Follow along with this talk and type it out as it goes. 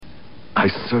I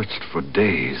searched for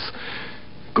days,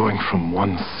 going from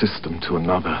one system to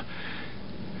another.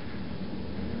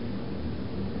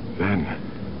 Then,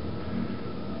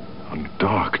 on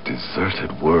dark,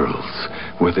 deserted worlds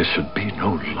where there should be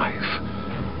no life,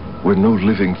 where no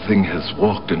living thing has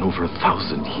walked in over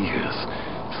 1,000 years,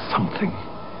 something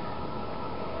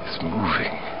is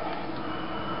moving,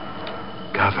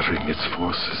 gathering its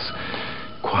forces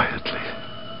quietly,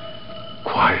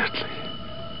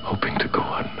 hoping to go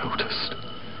unnoticed.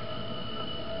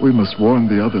 We must warn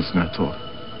the others, Nator.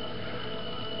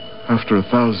 After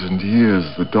 1,000 years,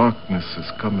 the darkness has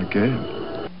come again.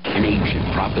 An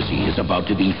ancient prophecy is about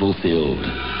to be fulfilled.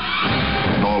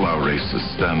 All our races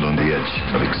stand on the edge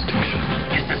of extinction.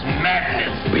 This is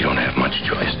madness. We don't have much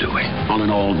choice, do we? On an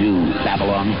all-new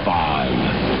Babylon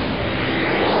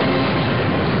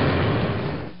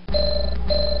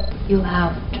 5. You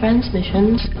have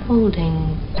transmissions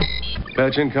holding.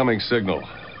 Patch incoming signal.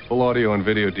 Full audio and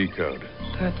video decode.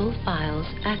 Purple files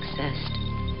accessed.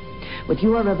 What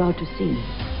you are about to see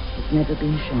has never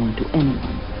been shown to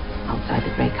anyone outside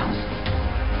the Grey Council.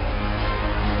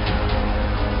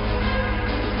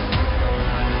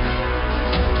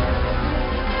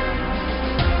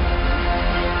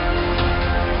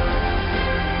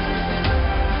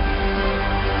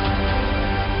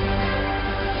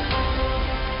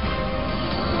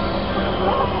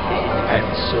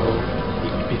 And so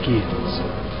it begins.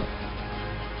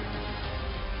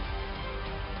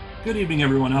 Good evening,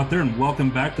 everyone out there, and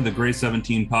welcome back to the Grey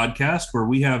 17 podcast, where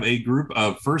we have a group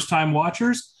of first-time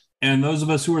watchers and those of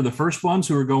us who are the first ones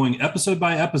who are going episode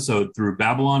by episode through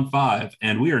Babylon 5,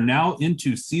 and we are now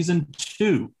into Season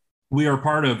 2. We are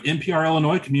part of NPR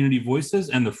Illinois Community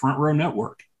Voices and the Front Row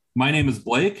Network. My name is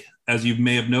Blake. As you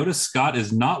may have noticed, Scott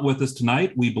is not with us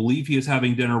tonight. We believe he is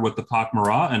having dinner with the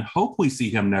Pakmara and hope we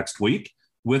see him next week.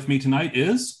 With me tonight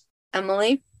is...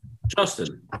 Emily.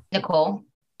 Justin. Nicole.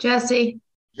 Jesse.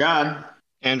 John.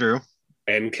 Andrew.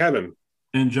 And Kevin.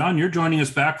 And John, you're joining us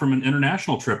back from an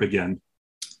international trip again.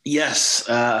 Yes.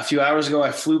 A few hours ago,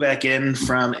 I flew back in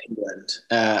from England.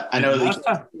 I know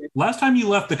last time you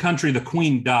left the country, the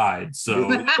Queen died. So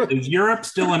is Europe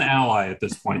still an ally at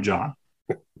this point, John?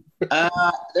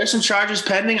 There's some charges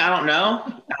pending. I don't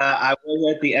know. I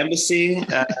was at the embassy.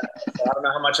 So I don't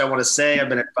know how much I want to say. I've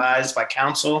been advised by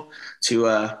counsel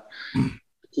to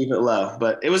keep it low.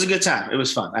 But it was a good time. It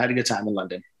was fun. I had a good time in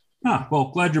London. Well,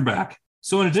 glad you're back.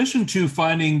 So in addition to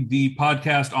finding the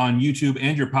podcast on YouTube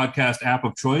and your podcast app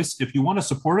of choice, if you want to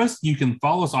support us, you can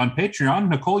follow us on Patreon.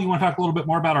 Nicole, you want to talk a little bit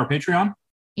more about our Patreon?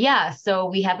 Yeah, so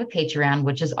we have a Patreon,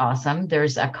 which is awesome.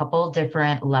 There's a couple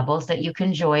different levels that you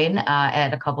can join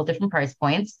at a couple different price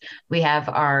points. We have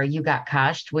our You Got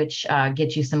Koshed, which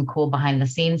gets you some cool behind the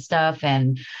scenes stuff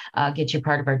and gets you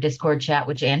part of our Discord chat,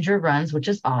 which Andrew runs, which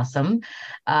is awesome.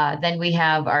 Then we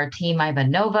have our Team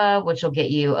Ivanova, which will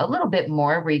get you a little bit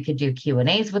more where you could do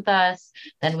Q&As with us.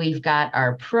 Then we've got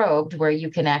our Probed, where you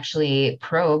can actually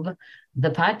probe the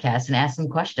podcast and ask some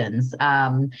questions.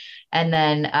 And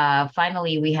then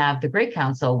finally, we have the Grey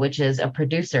Council, which is a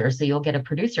producer. So you'll get a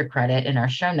producer credit in our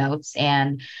show notes.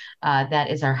 And that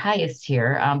is our highest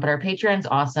tier. But our Patreon's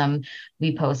awesome.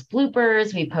 We post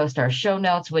bloopers. We post our show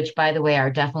notes, which, by the way, are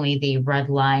definitely the red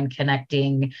line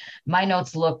connecting. My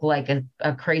notes look like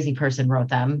a crazy person wrote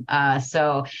them.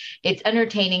 So it's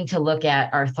entertaining to look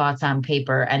at our thoughts on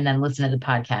paper and then listen to the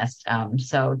podcast.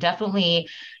 So definitely,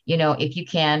 if you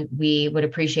can, we would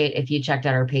appreciate if you checked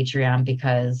out our Patreon,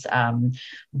 because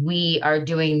we are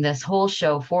doing this whole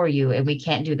show for you and we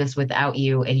can't do this without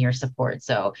you and your support.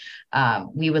 So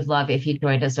we would love if you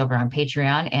joined us over on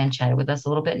Patreon and chatted with us a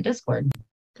little bit in Discord.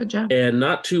 Good job. And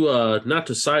not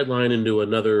to sideline into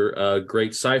another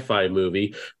great sci-fi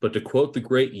movie, but to quote the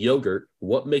great Yogurt,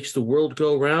 what makes the world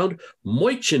go round?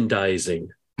 Merchandising.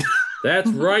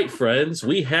 That's right, friends.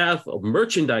 We have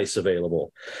merchandise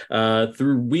available.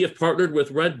 We have partnered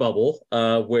with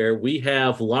Redbubble, where we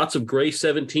have lots of Grey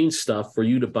 17 stuff for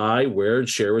you to buy, wear, and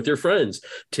share with your friends.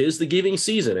 'Tis the giving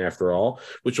season, after all,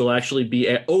 which will actually be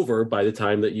over by the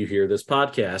time that you hear this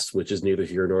podcast, which is neither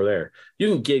here nor there.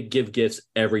 You can give gifts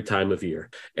every time of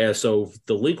year. And so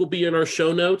the link will be in our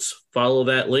show notes. Follow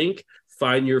that link.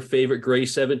 Find your favorite Grey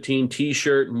 17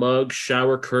 t-shirt, mug,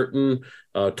 shower curtain,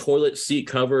 toilet seat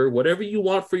cover, whatever you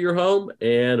want for your home,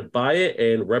 and buy it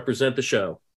and represent the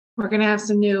show. We're going to have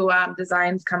some new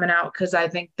designs coming out, because I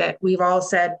think that we've all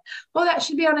said, oh, that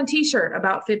should be on a t-shirt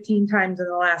about 15 times in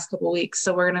the last couple of weeks.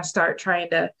 So we're going to start trying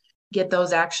to get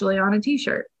those actually on a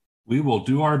t-shirt. We will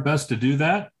do our best to do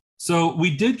that. So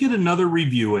we did get another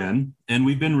review in, and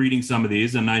we've been reading some of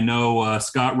these, and I know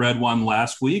Scott read one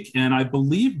last week, and I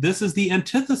believe this is the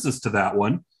antithesis to that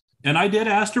one. And I did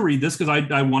ask to read this because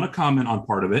I want to comment on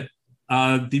part of it.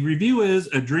 The review is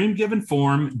a dream given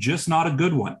form, just not a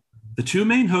good one. The two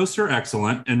main hosts are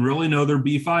excellent and really know their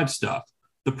B5 stuff.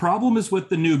 The problem is with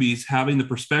the newbies. Having the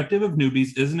perspective of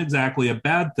newbies isn't exactly a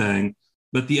bad thing,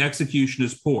 but the execution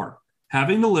is poor.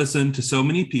 Having to listen to so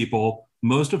many people,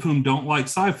 most of whom don't like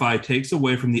sci-fi, takes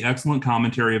away from the excellent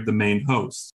commentary of the main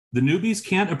hosts. The newbies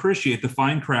can't appreciate the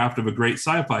fine craft of a great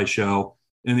sci-fi show,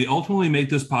 and they ultimately make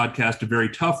this podcast a very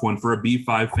tough one for a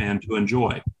B5 fan to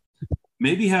enjoy.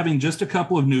 Maybe having just a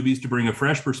couple of newbies to bring a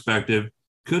fresh perspective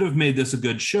could have made this a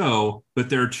good show, but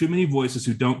there are too many voices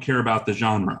who don't care about the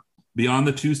genre. Beyond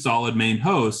the two solid main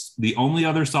hosts, the only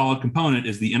other solid component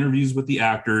is the interviews with the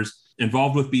actors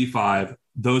involved with B5.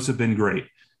 Those have been great.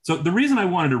 So the reason I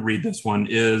wanted to read this one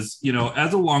is,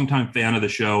 as a longtime fan of the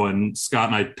show, and Scott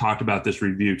and I talked about this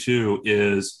review too,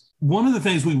 is one of the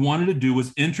things we wanted to do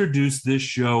was introduce this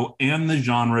show and the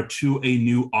genre to a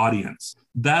new audience.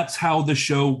 That's how the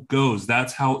show goes.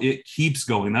 That's how it keeps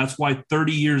going. That's why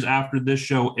 30 years after this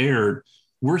show aired,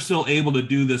 we're still able to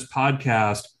do this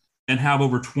podcast and have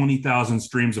over 20,000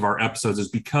 streams of our episodes, is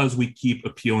because we keep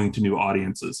appealing to new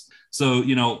audiences. So,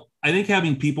 I think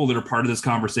having people that are part of this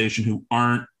conversation who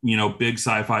aren't, big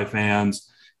sci-fi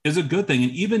fans is a good thing.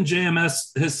 And even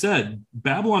JMS has said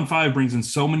Babylon 5 brings in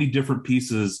so many different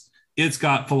pieces. It's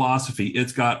got philosophy,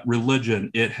 it's got religion,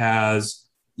 it has,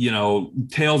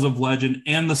 tales of legend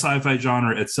and the sci-fi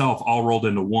genre itself all rolled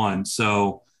into one.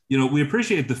 So, we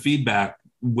appreciate the feedback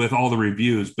with all the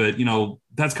reviews, but,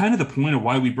 that's kind of the point of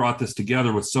why we brought this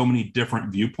together with so many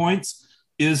different viewpoints,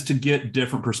 is to get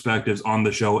different perspectives on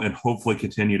the show and hopefully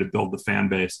continue to build the fan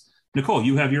base. Nicole,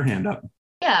 you have your hand up.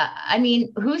 Yeah. I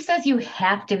mean, who says you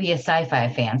have to be a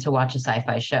sci-fi fan to watch a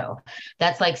sci-fi show?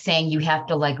 That's like saying you have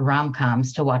to like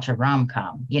rom-coms to watch a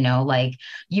rom-com, like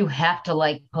you have to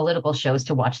like political shows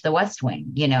to watch The West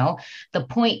Wing. The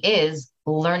point is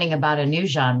learning about a new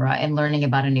genre and learning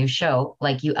about a new show,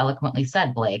 like you eloquently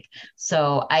said, Blake.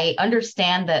 So I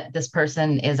understand that this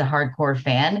person is a hardcore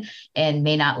fan and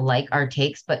may not like our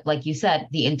takes, but like you said,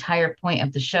 the entire point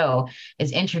of the show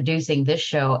is introducing this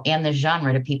show and the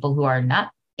genre to people who are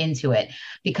not into it,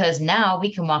 because now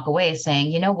we can walk away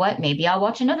saying, you know what, maybe I'll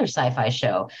watch another sci-fi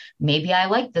show. Maybe I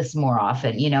like this more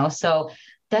often, so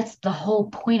that's the whole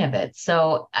point of it.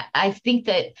 So I think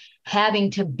that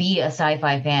having to be a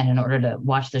sci-fi fan in order to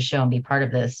watch the show and be part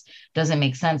of this doesn't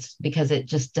make sense, because it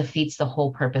just defeats the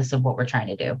whole purpose of what we're trying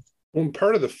to do. Well,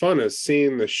 part of the fun is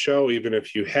seeing the show, even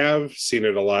if you have seen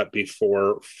it a lot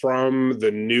before, from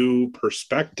the new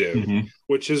perspective,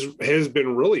 which has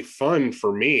been really fun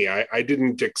for me. I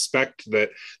didn't expect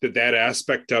that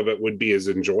aspect of it would be as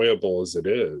enjoyable as it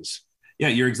is. Yeah,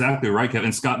 you're exactly right,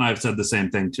 Kevin. Scott and I have said the same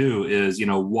thing too, is,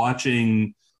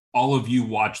 watching all of you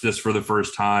watch this for the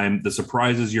first time, the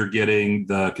surprises you're getting,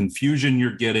 the confusion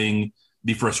you're getting,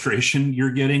 the frustration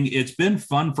you're getting. It's been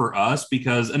fun for us,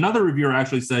 because another reviewer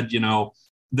actually said,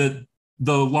 that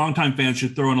the longtime fans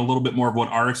should throw in a little bit more of what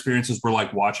our experiences were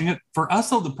like watching it. For us,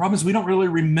 though, the problem is we don't really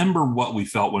remember what we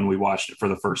felt when we watched it for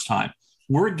the first time.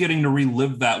 We're getting to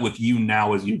relive that with you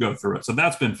now as you go through it. So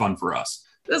that's been fun for us.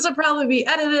 This will probably be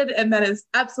edited, and that is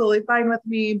absolutely fine with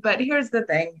me. But here's the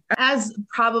thing. As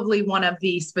probably one of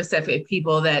the specific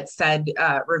people that said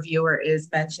reviewer is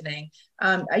mentioning,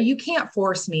 you can't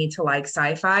force me to like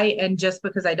sci-fi. And just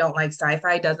because I don't like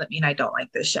sci-fi doesn't mean I don't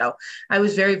like this show. I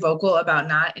was very vocal about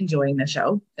not enjoying the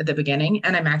show at the beginning,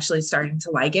 and I'm actually starting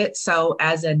to like it. So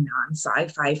as a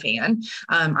non-sci-fi fan,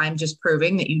 I'm just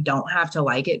proving that you don't have to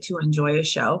like it to enjoy a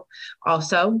show.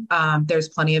 Also, there's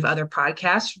plenty of other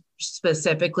podcasts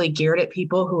specifically geared at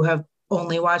people who have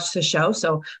only watched the show.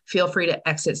 So feel free to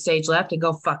exit stage left and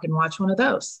go fucking watch one of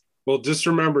those. Well, just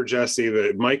remember, Jesse,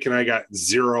 that Mike and I got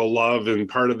zero love in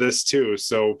part of this too.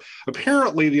 So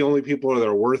apparently the only people that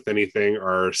are worth anything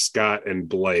are Scott and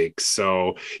Blake.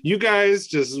 So you guys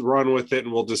just run with it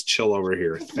and we'll just chill over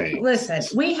here. Thanks. Listen,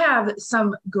 we have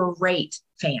some great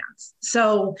fans.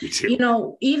 So,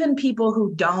 even people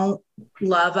who don't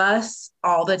love us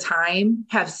all the time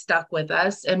have stuck with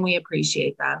us, and we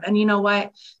appreciate them. And you know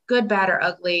what? Good, bad, or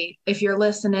ugly, if you're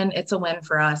listening, it's a win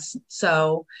for us.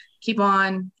 So keep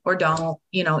on or don't,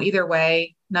 either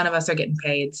way, none of us are getting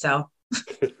paid. So.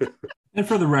 And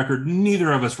for the record,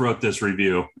 neither of us wrote this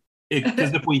review,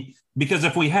 because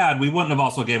if we had, we wouldn't have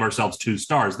also gave ourselves 2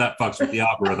 stars. That fucks with the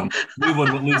algorithm. We would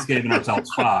have at least given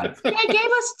ourselves 5. They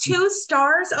gave us 2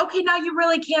 stars. Okay, now you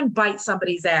really can bite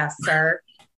somebody's ass, sir.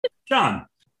 John.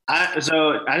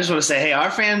 So I just want to say, hey,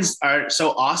 our fans are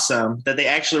so awesome that they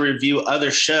actually review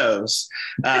other shows.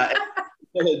 And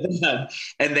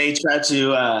they try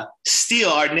to steal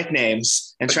our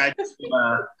nicknames and try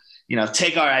to,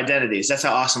 take our identities. That's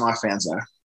how awesome our fans are.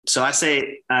 So I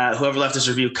say, whoever left this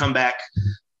review, come back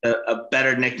a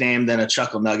better nickname than a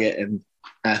Chuckle Nugget. And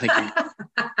I think.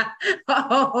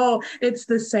 Oh, it's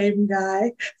the same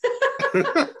guy.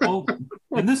 Well,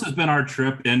 and this has been our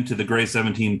trip into the Gray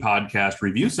 17 podcast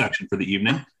review section for the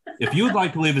evening. If you would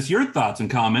like to leave us your thoughts and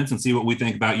comments and see what we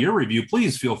think about your review,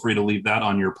 please feel free to leave that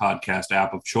on your podcast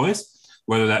app of choice,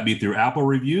 whether that be through Apple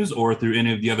Reviews or through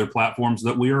any of the other platforms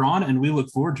that we are on. And we look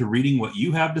forward to reading what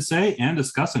you have to say and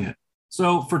discussing it.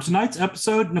 So for tonight's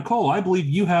episode, Nicole, I believe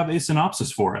you have a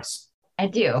synopsis for us. I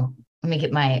do. Let me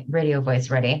get my radio voice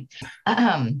ready.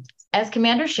 As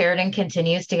Commander Sheridan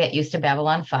continues to get used to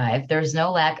Babylon 5, there's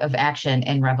no lack of action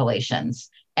in Revelations.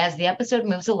 As the episode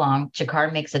moves along,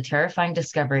 G'Kar makes a terrifying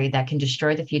discovery that can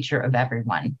destroy the future of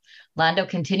everyone. Lando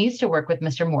continues to work with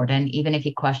Mr. Morden, even if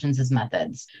he questions his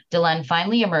methods. Delenn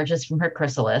finally emerges from her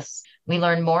chrysalis. We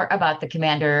learn more about the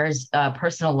commander's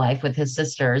personal life with his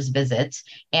sister's visits,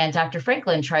 and Dr.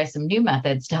 Franklin tries some new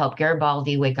methods to help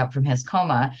Garibaldi wake up from his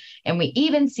coma, and we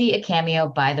even see a cameo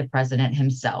by the president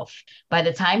himself. By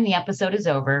the time the episode is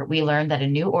over, we learn that a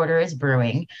new order is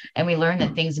brewing, and we learn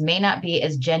that things may not be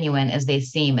as genuine as they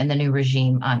seem in the new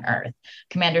regime on Earth.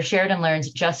 Commander Sheridan learns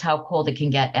just how cold it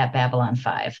can get at Babylon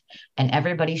 5, and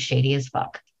everybody's shady as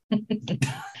fuck.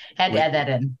 Had to add that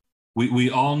in. We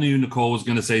all knew Nicole was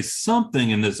going to say something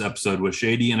in this episode was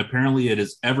shady, and apparently it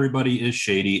is everybody is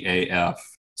shady AF.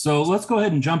 So let's go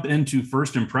ahead and jump into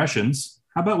first impressions.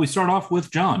 How about we start off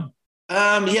with John?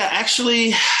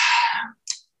 Actually,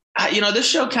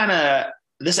 this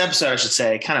episode, I should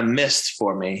say, kind of missed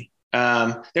for me.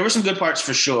 There were some good parts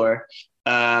for sure.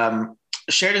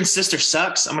 Sheridan's sister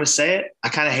sucks. I'm going to say it. I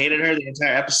kind of hated her the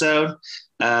entire episode.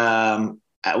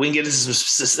 We can get into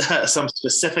some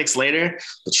specifics later,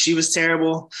 but she was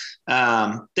terrible.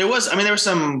 There was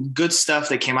some good stuff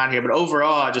that came out here, but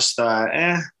overall, I just thought,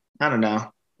 I don't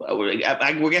know.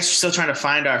 I guess we're still trying to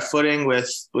find our footing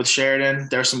with Sheridan.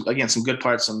 There were some good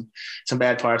parts, some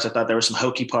bad parts. I thought there were some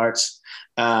hokey parts.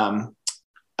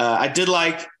 I did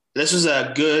like, this was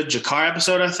a good G'Kar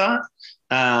episode, I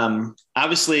thought.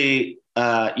 Obviously,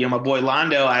 my boy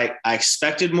Lando, I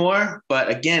expected more, but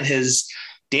again, his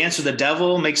dance with the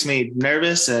devil makes me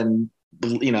nervous, and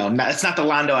it's not the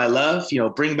Lando I love.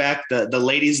 Bring back the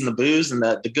ladies and the booze and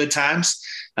the good times.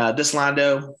 This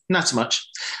Lando, not so much.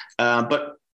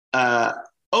 But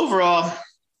overall,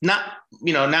 not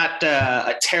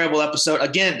a terrible episode.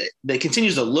 Again, it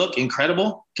continues to look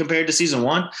incredible compared to season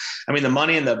 1. I mean, the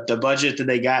money and the budget that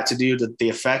they got to do the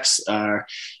effects are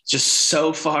just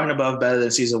so far and above better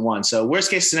than season 1. So worst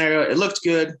case scenario, it looked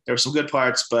good. There were some good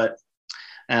parts, but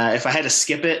if I had to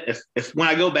skip it, if when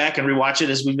I go back and rewatch it,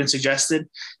 as we've been suggested,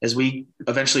 as we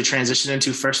eventually transition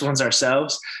into first ones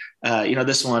ourselves,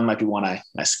 this one might be one I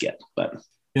skip. But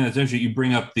yeah, it's interesting. You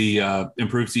bring up the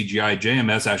improved CGI.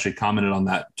 JMS actually commented on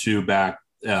that too back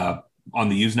on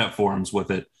the Usenet forums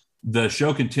with it. The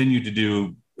show continued to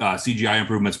do CGI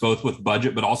improvements, both with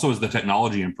budget, but also as the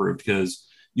technology improved, because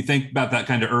you think about that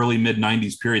kind of early mid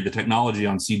 90s period, the technology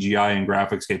on CGI and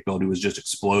graphics capability was just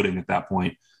exploding at that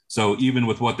point. So even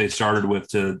with what they started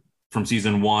with from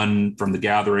season 1, from The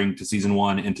Gathering to season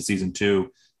 1 into season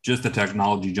 2, just the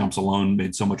technology jumps alone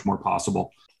made so much more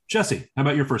possible. Jesse, how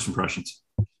about your first impressions?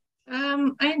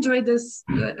 I enjoyed this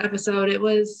episode. It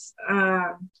was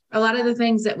a lot of the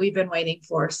things that we've been waiting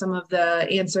for. Some of the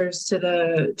answers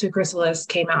to Chrysalis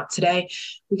came out today.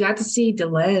 We got to see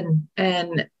Delenn,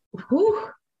 and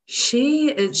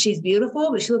she's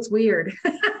beautiful, but she looks weird.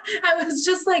 I was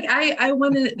just like,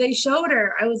 when they showed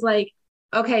her, I was like,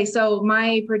 okay, so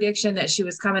my prediction that she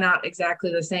was coming out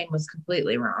exactly the same was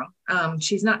completely wrong.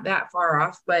 She's not that far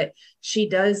off, but she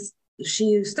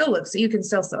still looks, you can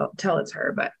still tell it's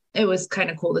her, but it was kind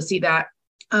of cool to see that.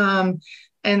 And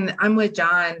I'm with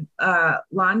John.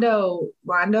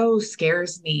 Lando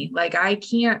scares me. Like, I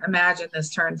can't imagine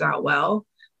this turns out well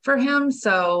for him.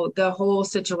 So the whole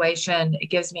situation, it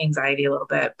gives me anxiety a little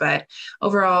bit, but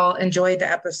overall enjoyed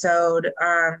the episode.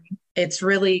 It's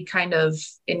really kind of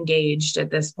engaged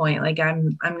at this point. Like,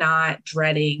 I'm not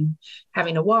dreading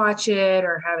having to watch it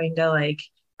or having to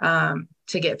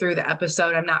to get through the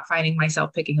episode. I'm not finding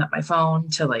myself picking up my phone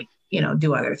to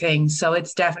do other things. So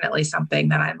it's definitely something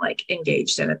that I'm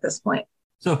engaged in at this point.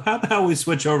 So how about we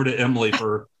switch over to Emily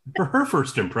for her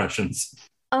first impressions?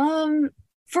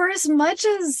 For as much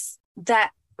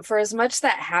that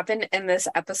happened in this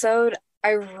episode, I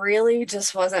really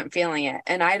just wasn't feeling it.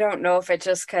 And I don't know if it's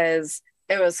just because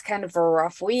it was kind of a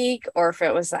rough week or if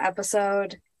it was the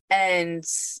episode. And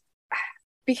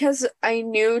because I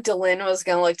knew Delenn was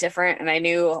going to look different, and I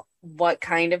knew what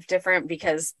kind of different,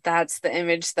 because that's the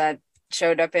image that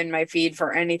showed up in my feed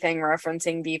for anything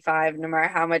referencing B5, no matter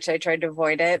how much I tried to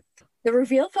avoid it. The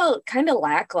reveal felt kind of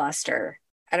lackluster.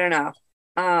 I don't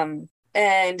know.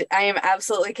 And I am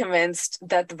absolutely convinced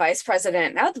that the vice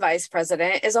president, not the vice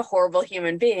president, is a horrible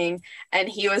human being, and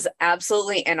he was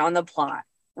absolutely in on the plot,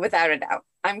 without a doubt.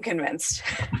 I'm convinced.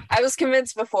 I was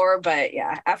convinced before, but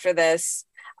yeah, after this,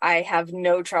 I have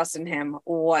no trust in him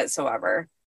whatsoever.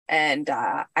 And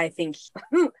I think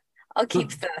I'll keep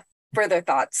the further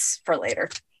thoughts for later.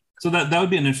 So that would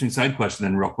be an interesting side question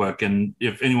then, real quick. And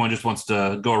if anyone just wants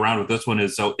to go around with this one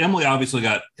is, so Emily obviously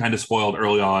got kind of spoiled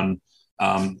early on.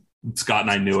 Scott and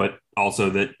I knew it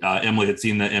also that Emily had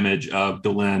seen the image of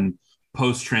Delenn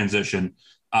post-transition.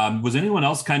 Was anyone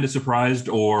else kind of surprised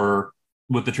or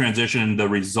with the transition, the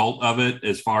result of it,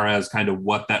 as far as kind of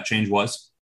what that change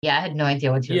was? Yeah, I had no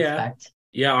idea what to expect.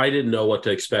 Yeah, I didn't know what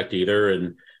to expect either.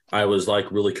 And I was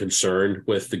like really concerned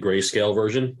with the grayscale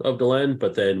version of Delenn.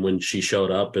 But then when she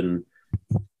showed up and,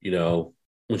 you know,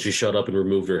 when she showed up and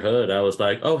removed her hood, I was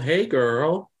like, oh, hey,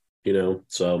 girl, you know,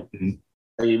 so.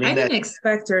 I didn't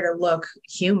expect her to look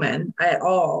human at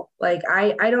all. Like,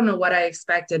 I don't know what I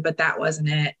expected, but that wasn't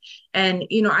it. And,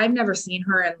 you know, I've never seen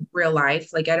her in real life.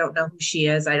 Like, I don't know who she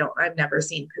is. I've never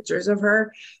seen pictures of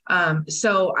her.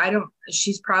 So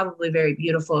she's probably very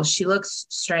beautiful. She looks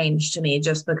strange to me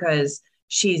just because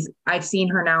I've seen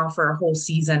her now for a whole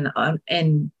season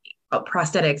and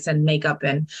prosthetics and makeup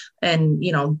and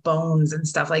you know, bones and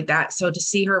stuff like that. So to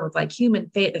see her with like human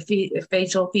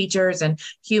facial features and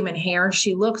human hair,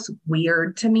 she looks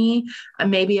weird to me.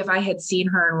 And maybe if I had seen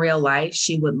her in real life,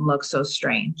 she wouldn't look so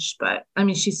strange. But I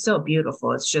mean, she's still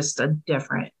beautiful. It's just a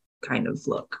different kind of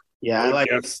look. Yeah, I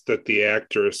guess that the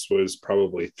actress was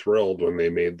probably thrilled when they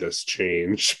made this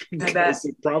change because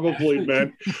it probably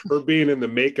meant her being in the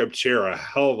makeup chair a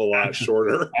hell of a lot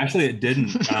shorter. Actually, it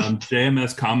didn't.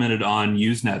 JMS commented on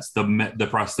Usenet's the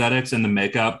prosthetics and the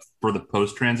makeup for the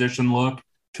post-transition look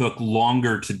took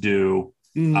longer to do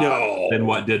than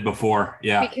what did before.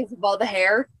 Yeah, because of all the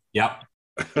hair. Yep.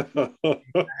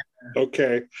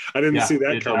 Okay, I didn't see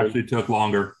that coming. It actually took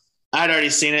longer. I'd already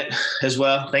seen it as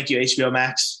well. Thank you, HBO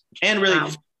Max. And really,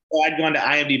 I'd go into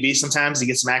IMDb sometimes to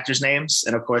get some actors' names.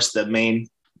 And of course, the main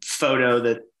photo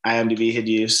that IMDb had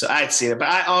used. So I'd seen it. But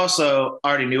I also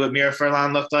already knew what Mira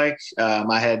Furlan looked like.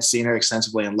 I had seen her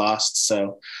extensively in Lost.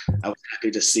 So I was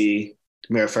happy to see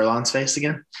Mira Furlan's face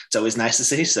again. It's always nice to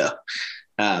see. So,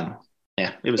 yeah,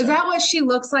 it was. Is that what she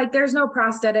looks like? There's no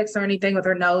prosthetics or anything with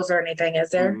her nose or anything,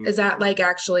 is there? Is that like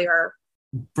actually her?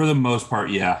 For the most part,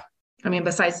 yeah. I mean,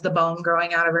 besides the bone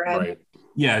growing out of her head. Right.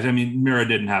 Yeah, I mean, Mira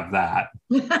didn't have that.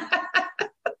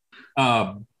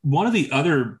 One of the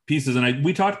other pieces, and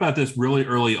we talked about this really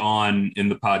early on in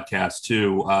the podcast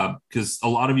too, because a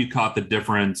lot of you caught the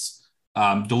difference.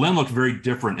 Delenn looked very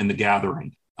different in The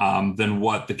Gathering than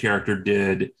what the character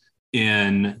did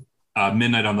in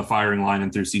Midnight on the Firing Line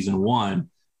and through season 1.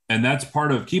 And that's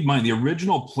part of, keep in mind, the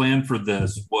original plan for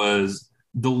this was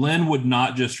Delenn would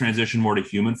not just transition more to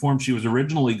human form. She was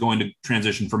originally going to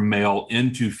transition from male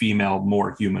into female,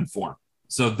 more human form.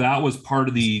 So that was part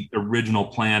of the original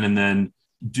plan. And then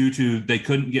due to they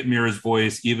couldn't get Mira's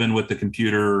voice, even with the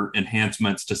computer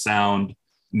enhancements, to sound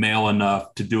male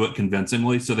enough to do it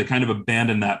convincingly. So they kind of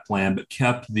abandoned that plan, but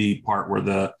kept the part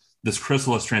where this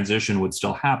chrysalis transition would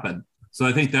still happen. So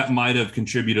I think that might have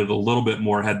contributed a little bit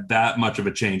more had that much of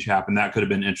a change happened. That could have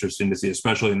been interesting to see,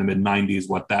 especially in the mid-90s,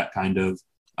 what that kind of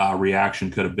reaction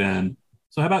could have been.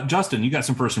 So how about Justin? You got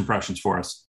some first impressions for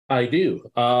us. I do.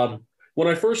 When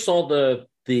I first saw the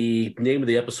name of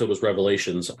the episode was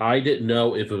Revelations, I didn't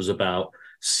know if it was about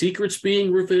secrets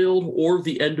being revealed or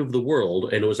the end of the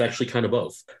world. And it was actually kind of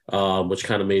both, which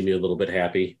kind of made me a little bit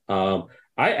happy.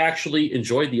 I actually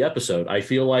enjoyed the episode. I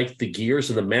feel like the gears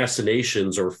and the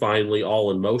machinations are finally all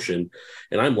in motion,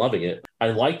 and I'm loving it. I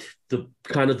liked the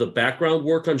kind of the background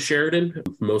work on Sheridan,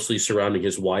 mostly surrounding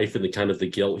his wife and the kind of the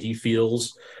guilt he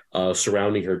feels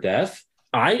surrounding her death.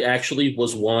 I actually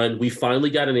we finally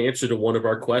got an answer to one of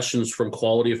our questions from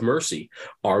Quality of Mercy.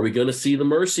 Are we going to see the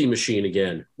Mercy Machine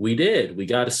again? We did. We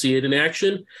got to see it in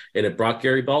action, and it brought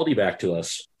Garibaldi back to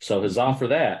us. So huzzah for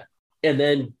that. And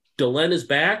then Delenn is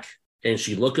back. And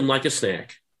she looking like a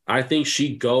snack. I think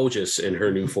she gorgeous in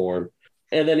her new form.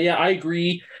 And then, yeah, I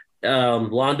agree.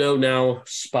 Londo now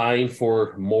spying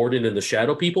for Morden and the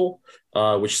Shadow People,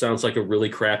 which sounds like a really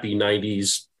crappy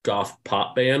 90s goth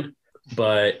pop band.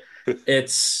 But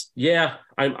it's, yeah,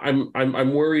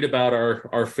 I'm worried about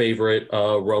our favorite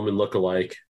Roman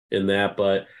lookalike in that.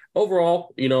 But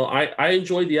overall, you know, I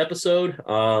enjoyed the episode.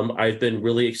 I've been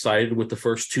really excited with the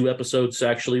first 2 episodes,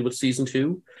 actually, with season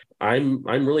 2. I'm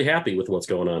really happy with what's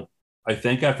going on. I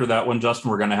think after that one, Justin,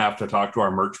 we're going to have to talk to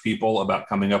our merch people about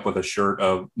coming up with a shirt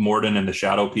of Morden and the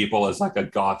Shadow People as like a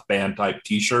goth band type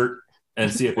t-shirt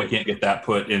and see if we can't get that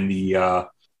put in the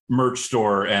merch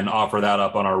store and offer that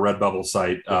up on our Redbubble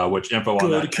site, which info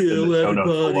on that is in the show notes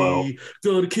below.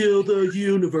 Gonna kill the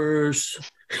universe.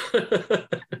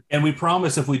 And we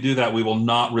promise if we do that, we will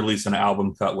not release an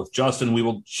album cut with Justin. We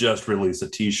will just release a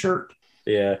t-shirt.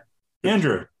 Yeah.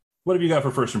 Andrew, what have you got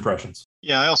for first impressions?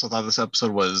 Yeah, I also thought this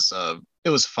episode was it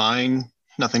was fine.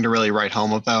 Nothing to really write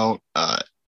home about.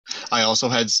 I also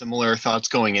had similar thoughts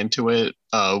going into it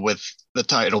with the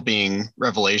title being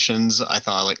Revelations. I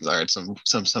thought, like, all right,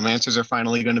 some answers are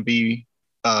finally going to be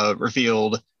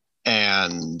revealed,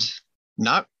 and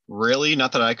not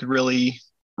that I could really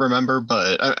remember,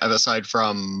 but aside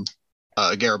from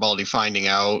Garibaldi finding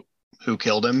out who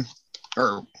killed him,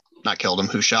 or not killed him,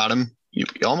 who shot him, you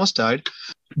almost died.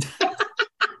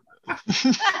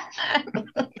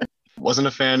 Wasn't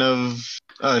a fan of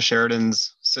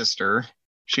Sheridan's sister.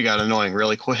 She got annoying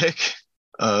really quick.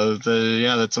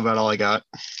 That's about all I got.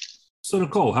 So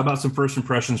Nicole, how about some first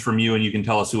impressions from you, and you can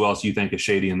tell us who else you think is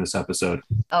shady in this episode.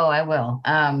 Oh, I will.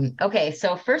 Okay,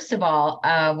 so first of all,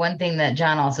 one thing that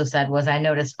John also said was I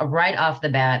noticed right off the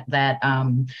bat that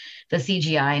the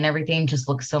CGI and everything just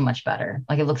looks so much better.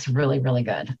 Like, it looks really, really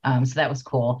good. So that was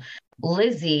cool.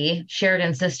 Lizzie,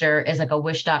 Sheridan's sister, is like a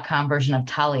Wish.com version of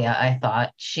Talia, I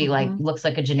thought. She looks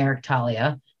like a generic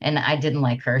Talia, and I didn't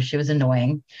like her. She was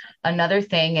annoying. Another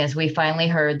thing is we finally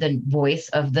heard the voice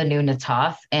of the new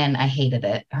Natoth, and I hated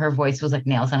it. Her voice was like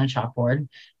nails on a chalkboard.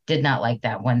 Did not like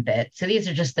that one bit. So these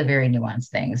are just the very nuanced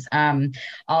things.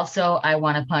 Also, I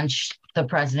want to punch the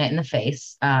president in the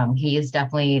face. He is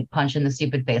definitely punching the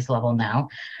stupid face level now.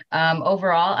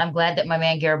 Overall, I'm glad that my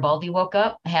man Garibaldi woke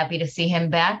up. Happy to see him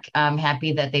back. I'm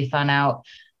happy that they found out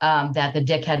that the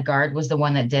dickhead guard was the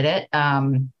one that did it.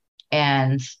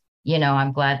 And, you know,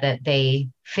 I'm glad that they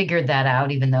figured that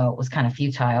out, even though it was kind of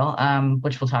futile,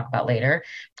 which we'll talk about later.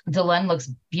 Delenn looks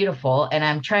beautiful, and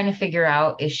I'm trying to figure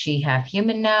out, is she half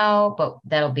human now? But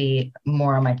that'll be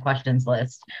more on my questions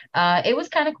list. It was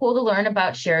kind of cool to learn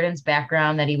about Sheridan's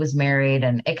background, that he was married,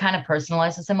 and it kind of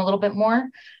personalizes him a little bit more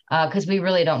because we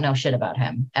really don't know shit about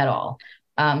him at all.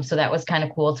 So that was kind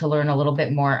of cool to learn a little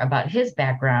bit more about his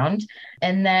background.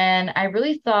 And then I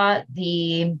really thought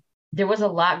there was a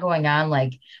lot going on.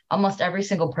 Like, almost every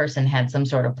single person had some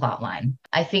sort of plot line.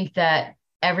 I think that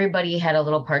everybody had a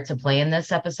little part to play in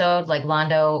this episode, like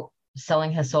Londo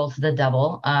selling his soul to the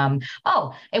devil. And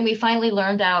we finally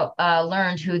learned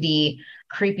who the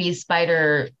creepy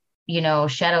spider,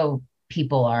 shadow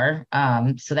people are.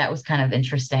 So that was kind of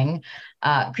interesting.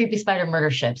 Creepy spider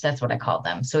murder ships, that's what I called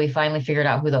them. So we finally figured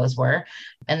out who those were.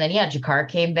 And then, Jakar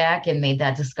came back and made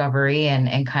that discovery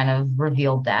and kind of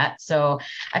revealed that. So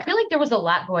I feel like there was a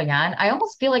lot going on. I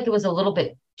almost feel like it was a little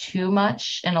bit too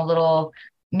much and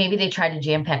maybe they tried to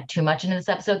jam pack too much into this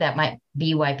episode. That might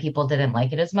be why people didn't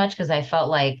like it as much, because I felt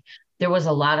like there was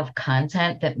a lot of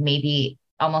content that maybe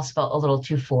almost felt a little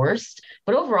too forced.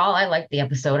 But overall, I liked the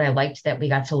episode. I liked that we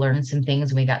got to learn some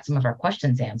things and we got some of our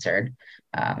questions answered.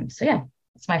 So yeah,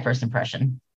 that's my first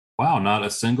impression. Wow, not a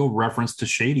single reference to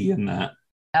shady in that.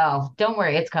 Oh, don't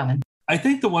worry, it's coming. I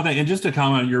think the one thing, and just to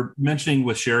comment, you're mentioning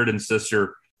with Sheridan's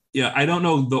sister, I don't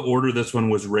know the order this one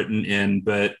was written in,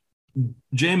 but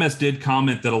JMS did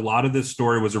comment that a lot of this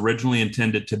story was originally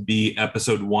intended to be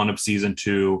episode 1 of season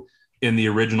 2 in the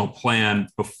original plan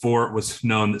before it was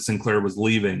known that Sinclair was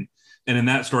leaving. And in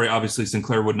that story, obviously,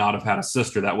 Sinclair would not have had a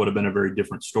sister. That would have been a very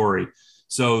different story.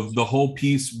 So the whole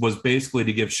piece was basically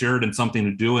to give Sheridan something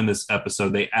to do in this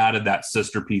episode. They added that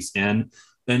sister piece in.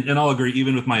 And I'll agree,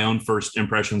 even with my own first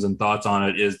impressions and thoughts on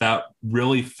it, is that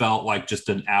really felt like just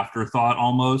an afterthought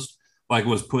almost. Like it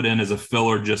was put in as a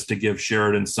filler just to give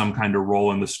Sheridan some kind of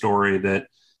role in the story that,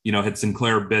 had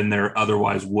Sinclair been there,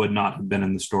 otherwise would not have been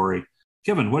in the story.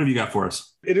 Kevin, what have you got for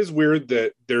us? It is weird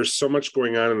that there's so much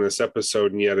going on in this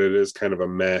episode, and yet it is kind of a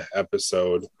meh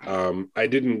episode. I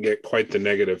didn't get quite the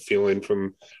negative feeling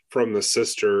from the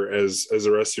sister as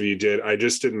the rest of you did. I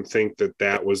just didn't think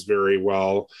that was very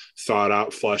well thought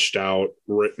out, fleshed out,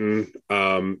 written.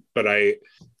 But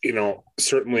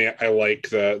certainly I like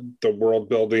the world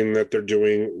building that they're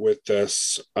doing with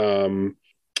this. I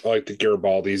like the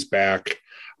Garibaldi's back.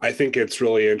 I think it's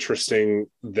really interesting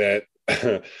that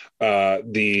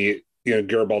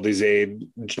Garibaldi's aide,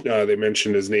 they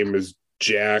mentioned his name is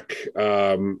Jack,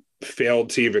 failed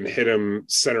to even hit him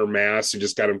center mass. He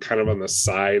just got him kind of on the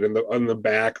side and on the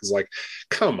back. It's like,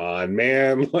 come on,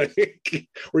 man. Like,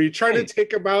 were you trying to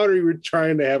take him out, or you were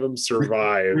trying to have him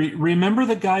survive? Remember,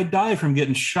 the guy died from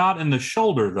getting shot in the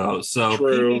shoulder, though. So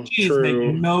PPGs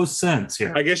make no sense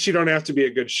here. I guess you don't have to be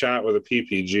a good shot with a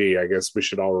PPG. I guess we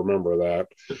should all remember that.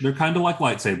 They're kind of like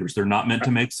lightsabers. They're not meant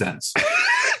to make sense.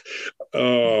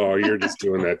 Oh, you're just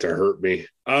doing that to hurt me.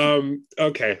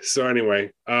 Okay. So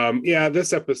anyway, yeah,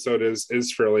 this episode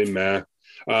is fairly meh.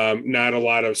 Not a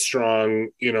lot of strong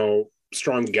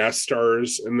guest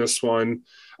stars in this one.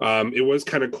 It was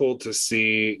kind of cool to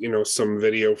see, some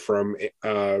video from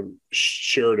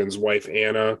Sheridan's wife,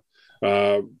 Anna,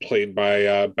 played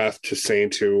by Beth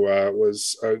Toussaint, who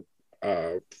was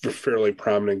a fairly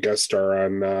prominent guest star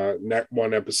on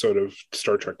one episode of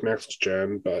Star Trek Next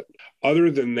Gen. But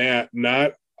other than that,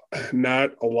 not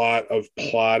a lot of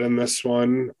plot in this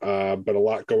one, but a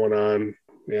lot going on.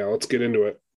 Yeah, let's get into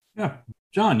it. Yeah.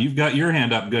 John, you've got your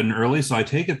hand up good and early, so I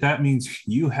take it that means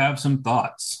you have some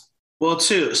thoughts. Well,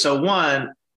 two. So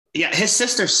one, yeah, his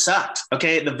sister sucked.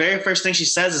 Okay. The very first thing she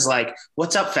says is like,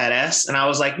 "What's up, fat ass?" And I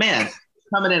was like, man,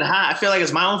 coming in hot. I feel like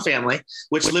it's my own family,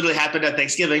 which literally happened at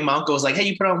Thanksgiving. My uncle was like, "Hey,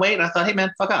 you put on weight?" And I thought, "Hey,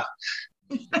 man, fuck off."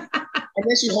 And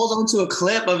then she holds on to a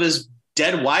clip of his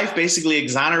dead wife, basically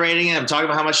exonerating him, talking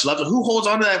about how much she loves him. Who holds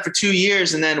on to that for 2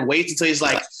 years and then waits until he's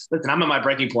like, "Listen, I'm at my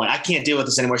breaking point. I can't deal with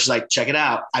this anymore." She's like, "Check it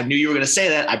out. I knew you were going to say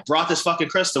that. I brought this fucking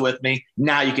crystal with me.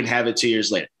 Now you can have it 2 years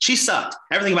later." She sucked.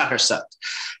 Everything about her sucked.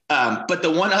 But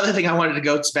the one other thing I wanted to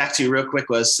go back to real quick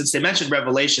was, since they mentioned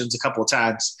Revelations a couple of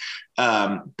times,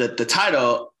 the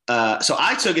title. So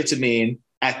I took it to mean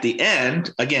at the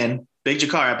end, again, Big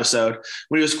Jakar episode,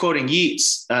 when he was quoting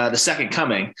Yeats, The Second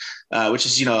Coming, which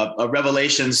is, a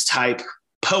Revelations type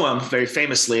poem, very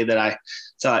famously, that I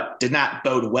thought did not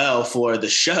bode well for the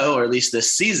show, or at least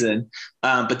this season.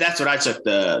 But that's what I took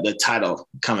the title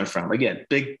coming from. Again,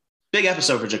 big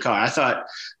episode for Jakar. I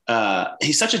thought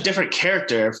he's such a different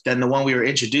character than the one we were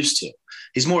introduced to.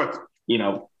 He's more,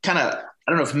 kind of,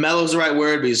 I don't know if mellow is the right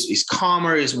word, but he's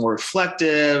calmer. He's more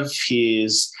reflective.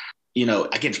 He's,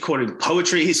 again, quoting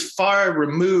poetry. He's far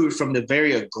removed from the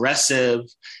very aggressive,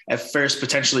 at first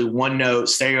potentially one note,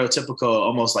 stereotypical,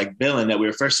 almost like villain that we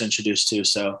were first introduced to.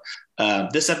 So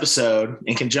this episode,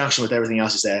 in conjunction with everything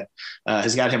else he said,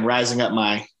 has got him rising up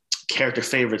my character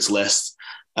favorites list.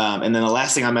 And then the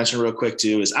last thing I mentioned real quick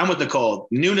too is I'm with Nicole.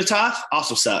 New Natoth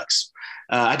also sucks.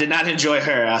 I did not enjoy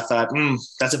her. I thought,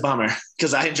 that's a bummer,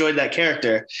 because I enjoyed that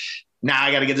character. Now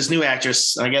I got to get this new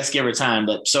actress, I guess, give her time.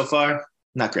 But so far,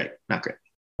 not great. Not great.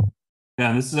 Yeah,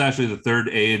 and this is actually the third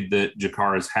aide that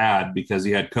Jakar has had, because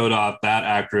he had Kodoth. That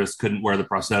actress couldn't wear the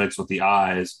prosthetics with the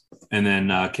eyes. And then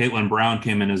Caitlin Brown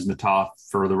came in as Natoth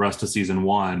for the rest of season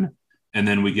 1. And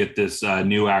then we get this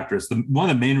new actress. One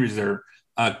of the main reasons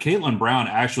Caitlin Brown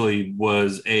actually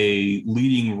was a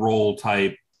leading role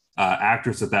type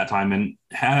actress at that time, and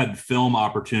had film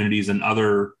opportunities and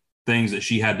other things that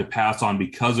she had to pass on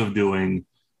because of doing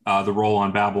the role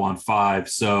on Babylon 5.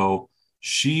 So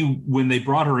when they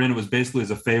brought her in, it was basically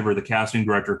as a favor. The casting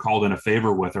director called in a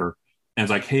favor with her and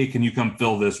was like, "Hey, can you come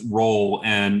fill this role?"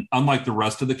 And unlike the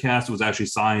rest of the cast, it was actually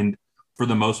signed for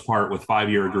the most part with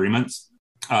 5-year agreements.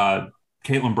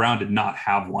 Caitlin Brown did not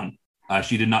have one.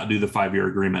 She did not do the 5-year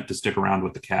agreement to stick around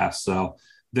with the cast. So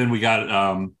then we got,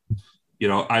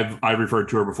 I've referred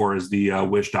to her before as the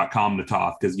Wish.com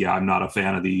Natoth, because, yeah, I'm not a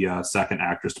fan of the second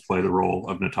actress to play the role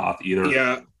of Natoth either.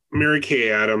 Yeah, Mary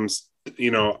Kay Adams,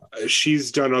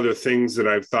 she's done other things that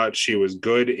I've thought she was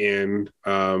good in.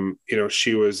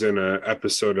 She was in an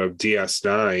episode of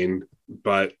DS9,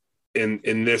 but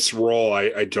in this role,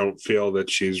 I don't feel that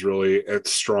she's really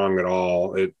strong at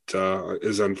all. It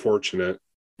is unfortunate.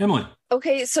 Emily.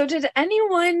 Okay, so did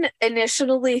anyone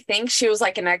initially think she was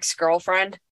like an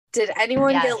ex-girlfriend? Did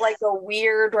anyone get like a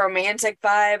weird romantic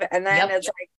vibe? And then it's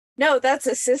like, no, that's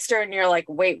a sister. And you're like,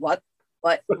 wait, what?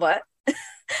 I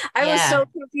was so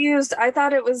confused. I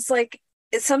thought it was like,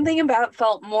 something about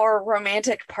felt more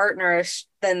romantic partnerish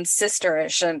than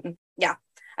sisterish. And yeah,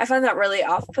 I found that really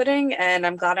off-putting, and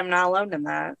I'm glad I'm not alone in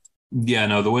that. Yeah,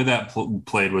 no, the way that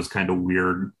played was kind of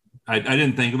weird. I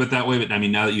didn't think of it that way, but I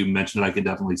mean, now that you mentioned it, I can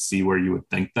definitely see where you would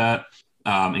think that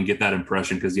and get that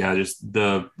impression, because, yeah, just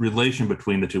the relation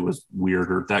between the two was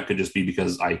weird, or that could just be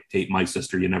because I hate my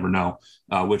sister. You never know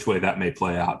which way that may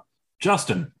play out.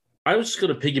 Justin. I was just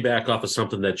going to piggyback off of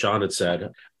something that John had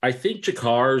said. I think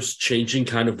Jakar's changing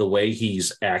kind of the way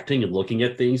he's acting and looking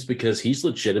at things, because he's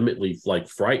legitimately like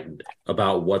frightened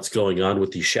about what's going on with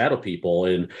these shadow people.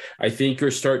 And I think you're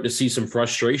starting to see some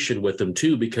frustration with him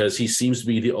too, because he seems to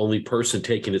be the only person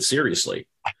taking it seriously.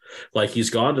 Like, he's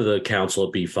gone to the council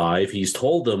at B5. He's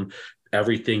told them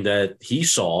everything that he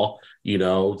saw,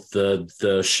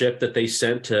 the ship that they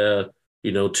sent to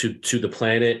the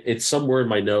planet. It's somewhere in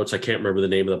my notes. I can't remember the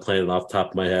name of the planet off the top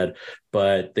of my head,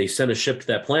 but they sent a ship to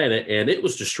that planet and it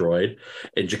was destroyed.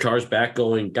 And Jakar's back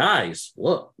going, guys,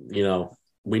 look,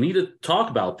 we need to talk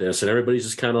about this. And everybody's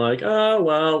just kind of like, oh,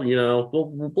 well,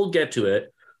 we'll get to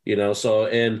it, So,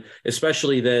 and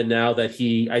especially then now that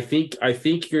I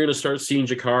think you're going to start seeing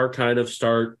Jakar kind of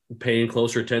start paying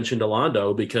closer attention to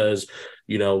Londo because,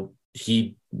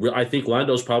 I think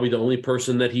Londo's probably the only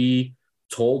person that he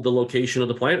told the location of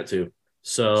the planet to.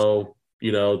 So,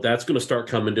 that's going to start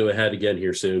coming to a head again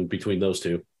here soon between those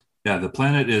two. Yeah, the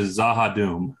planet is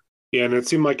Zahadum. Yeah, and it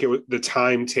seemed like the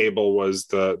timetable was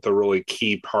the really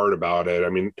key part about it. I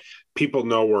mean, people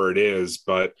know where it is,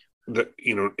 but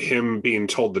him being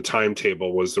told the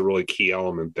timetable was the really key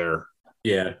element there.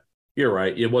 Yeah, you're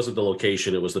right. It wasn't the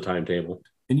location, it was the timetable.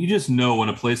 And you just know when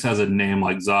a place has a name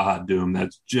like Zahadum,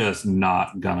 that's just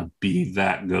not going to be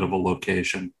that good of a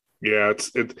location. Yeah,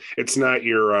 it's not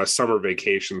your summer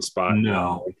vacation spot.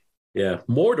 No. Yeah,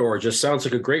 Mordor just sounds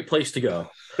like a great place to go.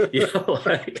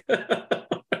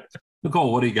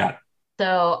 Nicole, what do you got?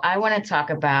 So I want to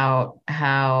talk about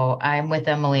how I'm with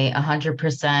Emily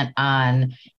 100%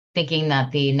 on thinking that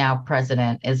the now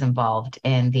president is involved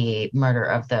in the murder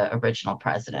of the original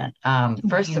president.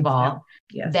 First of all,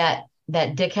 yes. that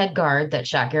dickhead guard that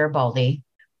shot Garibaldi,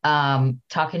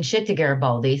 talking shit to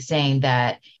Garibaldi, saying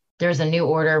that there's a new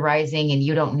order rising and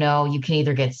you don't know, you can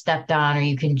either get stepped on or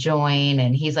you can join.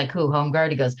 And he's like, who, Home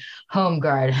Guard? He goes, Home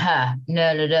Guard,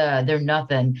 no, they're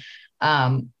nothing.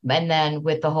 And then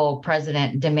with the whole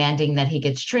president demanding that he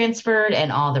gets transferred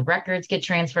and all the records get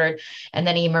transferred, and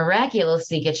then he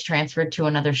miraculously gets transferred to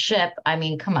another ship. I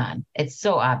mean, come on, it's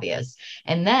so obvious.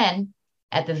 And then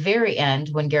at the very end,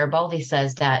 when Garibaldi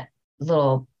says that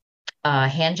little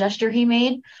hand gesture he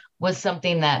made was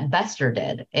something that Bester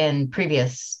did in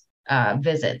previous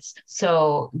visits.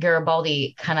 So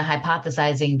Garibaldi kind of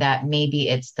hypothesizing that maybe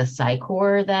it's the Psi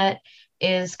Corps that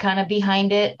is kind of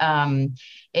behind it.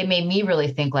 It made me really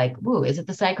think like, woo, is it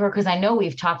the Psi Corps? Because I know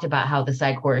we've talked about how the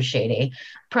Psi Corps is shady.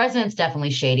 President's definitely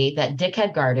shady. That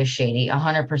dickhead guard is shady,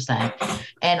 100%.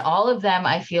 And all of them,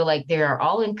 I feel like they are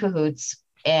all in cahoots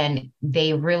and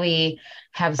they really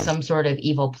have some sort of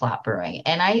evil plot brewing.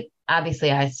 And I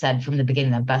said from the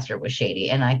beginning that Bester was shady,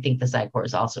 and I think the Psi Corps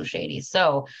is also shady.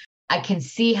 So I can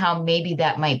see how maybe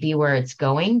that might be where it's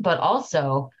going, but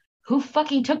also who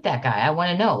fucking took that guy? I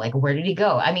want to know, like, where did he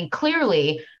go? I mean,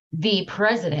 clearly the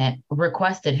president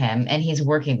requested him and he's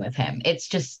working with him. It's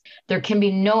just, there can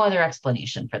be no other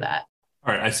explanation for that.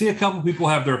 All right. I see a couple people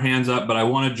have their hands up, but I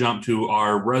want to jump to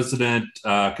our resident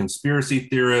conspiracy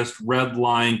theorist, red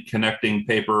line connecting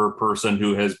paper person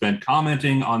who has been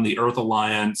commenting on the Earth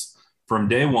Alliance from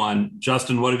day one.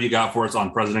 Justin, what have you got for us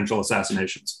on presidential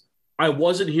assassinations? I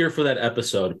wasn't here for that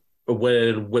episode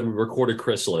when we recorded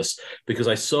Chrysalis because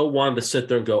I so wanted to sit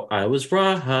there and go, I was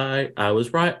right, and I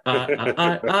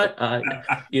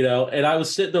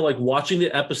was sitting there like watching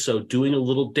the episode, doing a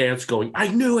little dance going, I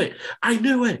knew it, and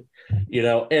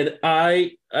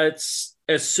it's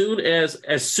as soon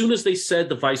as they said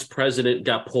the vice president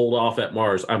got pulled off at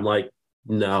Mars, I'm like,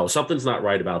 no, something's not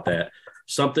right about that.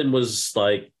 Something was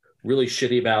like really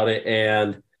shitty about it.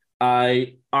 And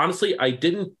I honestly, I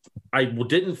didn't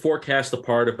forecast the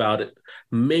part about it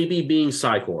maybe being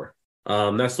Psi Corps.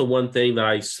 That's the one thing that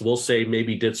I will say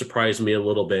maybe did surprise me a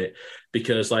little bit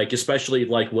because, like, especially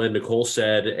like when Nicole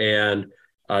said and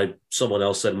someone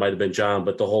else said, it might have been John,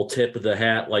 but the whole tip of the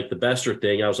hat, like the Bester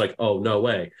thing, I was like, oh, no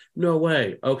way.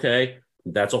 Okay,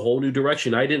 that's a whole new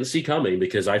direction I didn't see coming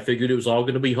because I figured it was all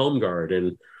going to be Home Guard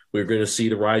and we were going to see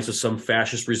the rise of some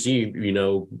fascist regime,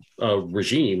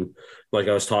 regime like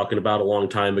I was talking about a long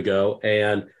time ago.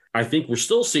 And I think we're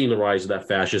still seeing the rise of that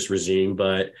fascist regime,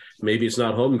 but maybe it's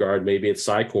not Home Guard. Maybe it's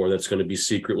Psi Corps that's going to be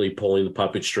secretly pulling the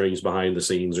puppet strings behind the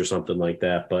scenes or something like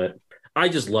that. But I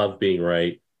just love being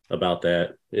right about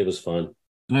that. It was fun.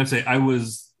 And I'd say I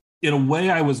was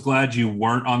glad you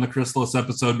weren't on the Chrysalis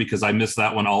episode because I missed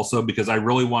that one also because I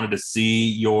really wanted to see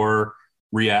your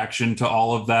reaction to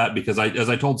all of that because as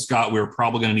I told Scott, we were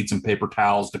probably going to need some paper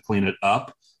towels to clean it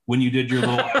up when you did your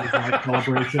little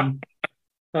celebration.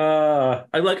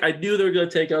 I knew they were going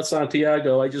to take out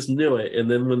Santiago. I just knew it.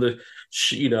 And then when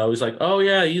he's like, oh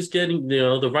yeah, he's getting,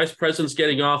 the vice president's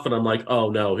getting off. And I'm like, oh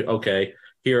no. Okay.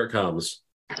 Here it comes.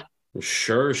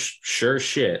 Sure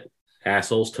shit.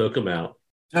 Assholes took him out.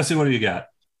 Jesse, what do you got?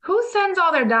 Who sends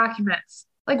all their documents?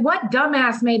 Like what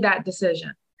dumbass made that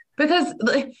decision? Because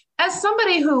like, as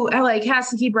somebody who like has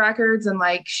to keep records and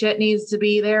like shit needs to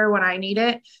be there when I need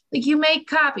it, like you make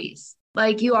copies.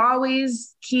 Like you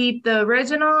always keep the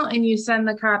original and you send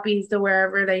the copies to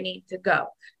wherever they need to go.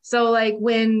 So like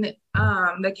when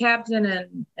the captain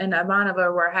and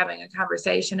Ivanova were having a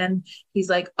conversation and he's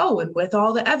like, oh, and with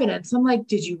all the evidence, I'm like,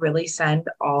 did you really send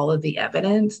all of the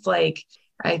evidence? Like,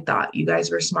 I thought you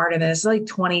guys were smart in this. Like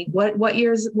 20, what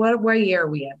year are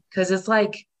we in? Because it's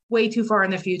like way too far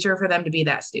in the future for them to be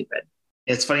that stupid.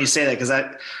 It's funny you say that because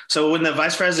so when the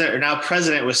vice president or now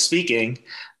president was speaking,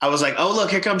 I was like, oh,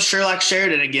 look, here comes Sherlock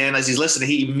Sheridan again. As he's listening,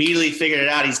 he immediately figured it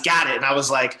out. He's got it. And I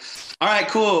was like, all right,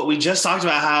 cool. We just talked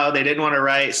about how they didn't want to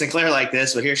write Sinclair like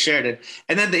this, but here's Sheridan.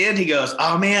 And then at the end, he goes,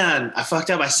 oh, man, I fucked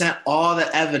up. I sent all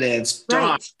the evidence.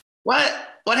 Darn. Right.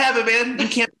 What happened, man? You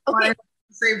can't fire at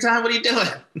the same time. What are you doing?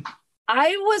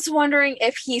 I was wondering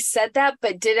if he said that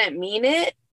but didn't mean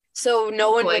it. So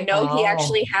no one would know he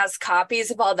actually has copies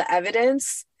of all the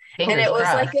evidence. And it was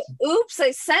like, oops,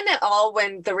 I sent it all,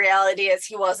 when the reality is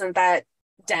he wasn't that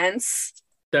dense.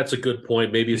 That's a good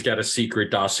point. Maybe he's got a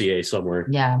secret dossier somewhere.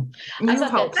 Yeah. I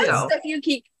hope That's so. stuff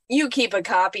you keep a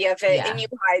copy of it and you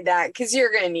hide that because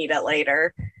you're going to need it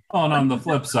later. Oh, and on the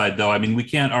flip side, though, I mean, we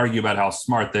can't argue about how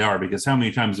smart they are, because how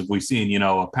many times have we seen,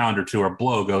 a pound or two or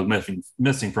blow go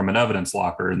missing from an evidence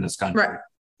locker in this country? Right.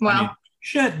 Well, I mean,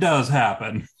 shit does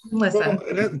happen.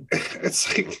 Listen,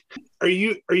 it's like, are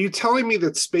you telling me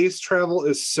that space travel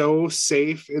is so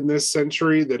safe in this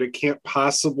century that it can't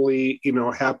possibly,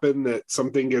 happen that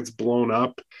something gets blown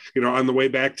up, on the way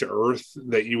back to Earth,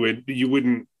 that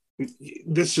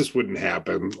this just wouldn't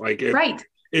happen. Like, right.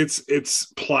 It's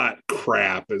plot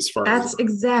crap as far as that's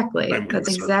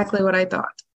exactly what I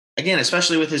thought. Again,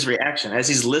 especially with his reaction as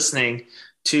he's listening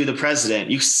to the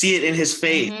president, you see it in his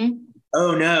face. Mm-hmm.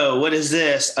 Oh no, what is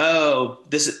this? Oh,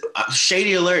 this is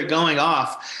shady alert going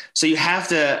off. So you have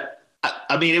to,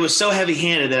 I mean, it was so heavy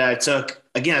handed that I took,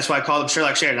 again, that's why I called him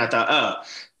Sherlock Sheridan. I thought, oh,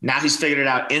 now he's figured it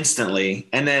out instantly.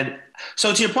 And then,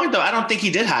 so to your point though, I don't think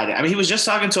he did hide it. I mean, he was just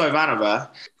talking to Ivanova.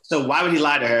 So why would he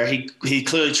lie to her? He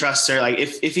clearly trusts her. Like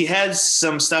if he had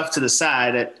some stuff to the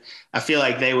side, I feel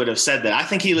like they would have said that. I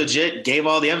think he legit gave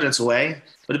all the evidence away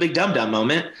with a big dum-dum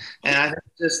moment. And I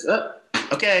just,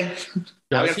 okay.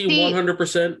 Does he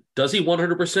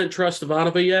 100% trust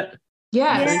Ivanova yet?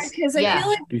 Yes. Because I feel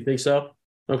like. Do you think so?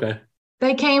 Okay.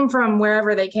 They came from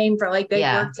wherever they came from. Like they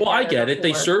worked together. Well, I get it. Before.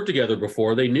 They served together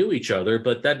before. They knew each other,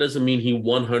 but that doesn't mean he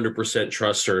 100%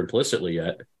 trusts her implicitly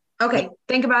yet. Okay.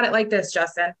 Think about it like this,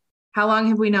 Justin. How long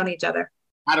have we known each other?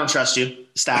 I don't trust you.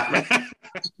 Stop.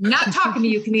 Not talking to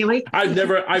you, Keneally.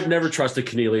 I've never trusted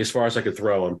Keneally as far as I could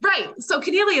throw him. Right. So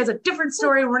Keneally is a different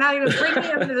story. We're not even bringing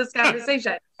him into this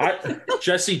conversation.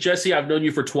 Jesse, I've known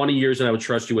you for 20 years and I would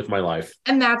trust you with my life.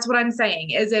 And that's what I'm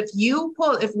saying is if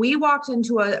we walked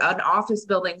into an office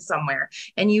building somewhere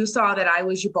and you saw that I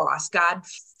was your boss, God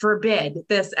forbid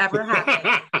this ever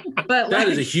happened. But that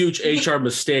is a huge HR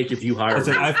mistake if you hire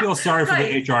me. I feel sorry for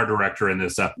the HR director in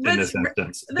this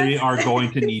instance. They are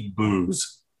going to need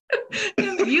booze.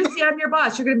 If you see I'm your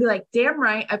boss, you're going to be like, damn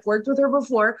right. I've worked with her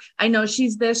before. I know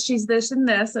she's this, and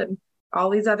this, and all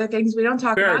these other things we don't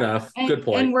talk about. Fair enough. Good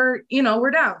point. And we're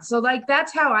down. So like,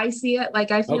 that's how I see it.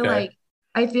 Like, I feel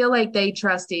like they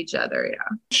trust each other. Yeah.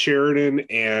 Sheridan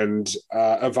and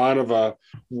Ivanova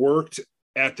worked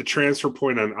at the transfer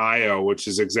point on Io, which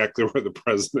is exactly where the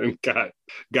president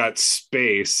got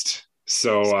spaced.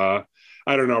 So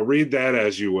I don't know. Read that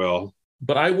as you will.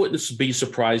 But I wouldn't be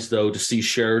surprised, though, to see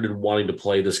Sheridan wanting to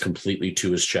play this completely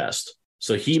to his chest.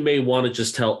 So he may want to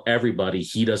just tell everybody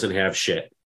he doesn't have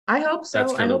shit. I hope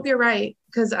so. I hope you're right,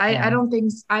 because I don't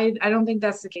think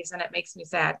that's the case, and it makes me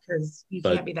sad because you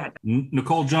can't be that.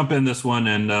 Nicole, jump in this one,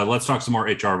 and let's talk some more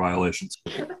HR violations.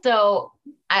 So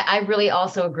I really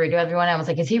also agreed with everyone. I was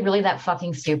like, is he really that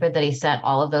fucking stupid that he sent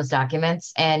all of those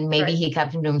documents? And maybe he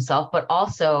kept them to himself, but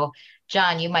also,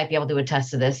 John, you might be able to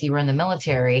attest to this. You were in the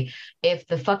military. If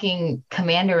the fucking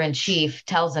commander-in-chief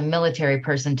tells a military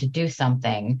person to do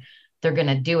something, they're going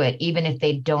to do it, even if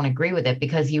they don't agree with it,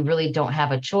 because you really don't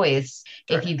have a choice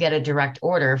if you get a direct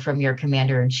order from your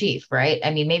commander-in-chief, right? I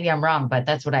mean, maybe I'm wrong, but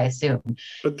that's what I assume.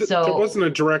 But there wasn't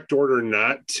a direct order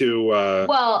not to...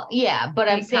 well, yeah, but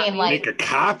I'm saying make a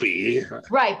copy.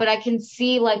 Right, but I can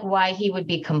see like why he would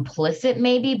be complicit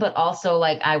maybe, but also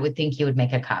like I would think he would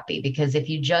make a copy, because if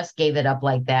you just gave it up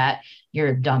like that, you're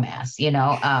a dumbass,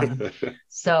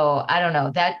 So I don't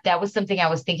know, that was something I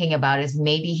was thinking about, is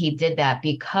maybe he did that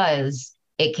because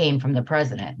it came from the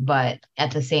president, but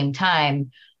at the same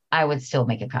time, I would still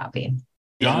make a copy.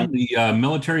 John, the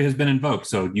military has been invoked,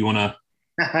 so you want to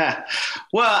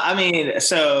Well, I mean,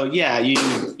 so yeah, you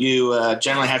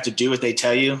generally have to do what they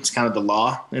tell you. It's kind of the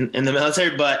law in the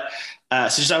military. But so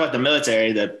just talk about the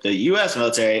military, the U.S.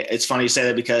 military. It's funny you say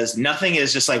that because nothing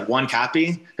is just like one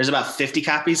copy. There's about 50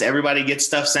 copies. Everybody gets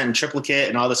stuff sent in triplicate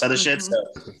and all this other shit. So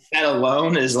that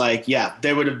alone is like, yeah,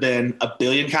 there would have been a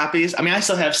billion copies. I mean, I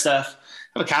still have stuff.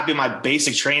 I have a copy of my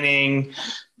basic training,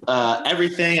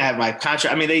 everything. I have my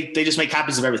contract. I mean, they just make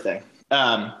copies of everything.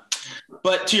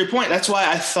 But to your point, that's why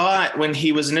I thought when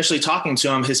he was initially talking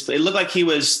to him, it looked like he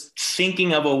was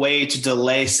thinking of a way to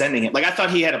delay sending it. Like I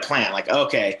thought he had a plan. Like,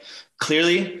 okay,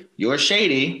 clearly you're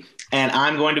shady, and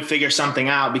I'm going to figure something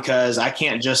out because I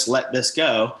can't just let this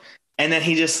go. And then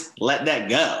he just let that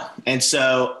go. And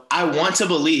so I want to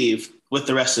believe with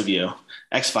the rest of you,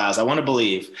 X-Files, I want to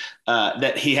believe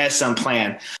that he has some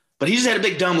plan. But he just had a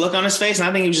big dumb look on his face, and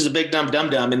I think he was just a big dumb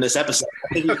dum-dum in this episode.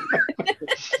 And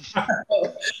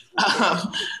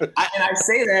I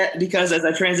say that because as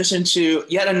I transition to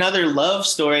yet another love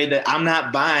story that I'm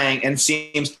not buying and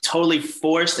seems totally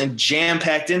forced and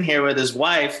jam-packed in here with his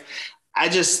wife, I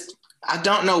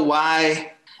don't know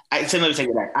why. Let me take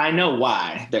it back. I know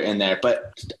why they're in there,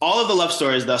 but all of the love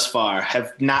stories thus far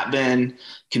have not been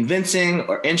convincing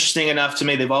or interesting enough to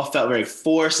me. They've all felt very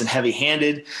forced and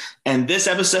heavy-handed. And this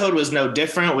episode was no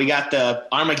different. We got the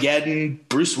Armageddon,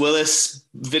 Bruce Willis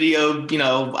video,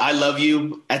 I love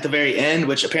you at the very end,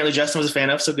 which apparently Justin was a fan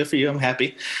of. So good for you. I'm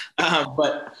happy.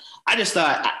 But I just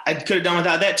thought I could have done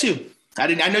without that too. I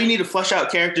know you need to flesh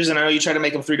out characters, and I know you try to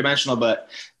make them three-dimensional, but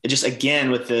it just, again,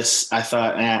 with this, I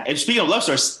thought, and speaking of love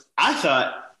stories, I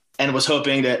thought and was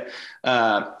hoping that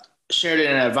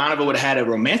Sheridan and Ivanova would have had a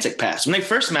romantic past. When they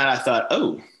first met, I thought,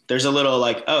 oh, there's a little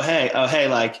like, oh, hey,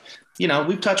 like,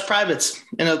 we've touched privates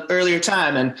in an earlier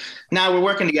time, and now we're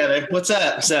working together. What's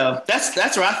up? So that's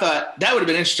where I thought that would have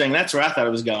been interesting. That's where I thought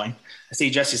it was going. I see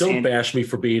Jesse's Don't hand. bash me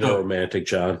for being a romantic,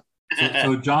 John.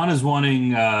 So John is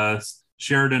wanting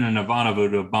Sheridan and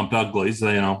Ivanova to have bumped uglies.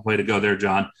 So, way to go there,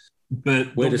 John.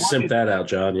 But way to simp that out,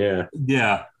 John. Yeah.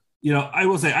 Yeah. I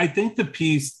will say, I think the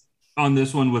piece on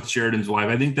this one with Sheridan's wife,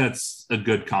 I think that's a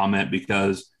good comment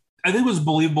because I think it was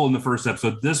believable in the first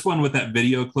episode. This one with that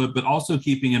video clip, but also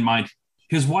keeping in mind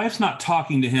his wife's not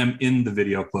talking to him in the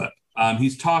video clip.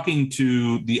 He's talking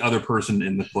to the other person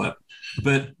in the clip.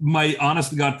 But my honest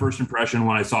to God first impression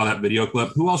when I saw that video clip,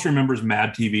 who else remembers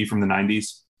Mad TV from the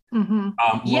 90s? Mm-hmm.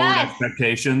 Lowered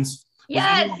expectations. Was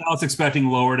anyone else expecting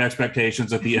lowered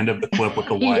expectations at the end of the clip with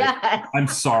the wife? Yes. I'm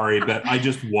sorry, but I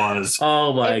just was.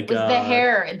 Oh my God. The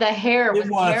hair was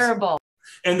terrible.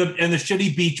 And the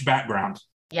shitty beach background.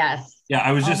 Yes. Yeah,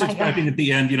 I was just expecting at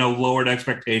the end, lowered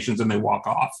expectations and they walk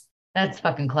off. That's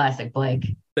fucking classic,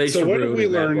 Blake. So what did we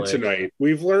learn tonight?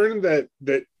 We've learned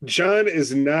that John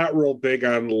is not real big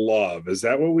on love. Is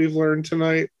that what we've learned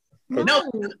tonight? Okay.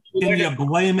 No. Can you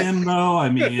blame him though? I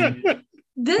mean,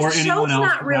 this show's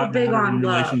not real big on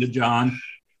love. In relation to John.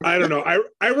 I don't know.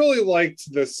 I really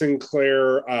liked the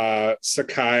Sinclair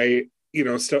Sakai,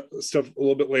 stuff a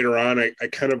little bit later on. I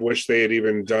kind of wish they had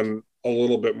even done a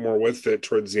little bit more with it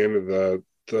towards the end of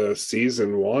the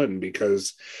season one,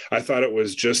 because I thought it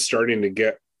was just starting to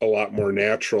get a lot more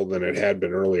natural than it had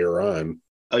been earlier on.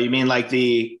 Oh, you mean like do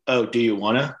you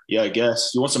wanna? Yeah, I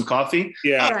guess. You want some coffee?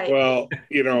 Yeah. Right. Well,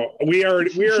 we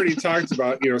already talked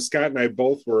about, Scott and I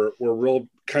both were real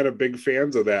kind of big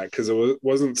fans of that because it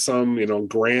wasn't some,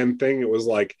 grand thing. It was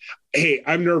like, hey,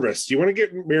 I'm nervous. Do you want to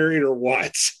get married or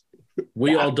what?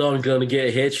 We all done gonna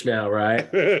get hitched now, right?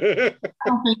 I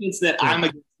don't think it's that I'm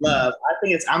against love. I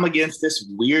think it's I'm against this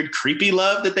weird, creepy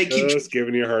love that they keep just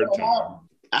giving you a hard time.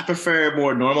 I prefer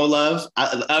more normal love.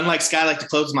 Unlike Scott, I like to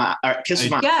kiss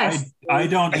my. Yes. I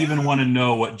don't even want to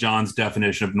know what John's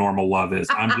definition of normal love is.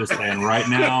 I'm just saying right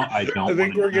now, I don't. I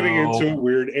think we're getting into a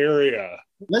weird area.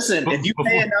 Listen, if you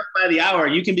pay enough by the hour,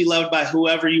 you can be loved by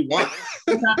whoever you want.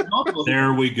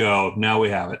 There we go. Now we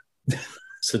have it.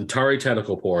 Centauri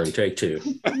tentacle porn, take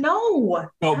 2. No.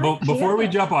 So, before we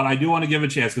jump on, I do want to give a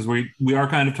chance because we are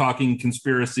kind of talking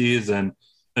conspiracies and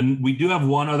we do have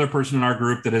one other person in our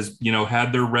group that has,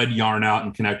 had their red yarn out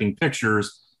and connecting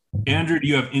pictures. Andrew, do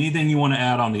you have anything you want to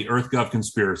add on the EarthGov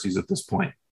conspiracies at this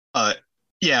point?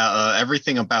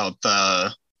 Everything about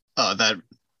that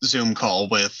Zoom call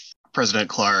with President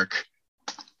Clark.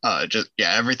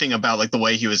 Everything about like the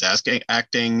way he was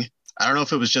acting. I don't know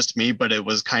if it was just me, but it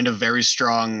was kind of very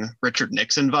strong Richard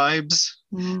Nixon vibes.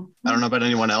 Mm-hmm. I don't know about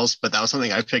anyone else, but that was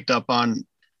something I picked up on.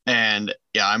 And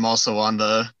I'm also on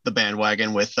the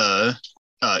bandwagon with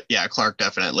Clark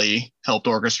definitely helped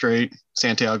orchestrate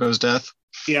Santiago's death.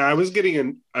 Yeah, I was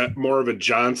getting more of a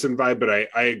Johnson vibe, but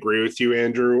I agree with you,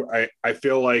 Andrew. I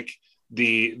feel like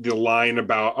the line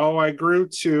about, oh, I grew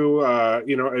to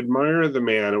admire the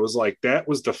man. It was like, that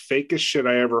was the fakest shit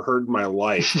I ever heard in my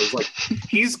life. It was like,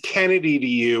 he's Kennedy to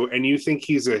you, and you think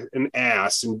he's an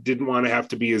ass and didn't want to have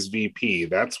to be his VP.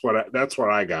 That's what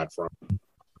I got from him.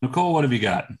 Nicole, what have you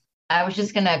got? I was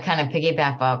just gonna kind of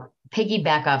piggyback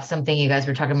off something you guys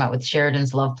were talking about with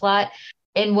Sheridan's love plot.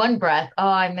 In one breath, oh,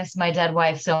 I miss my dead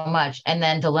wife so much. And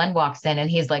then Delenn walks in and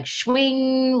he's like,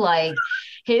 swing, like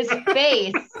his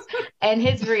face and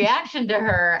his reaction to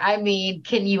her. I mean,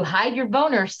 can you hide your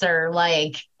boner, sir?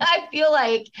 Like, I feel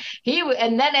like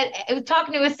and then it was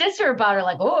talking to his sister about her,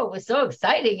 like, oh, it was so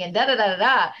exciting and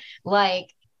da-da-da-da-da.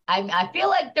 Like, I feel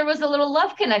like there was a little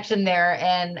love connection there.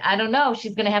 And I don't know,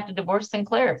 she's going to have to divorce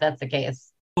Sinclair if that's the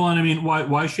case. Well, and I mean,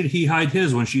 why should he hide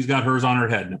his when she's got hers on her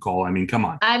head, Nicole? I mean, come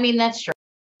on. I mean, that's true.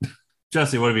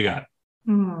 Jesse, what have you got?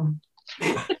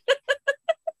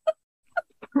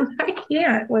 I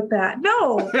can't with that.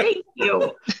 No, thank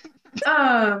you. So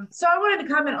I wanted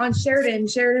to comment on Sheridan.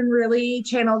 Sheridan really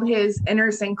channeled his inner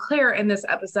Sinclair in this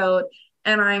episode.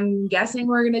 And I'm guessing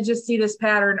we're going to just see this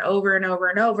pattern over and over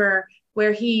and over,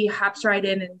 where he hops right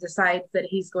in and decides that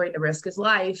he's going to risk his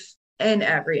life in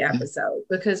every episode.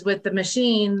 Because with the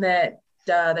machine that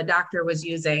the doctor was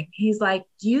using, he's like,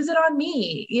 use it on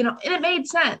me, and it made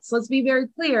sense. Let's be very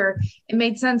clear. It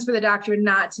made sense for the doctor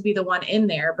not to be the one in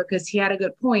there, because he had a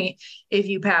good point. If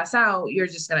you pass out, you're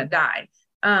just going to die.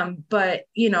 But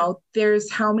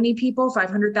there's how many people,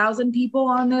 500,000 people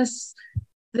on this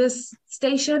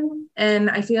station. And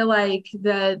I feel like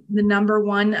the number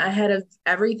one ahead of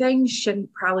everything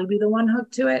shouldn't probably be the one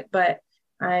hooked to it. But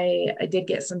I did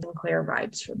get some Sinclair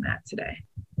vibes from that today.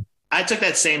 I took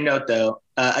that same note, though,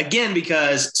 again,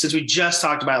 because since we just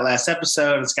talked about it last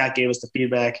episode and Scott gave us the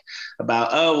feedback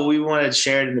about, we wanted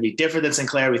Sheridan to be different than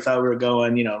Sinclair. We thought we were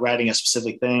going, writing a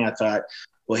specific thing. I thought,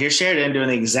 well, here's Sheridan doing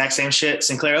the exact same shit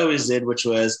Sinclair always did, which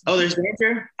was, there's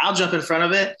danger. I'll jump in front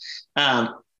of it.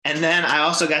 And then I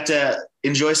also got to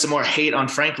enjoy some more hate on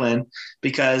Franklin,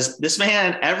 because this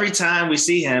man, every time we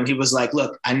see him, he was like,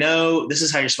 look, I know this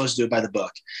is how you're supposed to do it by the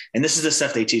book, and this is the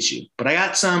stuff they teach you, but I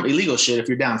got some illegal shit if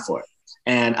you're down for it,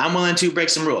 and I'm willing to break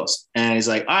some rules. And he's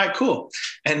like, all right, cool.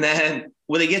 And then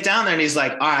when they get down there and he's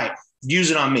like, all right,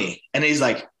 use it on me. And he's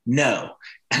like, no.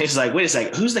 And he's like, wait a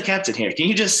second, who's the captain here? Can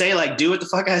you just say, like, do what the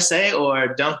fuck I say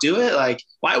or don't do it? Like,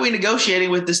 why are we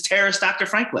negotiating with this terrorist Dr.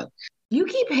 Franklin? You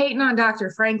keep hating on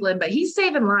Dr. Franklin, but he's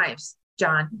saving lives,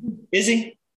 John. Is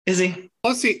he?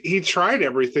 Plus, he tried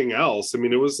everything else. I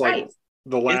mean, it was like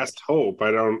the last hope.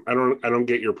 I don't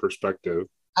get your perspective.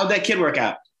 How'd that kid work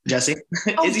out, Jesse?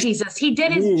 Jesus, he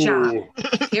did his job.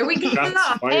 Here we go.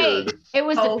 Hey, it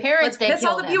was the parents that piss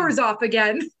all killed the viewers off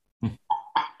again.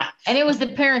 And it was the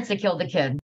parents that killed the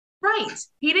kid. Right.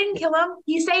 He didn't kill him.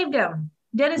 He saved him.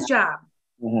 Did his job.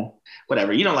 Mm-hmm.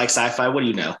 Whatever. You don't like sci-fi. What do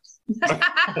you know?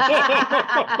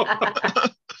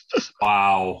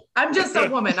 Wow. I'm just a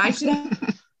woman. I should.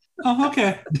 Oh,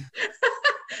 okay.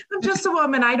 I'm just a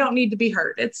woman. I don't need to be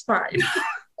hurt. It's fine.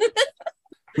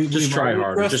 Just try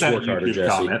harder. Just work harder, Jesse.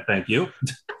 Comment. Thank you.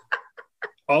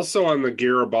 Also, on the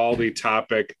Garibaldi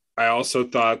topic, I also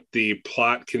thought the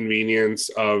plot convenience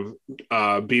of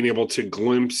being able to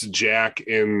glimpse Jack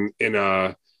in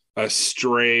a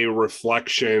stray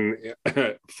reflection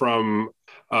from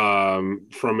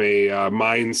a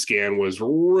mind scan was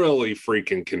really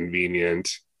freaking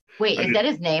convenient. Wait, is that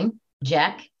his name?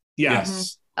 Jack?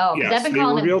 Yes. Mm-hmm. Oh, yes. They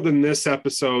revealed in this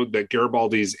episode that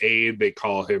Garibaldi's aide, they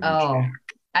call him Jack.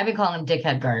 I've been calling him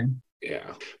Dickhead Guard.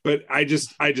 Yeah, but I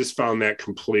just found that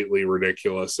completely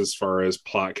ridiculous as far as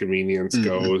plot convenience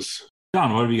goes.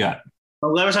 John, what have you got?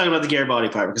 Well, let me talk about the Garibaldi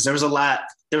part, because there was a lot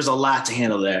to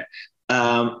handle there.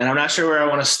 And I'm not sure where I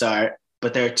want to start,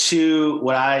 but there are two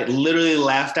what I literally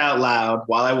laughed out loud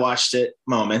while I watched it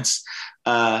moments.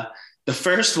 The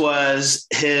first was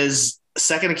his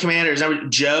second in command, or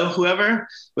Joe, whoever,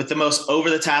 with the most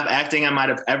over-the-top acting I might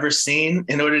have ever seen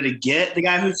in order to get the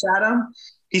guy who shot him.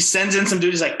 He sends in some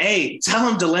dude. He's like, hey, tell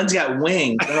him Delenn's got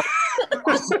wings.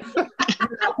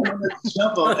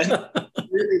 Jump him and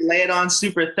really lay it on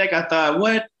super thick. I thought,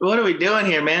 what are we doing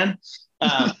here, man?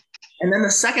 And then the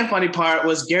second funny part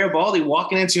was Garibaldi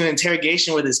walking into an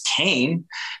interrogation with his cane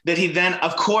that he then,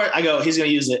 of course, I go, he's going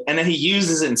to use it. And then he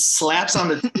uses it and slaps on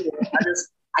the table.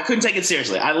 I couldn't take it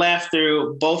seriously. I laughed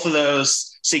through both of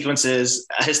those sequences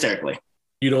hysterically.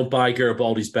 You don't buy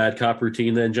Garibaldi's bad cop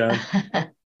routine then, John?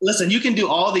 Listen, you can do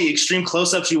all the extreme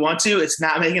close-ups you want to. It's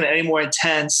not making it any more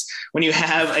intense when you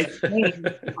have a cane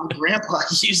grandpa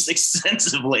used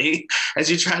extensively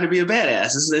as you try to be a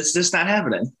badass. It's just not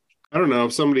happening. I don't know.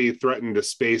 If somebody threatened to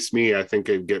space me, I think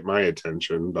it'd get my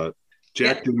attention. But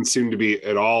Jack didn't seem to be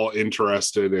at all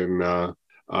interested in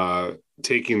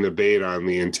taking the bait on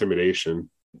the intimidation.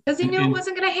 Because he knew it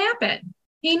wasn't going to happen.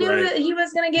 He knew Right. that he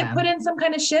was going to get put in some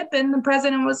kind of ship and the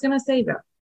president was going to save him.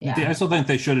 Yeah. I still think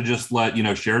they should have just let,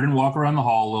 Sheridan walk around the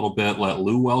hall a little bit, let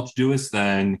Lou Welch do his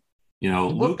thing.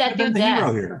 Luke that could have been the dude's hero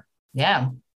ass. here. Yeah.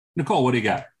 Nicole, what do you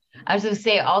got? I was going to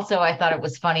say also, I thought it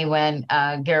was funny when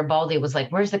Garibaldi was like,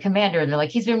 where's the commander? And they're like,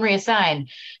 he's been reassigned.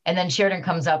 And then Sheridan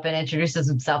comes up and introduces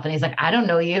himself and he's like, I don't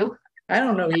know you. I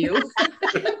don't know you.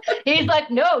 He's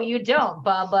like, no, you don't.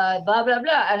 Blah, blah, blah, blah,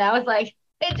 blah. And I was like,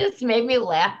 it just made me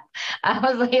laugh. I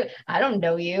was like, I don't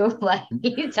know you. Like,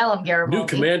 you tell him, Garibaldi. New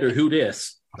commander, who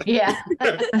dis? Yeah.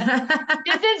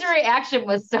 Just his reaction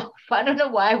was so, I don't know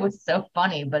why it was so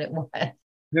funny, but it was.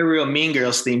 The real Mean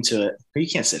Girls theme to it. You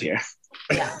can't sit here.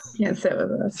 Yeah. Can't sit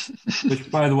with us. Which,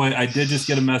 by the way, I did just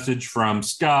get a message from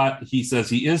Scott. He says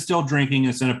he is still drinking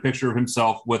and sent a picture of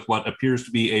himself with what appears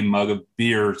to be a mug of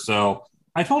beer. So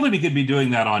I told him he could be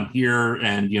doing that on here,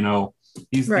 and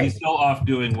he's still off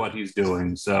doing what he's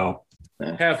doing. So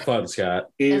have fun, Scott.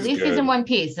 At least he's in one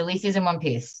piece. At least he's in one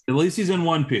piece. At least he's in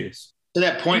one piece. To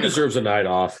that point, he deserves a night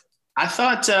off. I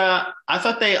thought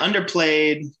they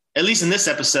underplayed, at least in this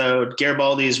episode,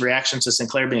 Garibaldi's reaction to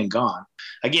Sinclair being gone.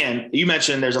 Again, you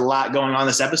mentioned there's a lot going on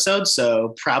this episode,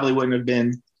 so probably wouldn't have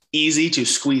been easy to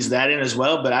squeeze that in as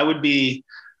well. But I would be,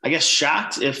 I guess,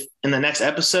 shocked if in the next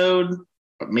episode,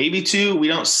 or maybe two, we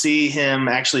don't see him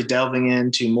actually delving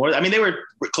into more. I mean, they were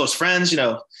close friends,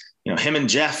 him and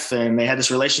Jeff, and they had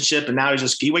this relationship, and now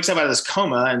he wakes up out of this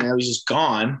coma, and now he's just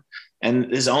gone.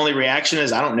 And his only reaction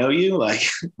is, I don't know you. Like,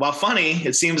 while funny,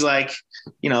 it seems like,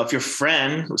 if your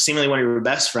friend, seemingly one of your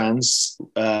best friends,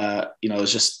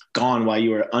 is just gone while you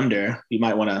were under, you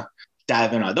might want to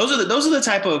dive in on. Those are the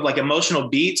type of like emotional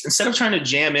beats. Instead of trying to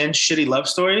jam in shitty love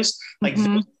stories, like those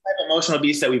are the type of emotional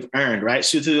beats that we've earned, right?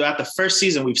 So throughout the first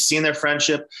season, we've seen their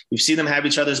friendship, we've seen them have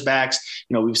each other's backs.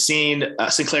 We've seen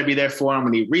Sinclair be there for him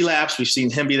when he relapsed. We've seen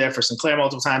him be there for Sinclair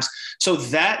multiple times. So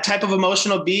that type of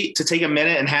emotional beat, to take a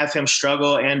minute and have him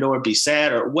struggle and or be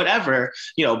sad or whatever,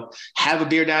 have a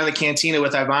beer down in the cantina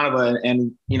with Ivanova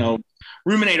and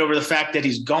ruminate over the fact that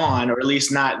he's gone, or at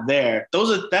least not there.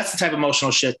 That's the type of emotional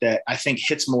shit that I think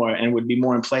hits more and would be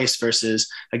more in place versus,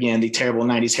 again, the terrible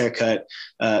 90s haircut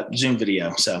Zoom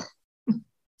video. So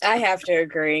I have to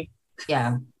agree.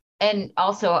 Yeah. And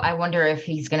also, I wonder if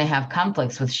he's going to have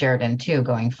conflicts with Sheridan too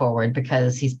going forward,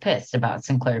 because he's pissed about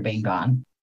Sinclair being gone.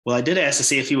 Well, I did ask to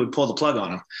see if he would pull the plug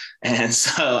on him. And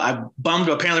so I bummed.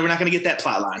 Apparently, we're not going to get that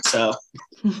plot line. So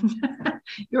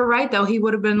You're right, though. He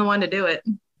would have been the one to do it.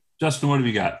 Justin, what have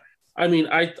you got? I mean,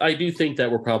 I do think that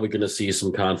we're probably going to see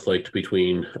some conflict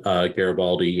between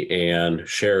Garibaldi and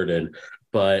Sheridan,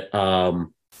 but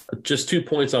just 2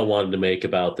 points I wanted to make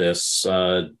about this.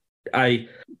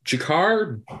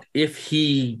 G'Kar, if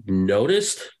he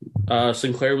noticed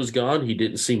Sinclair was gone, he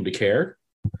didn't seem to care,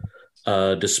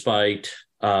 despite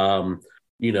him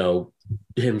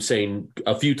saying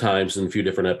a few times in a few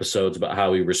different episodes about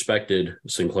how he respected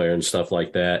Sinclair and stuff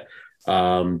like that.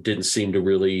 Didn't seem to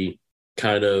really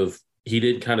he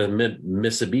did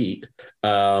miss a beat.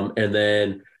 And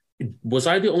then was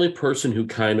I the only person who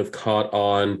kind of caught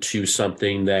on to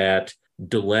something that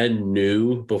Delenn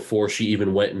knew before she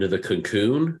even went into the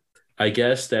cocoon? I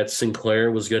guess that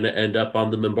Sinclair was going to end up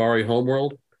on the Minbari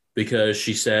homeworld, because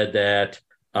she said that,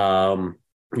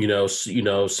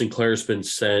 Sinclair's been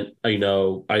sent, I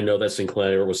know that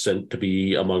Sinclair was sent to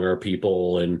be among our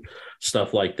people and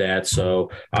stuff like that.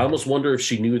 So I almost wonder if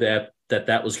she knew that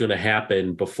was going to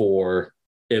happen before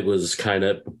it was kind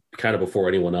of before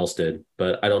anyone else did.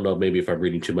 But I don't know, maybe if I'm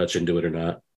reading too much into it or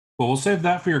not. Well, we'll save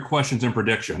that for your questions and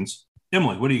predictions.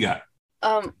 Emily, what do you got?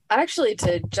 Actually,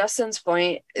 to Justin's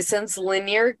point, since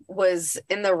Lanier was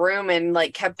in the room and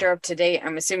kept her up to date,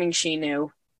 I'm assuming she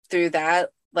knew through that.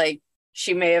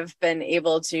 She may have been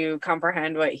able to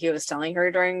comprehend what he was telling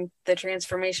her during the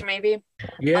transformation, maybe.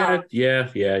 Yeah.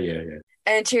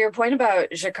 And to your point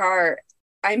about G'Kar,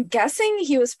 I'm guessing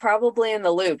he was probably in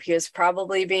the loop. He was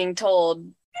probably being told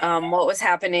what was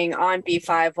happening on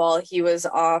B5 while he was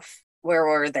off. Where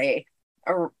were they?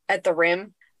 At the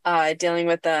Rim, dealing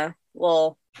with the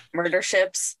little murder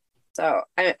ships. So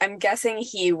I'm guessing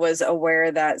he was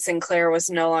aware that Sinclair was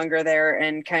no longer there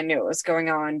and kind of knew what was going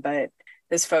on, but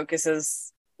his focus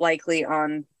is likely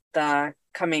on the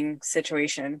coming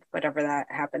situation, whatever that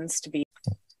happens to be.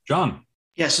 John.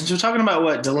 Yeah, since we're talking about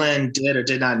what Delenn did or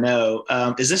did not know,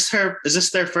 is this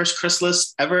their first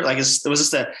chrysalis ever? Was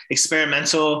this the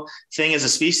experimental thing as a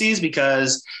species?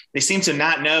 Because they seem to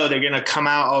not know they're going to come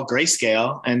out all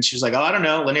grayscale. And she was like, oh, I don't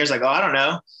know. Lanier's like, oh, I don't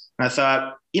know. And I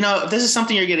thought, if this is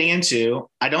something you're getting into,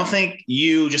 I don't think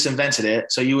you just invented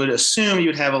it. So you would assume you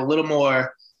would have a little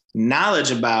more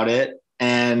knowledge about it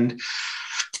and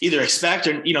either expect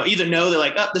or, either know that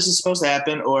like, oh, this is supposed to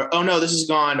happen, or, oh no, this has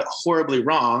gone horribly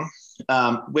wrong.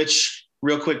 Which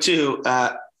real quick too,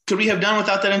 could we have done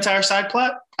without that entire side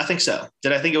plot? I think so.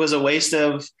 Did I think it was a waste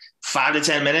of 5 to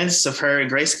 10 minutes of her in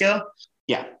Grayscale?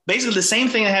 Yeah, basically the same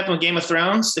thing that happened with Game of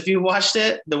Thrones. If you watched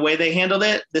it, the way they handled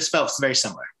it, this felt very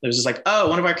similar. It was just like, oh,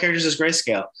 one of our characters is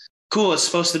Grayscale. Cool, it's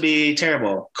supposed to be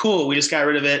terrible. Cool, we just got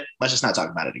rid of it. Let's just not talk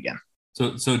about it again.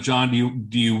 So John,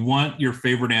 do you want your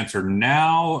favorite answer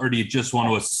now, or do you just want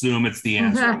to assume it's the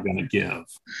answer I'm going to give?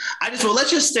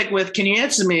 Let's just stick with, can you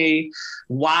answer me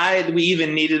why we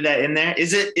even needed that in there?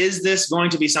 Is this going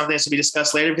to be something that's to be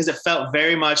discussed later? Because it felt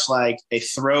very much like a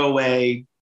throwaway,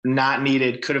 not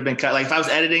needed, could have been cut. Like if I was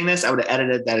editing this, I would have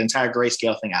edited that entire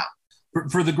Grayscale thing out.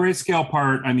 For the Grayscale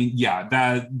part, I mean, yeah,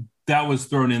 that was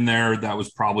thrown in there. That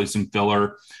was probably some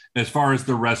filler. As far as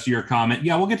the rest of your comment,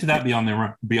 yeah, we'll get to that beyond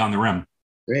the rim.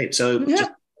 Great. So just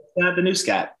the new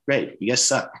Scott. Great. You guys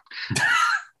suck.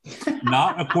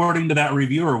 Not according to that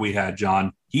reviewer we had,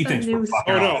 John. He thinks we're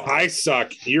fucking no, I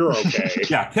suck. You're okay.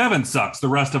 Yeah, Kevin sucks. The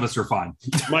rest of us are fine.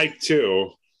 Mike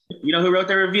too. You know who wrote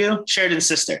the review? Sheridan's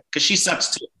sister, because she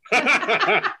sucks too.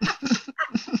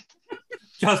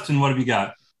 Justin, what have you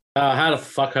got? How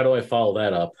do I follow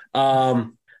that up?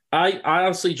 I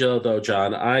honestly,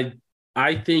 John,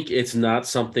 I think it's not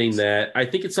something that I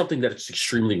think it's something that's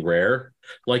extremely rare.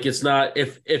 Like it's not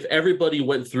if everybody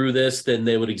went through this, then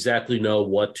they would exactly know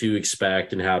what to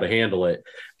expect and how to handle it.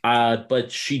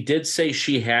 But she did say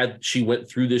she went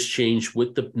through this change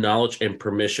with the knowledge and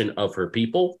permission of her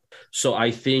people. So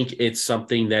I think it's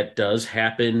something that does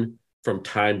happen from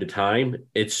time to time.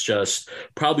 It's just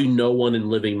probably no one in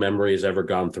living memory has ever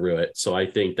gone through it. So I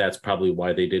think that's probably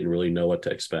why they didn't really know what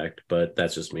to expect, but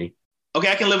that's just me. Okay,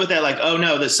 I can live with that. Like, oh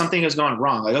no, that something has gone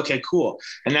wrong. Like, okay, cool.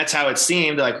 And that's how it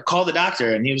seemed. Like, call the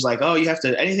doctor. And he was like, oh, you have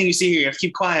to, anything you see here, you have to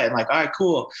keep quiet. And like, all right,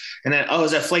 cool. And then, oh,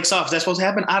 is that flakes off? Is that supposed to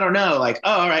happen? I don't know. Like,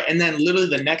 oh, all right. And then literally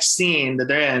the next scene that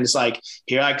they're in, it's like,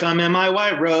 here I come in my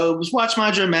white robes, watch my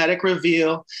dramatic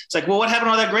reveal. It's like, well, what happened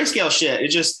to all that Grayscale shit? It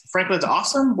just, Franklin's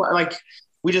awesome. Like,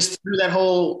 we just threw that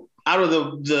whole out of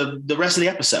the rest of the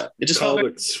episode. It just called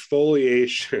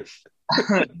exfoliation.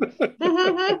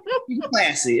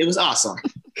 Classy. It was awesome.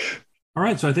 All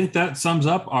right, so I think that sums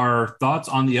up our thoughts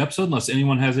on the episode, unless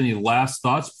anyone has any last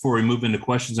thoughts before we move into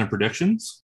questions and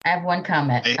predictions. I have one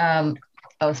comment. Sorry.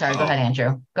 Go ahead,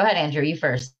 Andrew. Go ahead, Andrew. You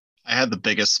first. I had the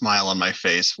biggest smile on my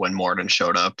face when Morden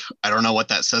showed up. I don't know what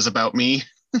that says about me,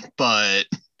 but...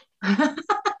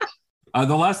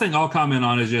 The last thing I'll comment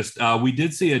on is just we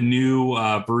did see a new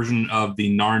version of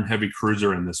the Narn Heavy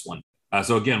Cruiser in this one.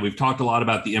 So again, we've talked a lot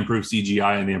about the improved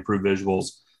CGI and the improved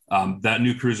visuals. That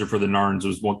new cruiser for the Narns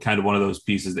was one of those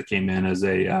pieces that came in as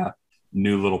a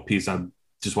new little piece. I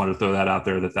just wanted to throw that out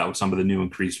there that was some of the new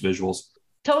increased visuals.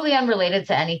 Totally unrelated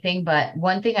to anything, but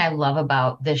one thing I love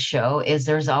about this show is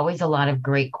there's always a lot of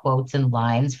great quotes and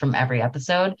lines from every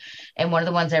episode. And one of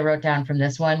the ones I wrote down from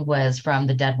this one was from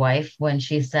The Dead Wife when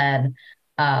she said,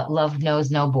 love knows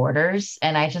no borders.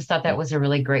 And I just thought that was a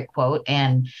really great quote.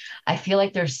 And I feel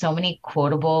like there's so many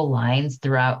quotable lines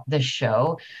throughout the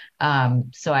show.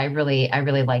 So I really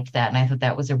liked that. And I thought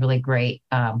that was a really great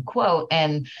quote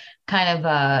and kind of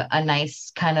a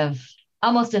nice kind of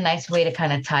almost a nice way to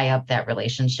kind of tie up that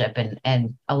relationship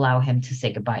and allow him to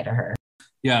say goodbye to her.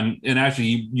 Yeah. And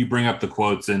actually you bring up the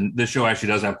quotes, and this show actually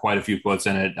does have quite a few quotes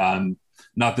in it.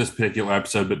 Not this particular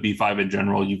episode, but B5 in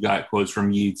general. You've got quotes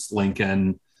from Yeats,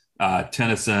 Lincoln,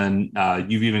 Tennyson.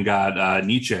 You've even got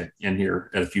Nietzsche in here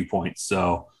at a few points.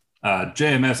 So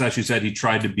JMS actually said he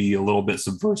tried to be a little bit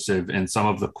subversive in some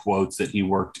of the quotes that he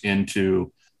worked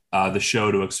into the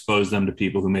show to expose them to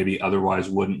people who maybe otherwise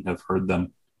wouldn't have heard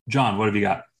them. John, what have you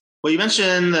got? Well, you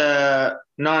mentioned the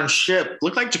non-ship.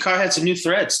 Looked like G'Kar had some new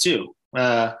threads too. He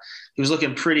was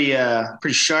looking pretty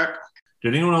sharp.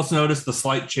 Did anyone else notice the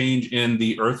slight change in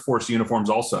the Earth Force uniforms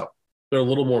also? They're a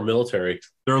little more military.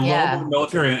 They're a little more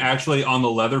military, and actually on the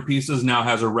leather pieces now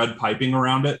has a red piping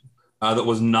around it that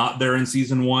was not there in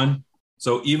season 1.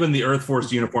 So even the Earth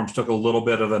Force uniforms took a little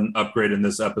bit of an upgrade in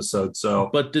this episode. So,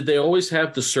 but did they always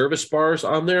have the service bars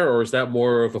on there, or is that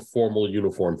more of a formal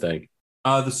uniform thing?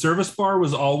 The service bar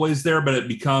was always there, but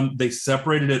they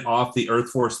separated it off the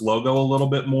Earth Force logo a little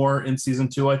bit more in season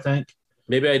 2, I think.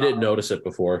 Maybe I didn't notice it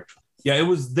before. Yeah, it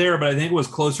was there, but I think it was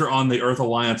closer on the Earth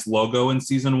Alliance logo in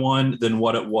season 1 than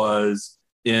what it was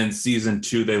in season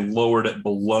 2. They lowered it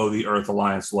below the Earth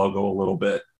Alliance logo a little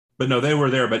bit. But no, they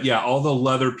were there. But yeah, all the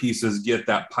leather pieces get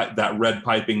that red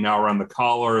piping now around the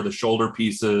collar, the shoulder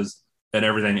pieces. and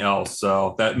everything else.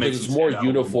 So that makes it's more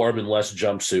uniform and less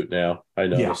jumpsuit now, I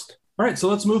noticed. All right, so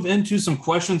let's move into some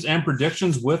questions and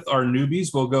predictions with our newbies.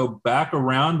 We'll go back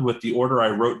around with the order I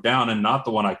wrote down and not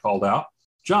the one I called out.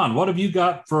 John, what have you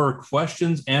got for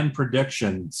questions and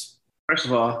predictions? First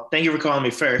of all, thank you for calling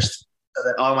me first so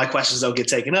that all my questions don't get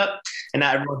taken up and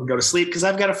not everyone can go to sleep because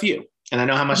I've got a few and I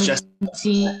know how much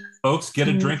Folks, get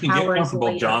a drink and get comfortable.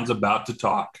 Later. John's about to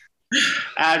talk.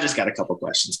 I just got a couple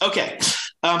questions. Okay.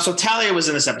 So Talia was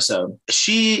in this episode.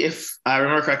 She, if I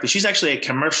remember correctly, she's actually a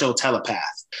commercial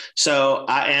telepath. So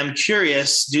I am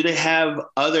curious, do they have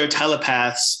other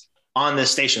telepaths on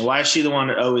this station? Why is she the one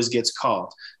that always gets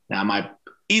called? Now, my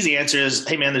easy answer is,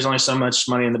 hey, man, there's only so much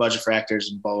money in the budget for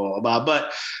actors and blah, blah, blah, blah.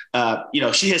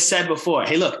 But, she has said before,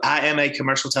 hey, look, I am a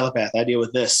commercial telepath. I deal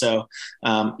with this. So,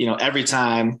 every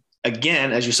time,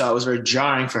 again, as you saw, it was very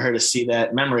jarring for her to see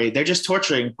that memory. They're just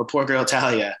torturing the poor girl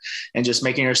Talia and just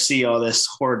making her see all this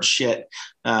horrid shit.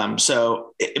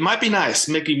 So it might be nice,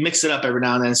 maybe mix it up every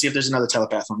now and then and see if there's another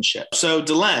telepath on the ship. So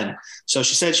Delenn, so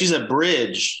she said she's a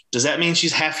bridge. Does that mean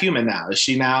she's half human now? Is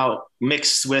she now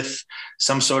mixed with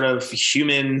some sort of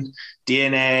human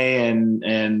DNA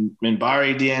and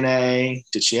Minbari DNA?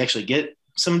 Did she actually get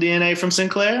some DNA from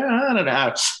Sinclair? I don't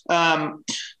know.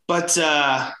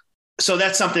 So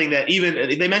that's something that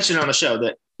even they mentioned on the show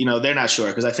that, they're not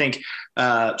sure. Cause I think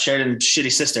Sheridan's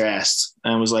shitty sister asked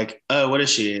and was like, oh, what is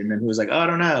she? And then he was like, oh, I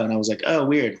don't know. And I was like, oh,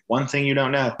 weird. One thing you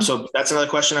don't know. So that's another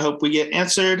question I hope we get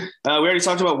answered. We already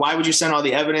talked about why would you send all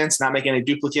the evidence, not make any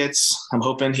duplicates. I'm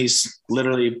hoping he's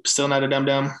literally still not a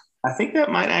dum-dum. I think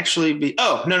that might actually be,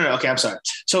 oh, no. Okay. I'm sorry.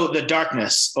 So the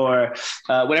darkness or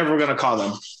whatever we're going to call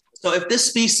them. So if this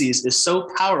species is so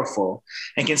powerful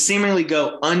and can seemingly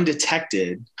go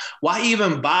undetected, why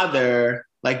even bother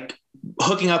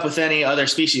hooking up with any other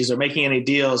species or making any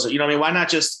deals? Or, why not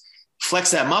just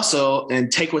flex that muscle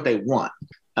and take what they want?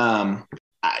 I'm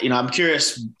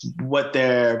curious what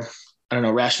their,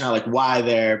 rationale, why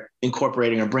they're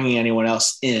incorporating or bringing anyone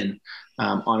else in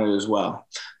on it as well.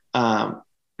 Now,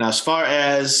 as far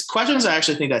as questions, I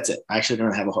actually think that's it. I actually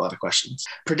don't have a whole lot of questions.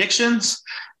 Predictions.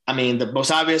 The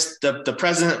most obvious, the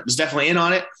president was definitely in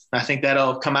on it. I think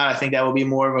that'll come out. I think that will be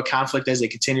more of a conflict as they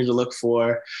continue to look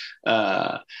for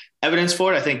evidence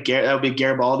for it. I think that will be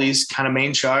Garibaldi's kind of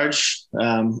main charge.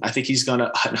 I think he's going to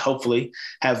hopefully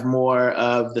have more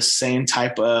of the same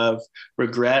type of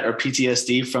regret or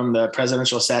PTSD from the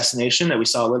presidential assassination that we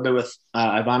saw a little bit with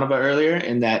Ivanova earlier,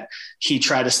 in that he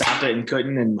tried to stop it and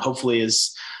couldn't, and hopefully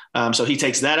so he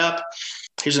takes that up.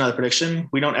 Here's another prediction.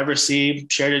 We don't ever see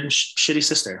Sheridan's shitty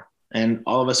sister, and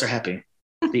all of us are happy.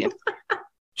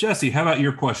 Jesse, how about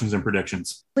your questions and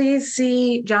predictions? Please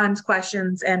see John's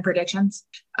questions and predictions.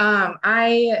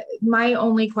 My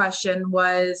only question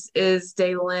was, is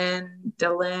Delenn,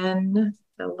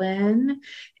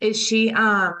 is she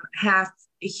half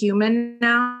human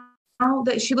now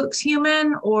that she looks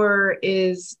human, or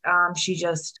is she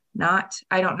just not?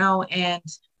 I don't know. And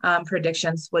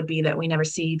predictions would be that we never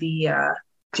see the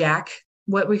Jack,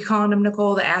 what we calling him,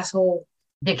 Nicole, the asshole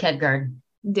Dick Headguard.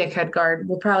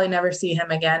 We'll probably never see him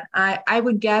again. I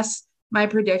would guess my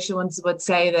predictions would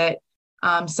say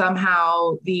that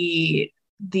somehow the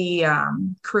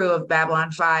crew of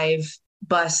Babylon 5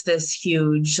 bust this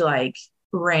huge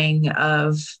ring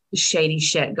of shady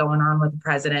shit going on with the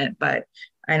president, but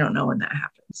I don't know when that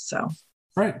happens. So, all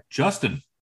right, Justin.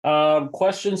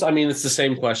 Questions. It's the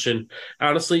same question.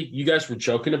 Honestly, you guys were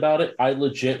joking about it. I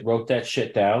legit wrote that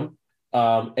shit down.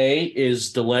 A,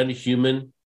 is Delenn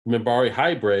human Minbari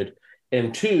hybrid?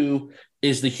 And 2,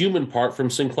 is the human part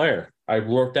from Sinclair? I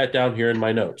wrote that down here in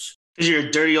my notes. Because you're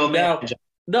a dirty old man.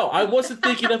 No, I wasn't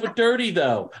thinking of it dirty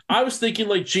though. I was thinking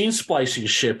gene splicing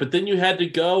shit, but then you had to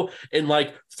go and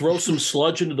throw some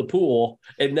sludge into the pool,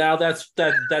 and now that's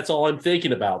all I'm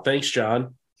thinking about. Thanks,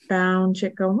 John. Brown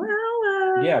chicken.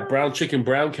 Yeah, brown chicken,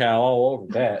 brown cow, all over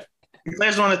that. You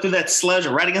guys want to throw that sludge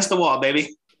right against the wall,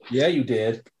 baby. Yeah, you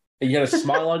did. And you had a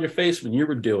smile on your face when you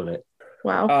were doing it.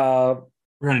 Wow.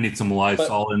 We're going to need some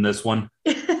Lysol in this one.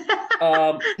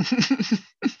 But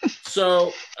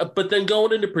then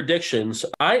going into predictions,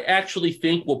 I actually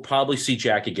think we'll probably see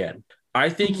Jack again. I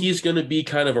think he's going to be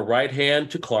kind of a right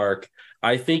hand to Clark.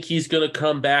 I think he's going to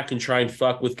come back and try and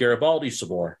fuck with Garibaldi some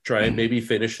more, try and maybe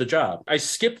finish the job. I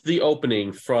skipped the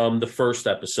opening from the first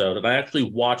episode, and I actually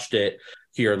watched it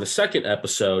here in the second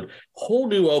episode. Whole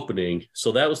new opening.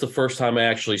 So that was the first time I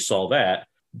actually saw that.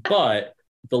 But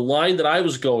the line that I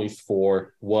was going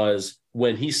for was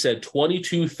when he said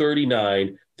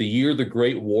 2239, the year the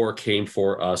Great War came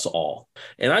for us all.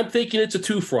 And I'm thinking it's a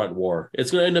two-front war.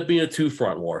 It's going to end up being a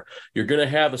two-front war. You're going to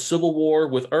have a civil war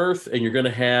with Earth, and you're going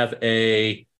to have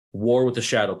a War with the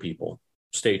Shadow People.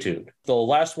 Stay tuned. The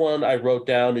last one I wrote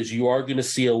down is you are going to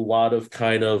see a lot of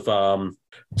kind of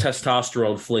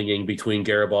testosterone flinging between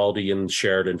Garibaldi and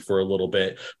Sheridan for a little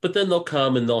bit, but then they'll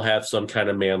come and they'll have some kind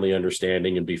of manly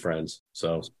understanding and be friends.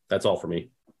 So that's all for me.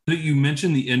 You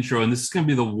mentioned the intro, and this is going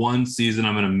to be the one season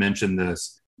I'm going to mention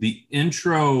this. The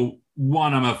intro,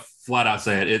 one, I'm going to flat out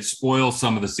say it spoils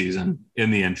some of the season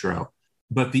in the intro,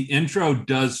 but the intro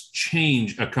does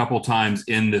change a couple times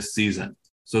in this season.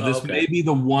 So this may be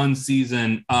the one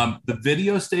season. The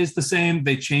video stays the same.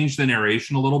 They changed the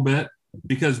narration a little bit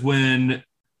because when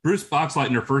Bruce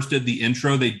Boxleitner first did the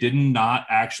intro, they did not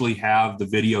actually have the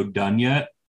video done yet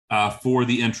for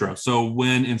the intro. So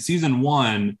when in season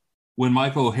 1, when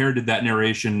Michael O'Hare did that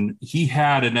narration, he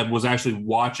had and was actually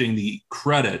watching the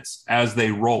credits as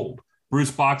they rolled.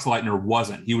 Bruce Boxleitner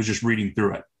wasn't. He was just reading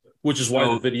through it. Which is why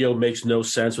the video makes no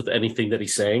sense with anything that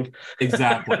he's saying.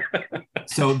 Exactly.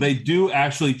 So they do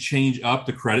actually change up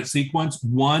the credit sequence.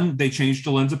 One, they changed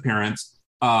Delen's appearance.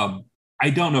 I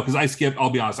don't know, because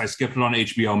I'll be honest, I skipped it on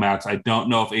HBO Max. I don't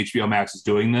know if HBO Max is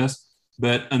doing this.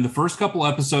 But in the first couple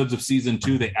episodes of season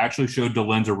 2, they actually showed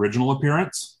Delen's original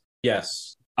appearance.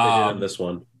 Yes, they did in this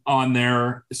one. On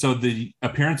there. So the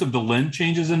appearance of Delen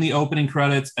changes in the opening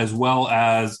credits, as well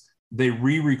as they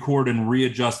re-record and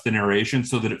readjust the narration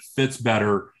so that it fits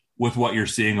better with what you're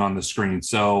seeing on the screen.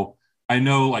 So I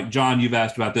know, like, John, you've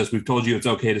asked about this. We've told you it's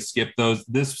okay to skip those.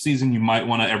 This season, you might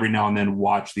want to every now and then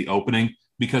watch the opening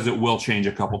because it will change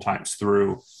a couple times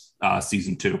through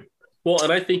season 2. Well,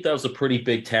 and I think that was a pretty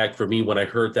big tag for me when I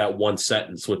heard that one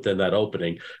sentence within that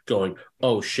opening going,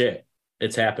 oh, shit,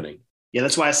 it's happening. Yeah,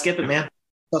 that's why I skip it, man.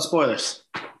 No spoilers.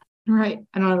 Right.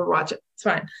 I don't ever watch it. It's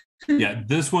fine. Yeah,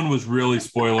 this one was really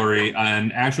spoilery.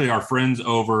 And actually, our friends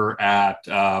over at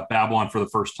Babylon for the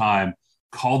First Time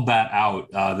called that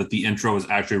out, that the intro is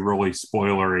actually really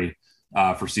spoilery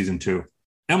for season 2.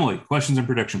 Emily, questions and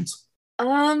predictions?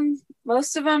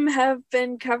 Most of them have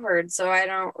been covered, so I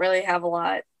don't really have a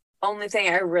lot. Only thing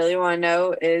I really want to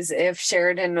know is if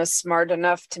Sheridan was smart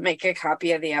enough to make a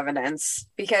copy of the evidence.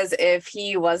 Because if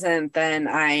he wasn't, then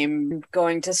I'm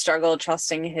going to struggle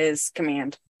trusting his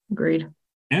command. Agreed.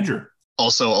 Andrew.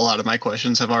 Also, a lot of my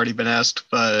questions have already been asked,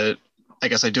 but I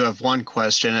guess I do have one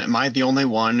question. Am I the only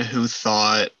one who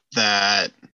thought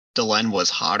that Delen was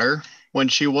hotter when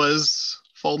she was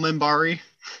full Minbari?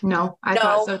 No, I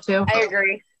thought so too. I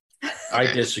agree. I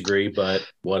disagree, but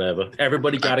whatever.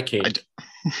 Everybody got a king.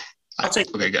 Okay,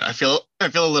 good. I feel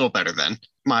a little better then.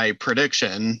 My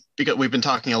prediction, because we've been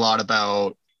talking a lot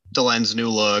about Delen's new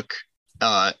look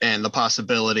and the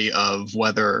possibility of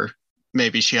whether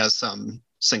maybe she has some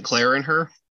Sinclair in her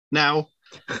now.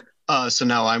 So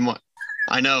now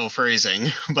I know phrasing,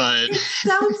 but it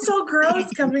sounds so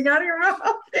gross coming out of your mouth.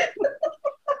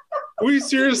 Are we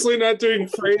seriously not doing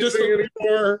phrasing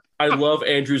anymore? I love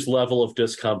Andrew's level of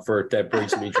discomfort. That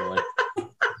brings me joy.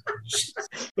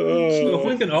 So if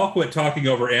we can all quit talking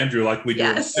over Andrew like we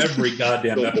do every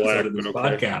goddamn episode of this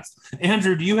podcast.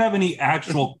 Andrew, do you have any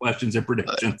actual questions and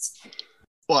predictions?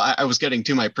 Well, I was getting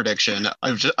to my prediction.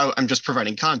 I'm just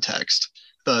providing context.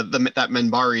 That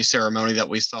Minbari ceremony that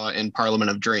we saw in Parliament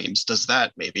of Dreams, does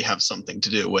that maybe have something to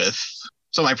do with?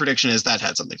 So my prediction is that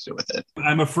had something to do with it.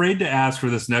 I'm afraid to ask for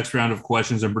this next round of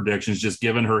questions and predictions, just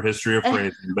given her history of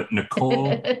phrasing. But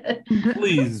Nicole,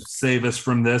 please save us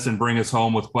from this and bring us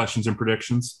home with questions and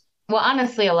predictions. Well,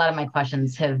 honestly, a lot of my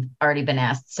questions have already been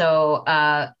asked. So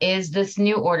is this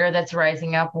new order that's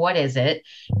rising up, what is it?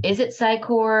 Is it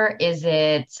Psychor? Is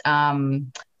it,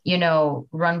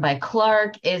 run by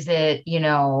Clark? Is it,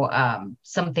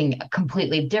 something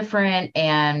completely different?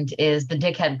 And is the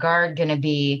Dickhead Guard going to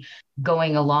be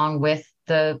going along with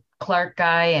the Clark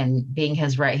guy and being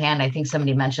his right hand? I think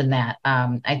somebody mentioned that.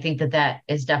 I think that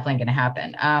is definitely going to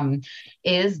happen.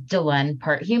 Is Delen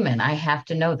part human? I have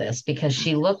to know this because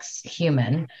she looks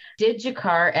human. Did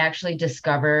G'Kar actually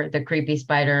discover the creepy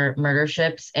spider murder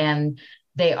ships? And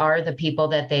they are the people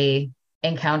that they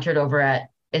encountered over at,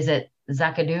 is it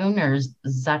Zahadum or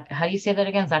how do you say that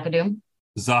again? Zahadum?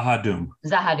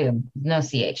 Zahadum, no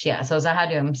CH. Yeah. So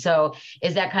Zahadum. So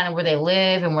is that kind of where they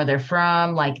live and where they're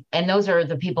from? And those are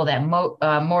the people that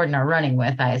Morden are running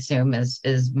with, I assume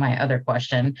is my other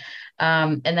question.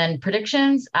 And then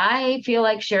predictions. I feel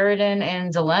like Sheridan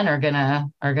and Delenn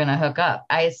are gonna hook up.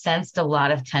 I sensed a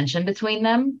lot of tension between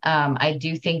them. I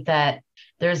do think that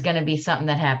there's going to be something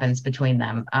that happens between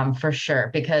them for sure,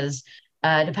 because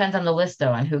it depends on the list,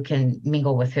 though, on who can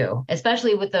mingle with who,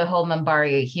 especially with the whole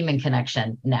Minbari human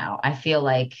connection now. I feel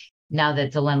like now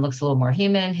that Delenn looks a little more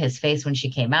human, his face when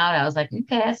she came out, I was like,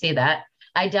 okay, I see that.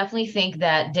 I definitely think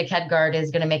that Dickhead Guard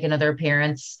is going to make another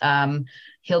appearance.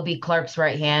 he'll be Clark's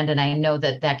right hand. And I know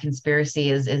that conspiracy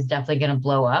is definitely going to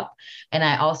blow up. And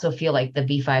I also feel like the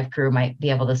B5 crew might be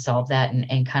able to solve that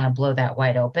and kind of blow that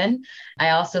wide open.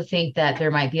 I also think that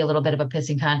there might be a little bit of a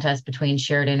pissing contest between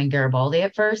Sheridan and Garibaldi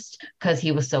at first, because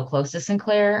he was so close to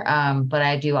Sinclair. But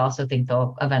I do also think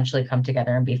they'll eventually come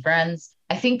together and be friends.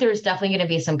 I think there's definitely going to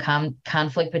be some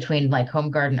conflict between like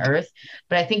Home Guard and Earth,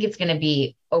 but I think it's going to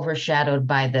be overshadowed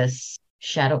by this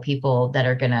shadow people that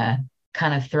are going to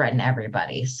kind of threaten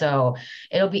everybody. So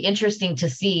it'll be interesting to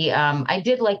see. I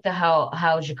did like how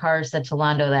G'Kar said to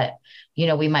Londo that, you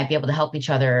know, we might be able to help each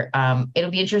other.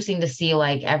 It'll be interesting to see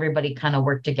like everybody kind of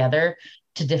work together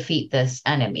to defeat this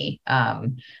enemy.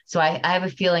 So I have a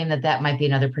feeling that might be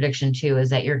another prediction too, is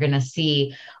that you're going to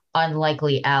see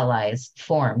unlikely allies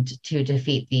formed to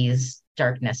defeat these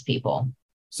darkness people.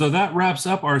 So that wraps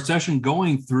up our session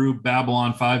going through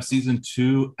Babylon 5 Season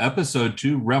 2, Episode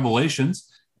 2, Revelations.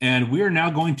 And we are now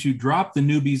going to drop the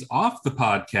newbies off the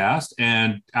podcast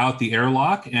and out the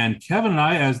airlock. And Kevin and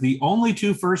I, as the only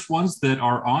two first ones that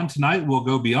are on tonight, will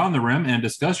go beyond the rim and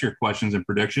discuss your questions and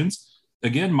predictions.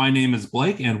 Again, my name is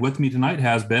Blake, and with me tonight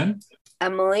has been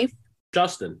Emily,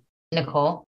 Justin,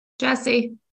 Nicole,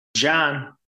 Jesse,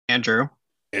 John, Andrew,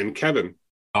 and Kevin.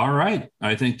 All right.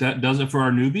 I think that does it for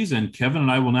our newbies. And Kevin and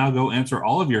I will now go answer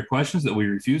all of your questions that we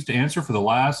refused to answer for the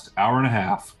last hour and a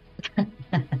half.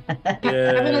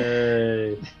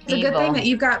 Yay. It's a good thing that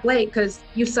you got Blake, because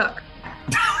you suck.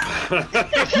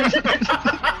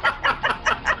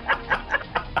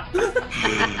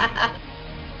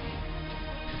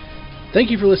 Thank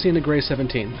you for listening to Grey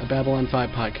 17, a Babylon 5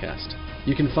 podcast.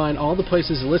 You can find all the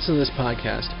places to listen to this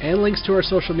podcast and links to our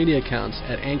social media accounts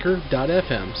at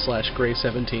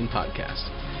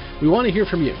anchor.fm/Grey17podcast. We want to hear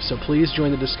from you, so please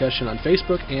join the discussion on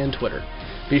Facebook and Twitter.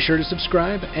 Be sure to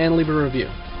subscribe and leave a review.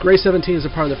 Grey 17 is a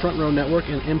part of the Front Row Network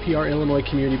and NPR Illinois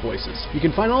Community Voices. You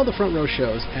can find all the Front Row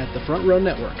shows at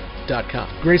thefrontrownetwork.com.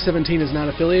 Grey 17 is not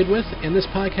affiliated with, and this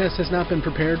podcast has not been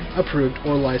prepared, approved,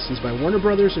 or licensed by Warner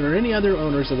Brothers or any other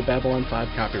owners of the Babylon 5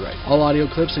 copyright. All audio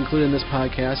clips included in this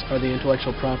podcast are the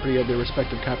intellectual property of their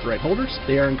respective copyright holders.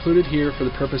 They are included here for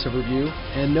the purpose of review,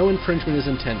 and no infringement is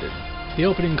intended. The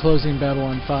opening and closing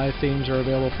Babylon 5 themes are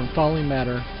available from Falling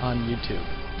Matter on YouTube.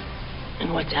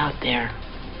 And what's out there?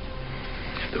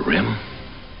 The rim,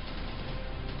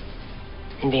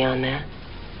 And beyond that?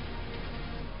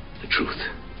 the truth.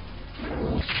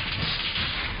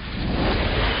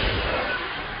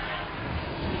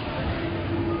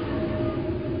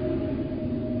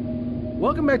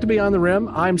 Welcome back to Beyond the Rim.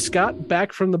 I'm Scott,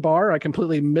 back from the bar. I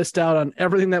completely missed out on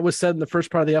everything that was said in the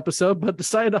first part of the episode, but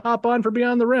decided to hop on for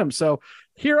Beyond the Rim. So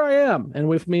here I am. And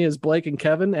with me is Blake and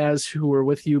Kevin, as who were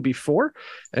with you before.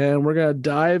 And we're going to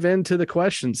dive into the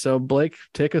questions. So Blake,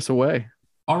 take us away.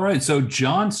 All right. So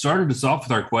John started us off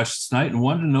with our questions tonight and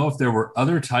wanted to know if there were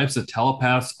other types of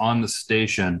telepaths on the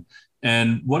station.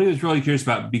 And what he was really curious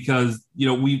about, because, you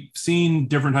know, we've seen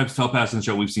different types of telepaths in the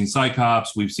show. We've seen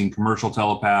psychops, we've seen commercial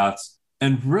telepaths.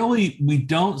 And really, we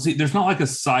don't see, there's not like a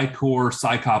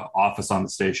psychop office on the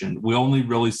station. We only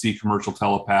really see commercial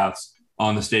telepaths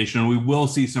on the station. And we will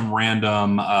see some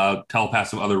random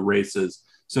telepaths of other races.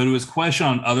 So to his question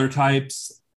on other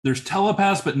types, there's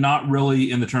telepaths, but not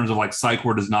really in the terms of like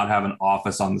Psychor does not have an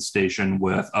office on the station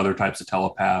with other types of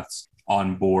telepaths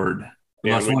on board.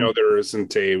 Yeah, and we know there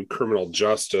isn't a criminal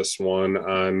justice one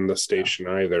on the station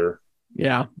either.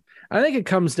 Yeah. I think it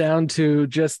comes down to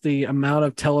just the amount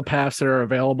of telepaths that are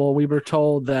available. We were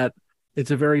told that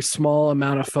it's a very small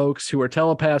amount of folks who are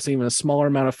telepaths, even a smaller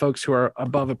amount of folks who are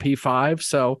above a P5.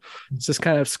 So it's just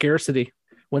kind of scarcity.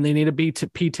 When they need a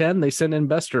P10, they send in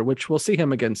Bester, which we'll see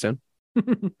him again soon.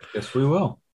 Yes, we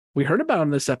will. We heard about him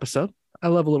this episode. I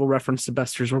love a little reference to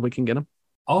Besters where we can get him.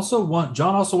 John also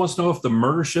wants to know if the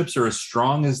murder ships are as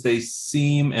strong as they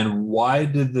seem, and why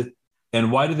do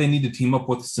they need to team up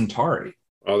with the Centauri?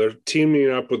 Oh, they're teaming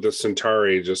up with the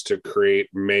Centauri just to create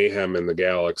mayhem in the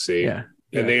galaxy. Yeah.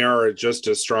 And they are just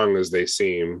as strong as they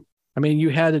seem. I mean, you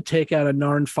had to take out a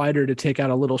Narn fighter to take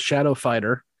out a little shadow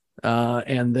fighter.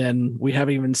 And then we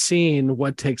haven't even seen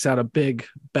what takes out a big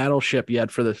battleship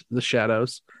yet for the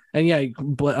shadows. And yeah,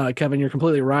 Kevin, you're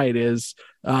completely right.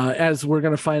 As we're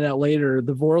going to find out later,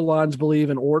 the Vorlons believe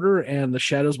in order and the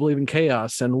shadows believe in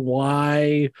chaos. And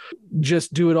why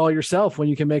just do it all yourself when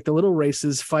you can make the little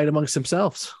races fight amongst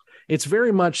themselves? It's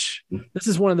very much, this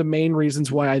is one of the main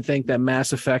reasons why I think that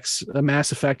Mass Effect,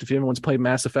 if anyone's played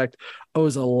Mass Effect,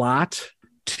 owes a lot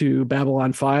to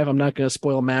Babylon 5. I'm not going to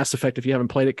spoil Mass Effect if you haven't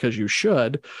played it, because you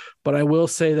should. But I will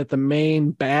say that the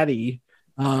main baddie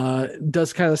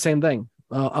does kind of the same thing.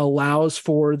 allows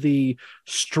for the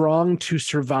strong to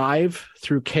survive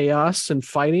through chaos and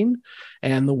fighting,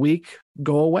 and the weak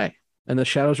go away. And the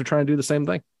shadows are trying to do the same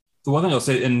thing. The one thing I'll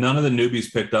say, and none of the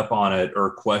newbies picked up on it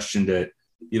or questioned it,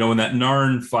 when that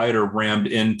Narn fighter rammed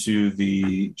into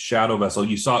the shadow vessel,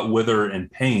 you saw it wither in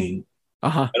pain.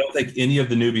 I don't think any of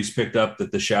the newbies picked up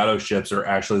that the shadow ships are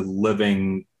actually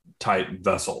living type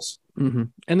vessels. Mm-hmm.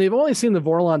 And they've only seen the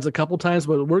Vorlons a couple times,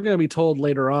 but we're going to be told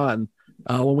later on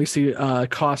when we see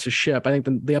Kosh's ship, I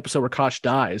think the episode where Kosh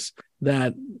dies,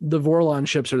 that the Vorlon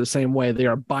ships are the same way. They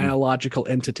are biological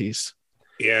entities.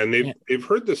 Yeah, and they've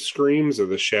heard the screams of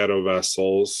the shadow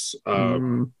vessels, they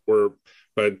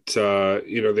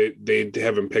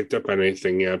haven't picked up on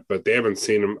anything yet, but they haven't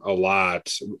seen them a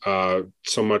lot,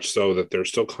 so much so that they're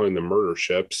still calling them murder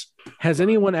ships. Has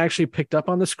anyone actually picked up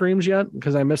on the screams yet?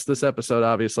 Because I missed this episode,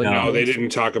 obviously. No, they didn't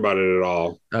talk about it at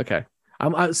all. Okay.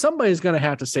 Somebody's going to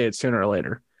have to say it sooner or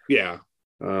later. Yeah.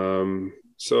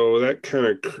 So that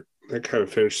kind of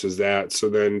finishes that. So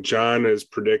then John is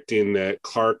predicting that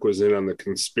Clark was in on the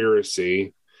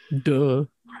conspiracy. Duh.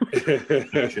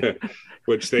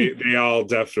 Which they all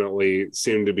definitely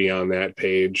seem to be on that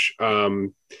page.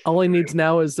 All he needs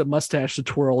now is the mustache to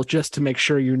twirl just to make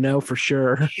sure you know for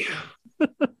sure.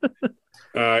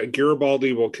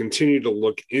 Garibaldi will continue to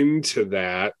look into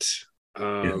that.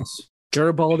 Yes.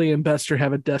 Garibaldi and Bester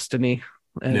have a destiny,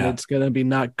 and it's going to be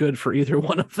not good for either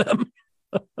one of them.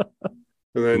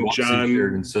 And then John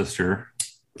and sister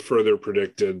further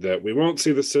predicted that we won't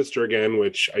see the sister again,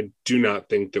 which I do not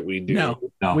think that we do.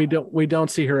 No. We don't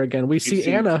see her again. We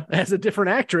see Anna as a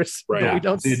different actress, right? But we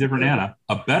don't see a different Anna,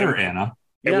 a better Anna.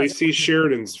 And we see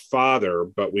Sheridan's father,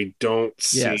 but we don't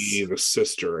see the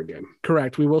sister again.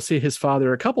 Correct. We will see his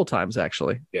father a couple times,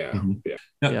 actually. Yeah. Mm-hmm. Yeah.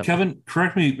 Now, Kevin,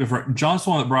 correct me if John's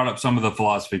the one that brought up some of the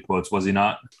philosophy quotes, was he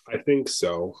not? I think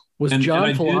so. Was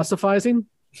John philosophizing?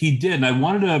 He did. And I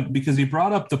wanted to, because he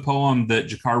brought up the poem that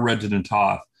Jakar read to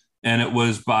Natoth, and it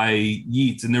was by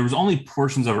Yeats, and there was only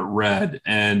portions of it read.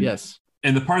 And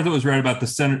and the part that was read about the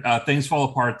center, things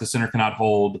fall apart, the center cannot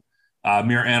hold,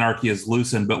 mere anarchy is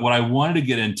loosened. But what I wanted to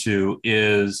get into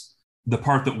is the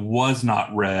part that was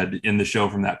not read in the show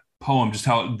from that poem, just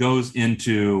how it goes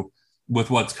into with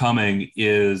what's coming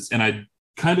is, and I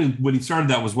kind of, when he started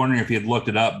that, was wondering if he had looked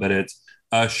it up, but it's,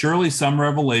 surely some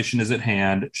revelation is at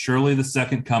hand. Surely the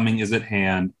second coming is at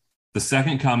hand. The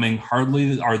second coming,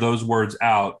 hardly are those words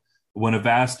out, when a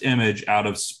vast image out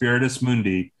of Spiritus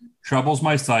Mundi troubles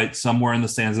my sight somewhere in the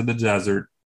sands of the desert.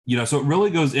 So it really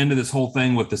goes into this whole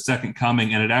thing with the second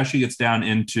coming, and it actually gets down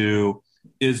into,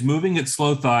 is moving its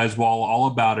slow thighs while all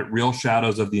about it real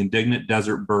shadows of the indignant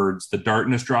desert birds. The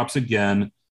darkness drops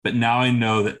again, but now I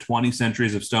know that 20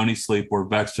 centuries of stony sleep were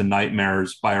vexed to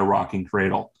nightmares by a rocking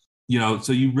cradle.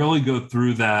 So you really go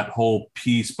through that whole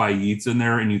piece by Yeats in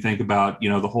there, and you think about,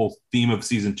 the whole theme of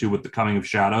season 2 with the coming of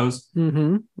shadows.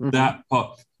 That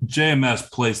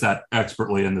JMS plays that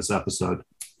expertly in this episode.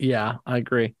 Yeah, I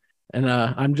agree. And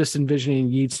I'm just envisioning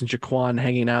Yeats and Jaquan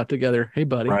hanging out together. Hey,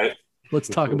 buddy, let's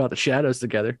talk about the shadows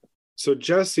together. So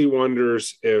Jesse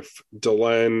wonders if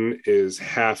Delenn is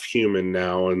half human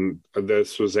now, and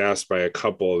this was asked by a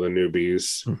couple of the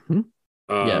newbies.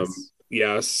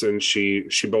 Yes, and she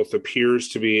both appears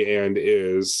to be and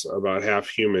is about half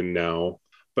human now.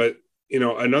 But,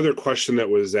 another question that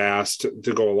was asked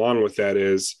to go along with that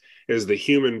is the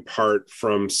human part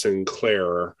from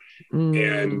Sinclair?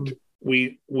 And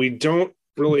we don't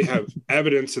really have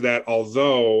evidence of that,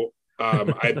 although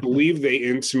I believe they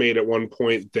intimate at one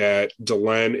point that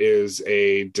Delenn is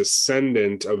a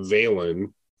descendant of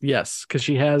Valen. Yes, because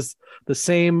she has the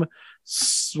same,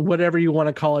 whatever you want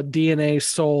to call it, DNA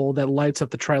soul that lights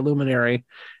up the Triluminary.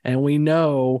 And we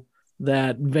know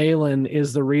that Valen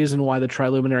is the reason why the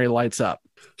Triluminary lights up.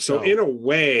 So in a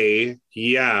way,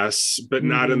 yes, but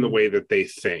not in the way that they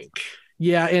think.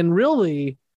 Yeah, and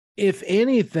really, if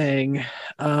anything,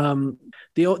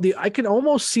 I can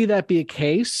almost see that be a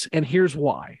case, and here's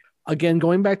why. Again,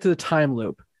 going back to the time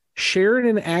loop,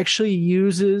 Sheridan actually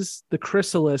uses the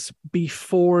chrysalis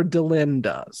before Delenn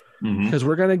does, because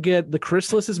we're going to get the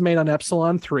chrysalis is made on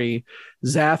Epsilon 3.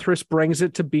 Zathras brings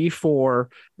it to B4.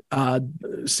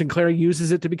 Sinclair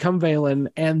uses it to become Valen,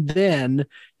 and then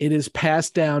it is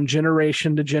passed down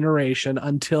generation to generation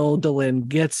until Delenn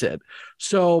gets it.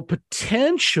 So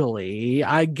potentially,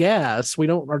 I guess we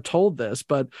are told this,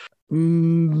 but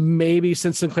maybe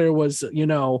since Sinclair was,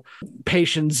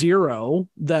 patient 0,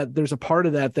 that there's a part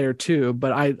of that there too,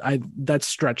 but I that's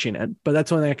stretching it, but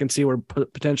that's one thing I can see where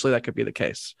potentially that could be the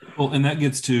case. Well, and that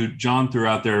gets to John threw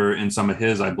out there in some of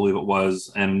his, I believe it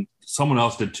was, and someone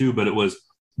else did too, but it was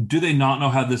do they not know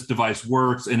how this device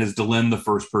works? And is Delenn the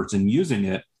first person using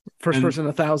it? First person in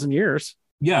 1,000 years.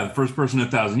 Yeah, the first person in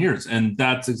 1,000 years. And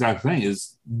that's the exact thing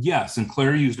is, yes,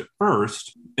 Sinclair used it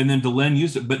first, and then Delenn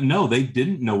used it. But no, they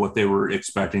didn't know what they were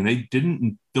expecting.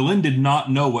 Delenn did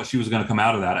not know what she was going to come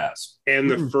out of that as. And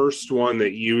the first one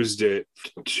that used it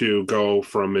to go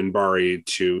from Minbari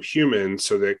to human,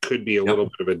 so that could be a little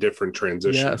bit of a different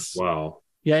transition as well.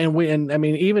 Yeah, and I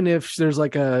mean, even if there's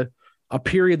like a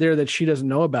period there that she doesn't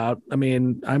know about, I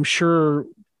mean, I'm sure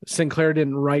Sinclair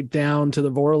didn't write down to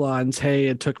the Vorlons, hey,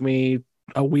 it took me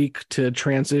a week to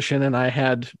transition and I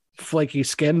had flaky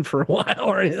skin for a while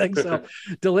or anything. So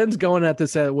Delenn's going at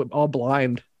this all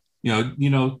blind. You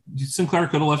know, Sinclair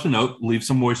could have left a note, leave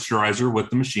some moisturizer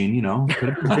with the machine, you know.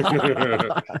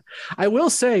 I will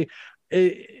say,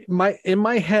 in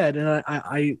my head, and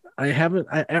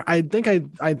I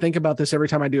think about this every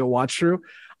time I do a watch through.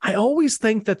 I always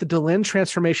think that the Delenn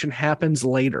transformation happens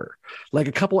later, like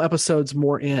a couple episodes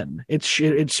more in.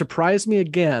 It surprised me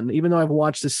again, even though I've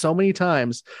watched this so many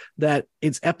times, that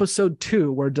it's episode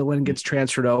 2 where Delenn gets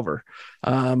transferred over.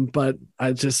 But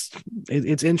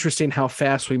it's interesting how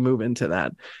fast we move into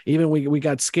that. Even we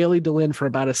got Scaly Delenn for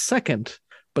about a second,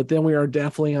 but then we are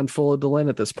definitely on full Delenn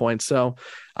at this point. So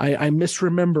I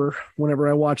misremember whenever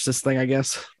I watch this thing, I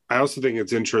guess. I also think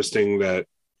it's interesting that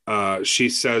she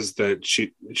says that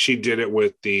she did it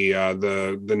with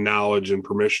the knowledge and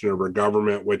permission of her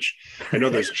government, which I know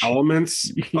there's elements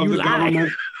of the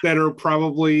government that are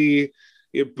probably,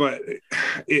 but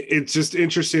it's just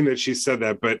interesting that she said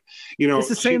that. But you know, it's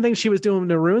the same thing she was doing with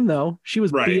Naroon, though. She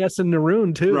was BSing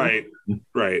Naroon too.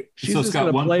 Right. So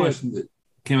Scott, one question that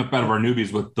came up out of our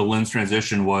newbies with Delenn's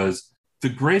transition was the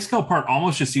grayscale part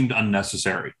almost just seemed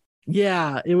unnecessary.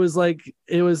 Yeah, it was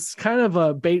kind of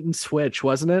a bait and switch,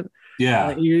 wasn't it?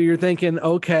 Yeah. You're thinking,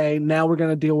 okay, now we're going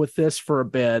to deal with this for a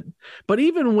bit. But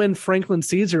even when Franklin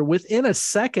sees her, within a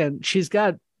second, she's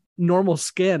got normal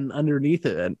skin underneath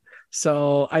it.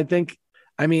 So I think,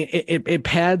 I mean, it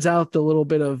pads out the little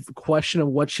bit of question of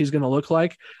what she's going to look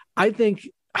like. I think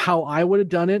how I would have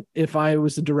done it if I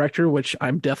was the director, which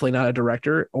I'm definitely not a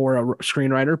director or a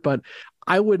screenwriter, but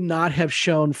I would not have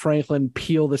shown Franklin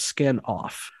peel the skin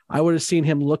off. I would have seen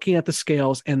him looking at the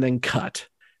scales and then cut.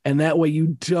 And that way you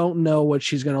don't know what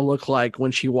she's going to look like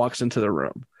when she walks into the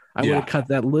room. I would have cut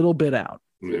that little bit out.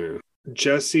 Yeah.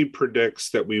 Jesse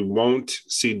predicts that we won't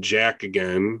see Jack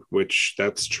again, which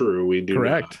that's true. We do.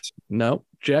 Correct. No,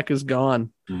 Jack is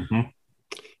gone. Mm-hmm.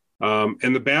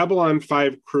 And the Babylon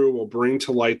 5 crew will bring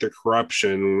to light the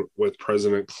corruption with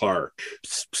President Clark.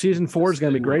 Season 4 is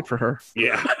going to be great for her.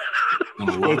 Yeah.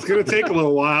 Well, it's going to take a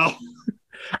little while.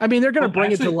 I mean, they're going to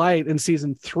bring it to light in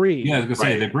season 3. Yeah, I was going to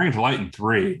say, they bring it to light in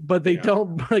 3. But they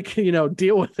don't,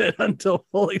 deal with it until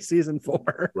fully season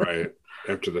 4. Right.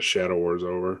 After the Shadow War is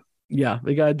over. Yeah,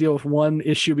 they got to deal with one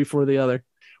issue before the other.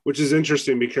 Which is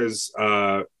interesting because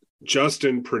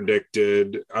Justin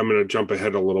predicted, I'm going to jump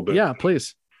ahead a little bit. Yeah,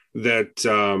 please. That,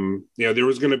 there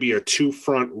was going to be a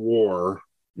 2-front war.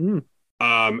 And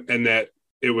that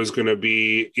it was going to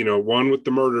be, one with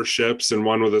the murder ships and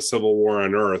one with a civil war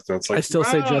on Earth. That's like, I still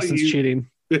say Justin's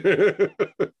cheating. Even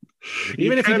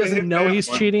if he doesn't know he's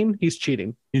cheating, he's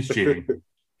cheating. He's cheating.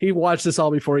 He watched this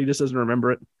all before. He just doesn't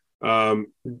remember it.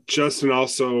 Justin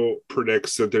also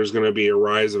predicts that there's going to be a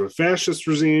rise of a fascist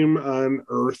regime on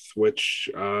Earth, which,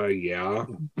 yeah.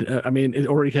 I mean, it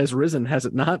already has risen, has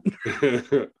it not?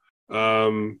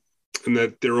 And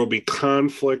that there will be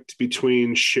conflict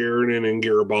between Sheridan and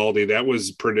Garibaldi. That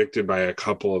was predicted by a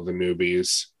couple of the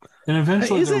newbies. And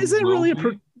eventually, is it really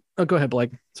oh, go ahead, Blake.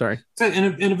 Sorry.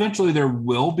 And eventually there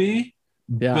will be,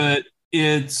 but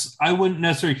I wouldn't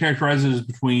necessarily characterize it as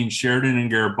between Sheridan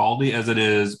and Garibaldi as it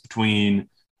is between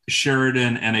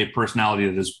Sheridan and a personality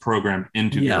that is programmed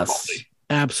into Garibaldi.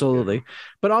 Absolutely.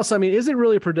 But also, I mean, is it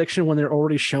really a prediction when they're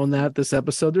already shown that this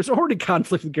episode? There's already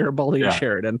conflict with Garibaldi and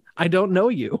Sheridan. I don't know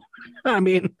you. I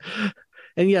mean,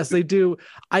 and yes, they do.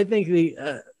 I think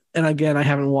and again, I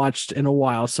haven't watched in a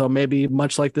while, so maybe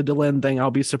much like the Delenn thing,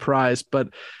 I'll be surprised. But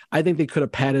I think they could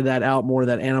have padded that out more,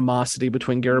 that animosity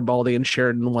between Garibaldi and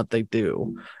Sheridan and what they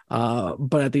do.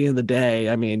 But at the end of the day,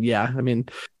 I mean,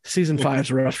 season 5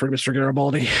 is rough for Mr.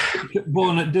 Garibaldi. Well,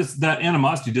 and that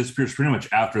animosity disappears pretty much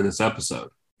after this episode.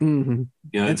 Mm-hmm.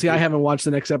 And see, I haven't watched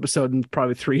the next episode in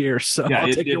probably 3 years, so I'll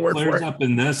take your word for it. It clears up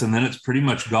in this, and then it's pretty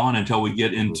much gone until we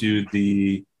get into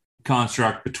the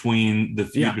construct between the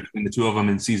feud between the two of them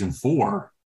in season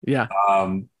 4. Yeah.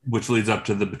 Which leads up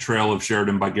to the betrayal of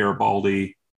Sheridan by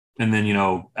Garibaldi. And then,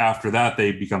 after that,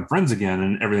 they become friends again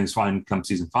and everything's fine come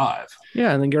season 5.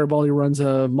 Yeah. And then Garibaldi runs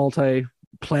a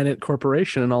multi-planet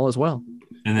corporation and all as well.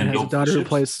 And then has a daughter who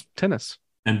plays tennis.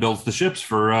 and builds the ships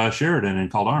for Sheridan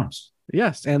and Called Arms.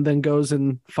 Yes, and then goes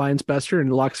and finds Bester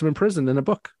and locks him in prison in a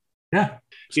book. Yeah.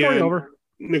 Story over.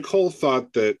 Nicole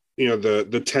thought that,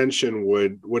 the tension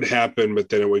would happen, but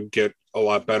then it would get a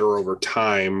lot better over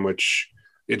time, which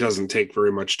it doesn't take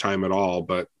very much time at all.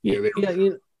 But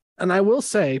and I will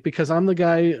say, because I'm the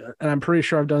guy, and I'm pretty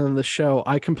sure I've done it in the show,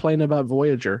 I complain about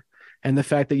Voyager and the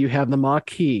fact that you have the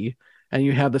Maquis and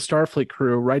you have the Starfleet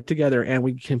crew right together, and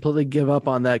we completely give up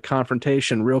on that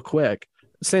confrontation real quick.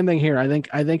 Same thing here. I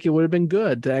think it would have been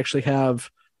good to actually have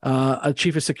a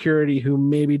chief of security who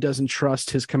maybe doesn't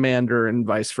trust his commander and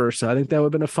vice versa. I think that would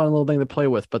have been a fun little thing to play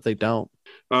with, but they don't.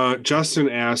 Justin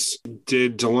asks,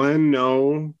 did Delenn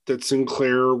know that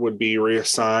Sinclair would be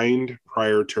reassigned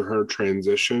prior to her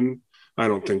transition? I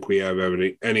don't think we have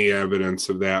any evidence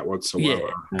of that whatsoever.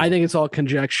 Yeah, I think it's all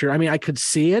conjecture. I mean, I could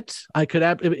see it. I could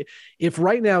have, if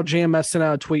right now JMS sent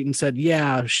out a tweet and said,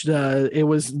 it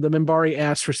was the Minbari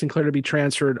asked for Sinclair to be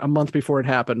transferred a month before it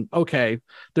happened. Okay,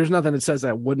 there's nothing that says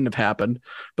that wouldn't have happened,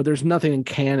 but there's nothing in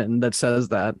canon that says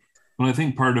that. Well, I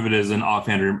think part of it is an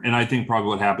offhand, and I think probably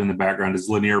what happened in the background is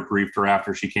Lanier briefed her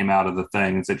after she came out of the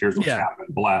thing and said, here's what's happened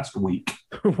last week.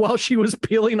 While she was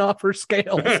peeling off her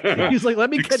scales. He's like,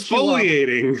 let me catch you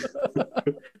up.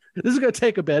 This is going to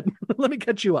take a bit. Let me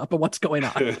catch you up on what's going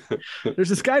on. There's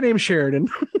this guy named Sheridan.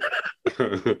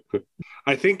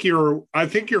 I think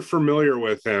you're familiar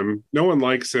with him. No one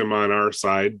likes him on our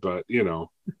side, but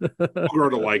we'll grow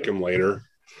to like him later.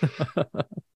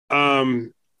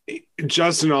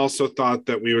 Justin also thought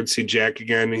that we would see Jack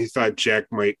again. He thought Jack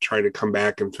might try to come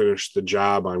back and finish the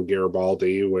job on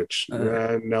Garibaldi, which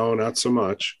no, not so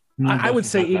much. I would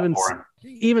say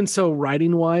even so,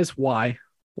 writing wise, why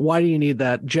do you need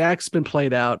that? Jack's been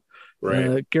played out.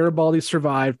 Right. Garibaldi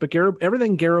survived, but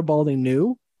everything Garibaldi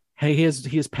knew, he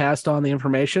has passed on the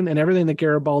information, and everything that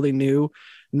Garibaldi knew,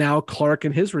 now Clark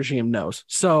and his regime knows.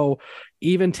 So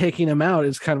even taking him out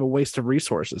is kind of a waste of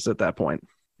resources at that point.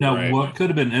 Now, what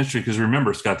could have been interesting, because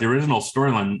remember, Scott, the original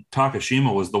storyline,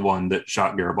 Takashima was the one that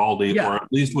shot Garibaldi, or at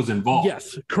least was involved.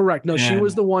 Yes, correct. No, she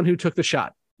was the one who took the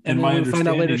shot. And my understanding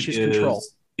find out later she's control.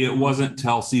 It wasn't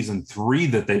till season 3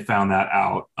 that they found that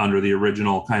out under the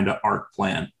original kind of arc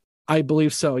plan. I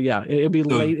believe so, yeah. It'd be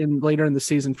later in the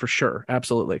season for sure.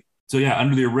 Absolutely. So, yeah,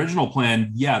 under the original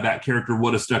plan, that character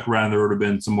would have stuck around. There would have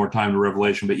been some more time to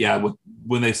Revelation. But,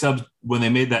 when they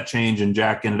made that change and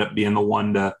Jack ended up being the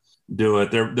one to do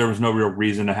it, there was no real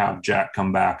reason to have Jack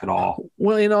come back at all.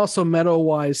 Well, and also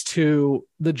meta-wise too,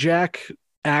 the Jack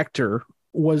actor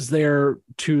was there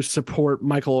to support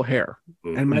Michael O'Hare,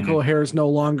 and Michael O'Hare is no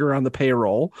longer on the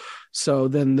payroll. So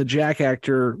then the Jack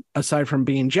actor, aside from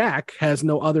being Jack, has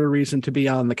no other reason to be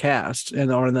on the cast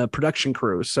and on the production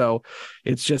crew. So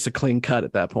it's just a clean cut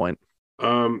at that point.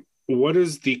 What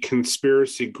is the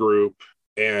conspiracy group?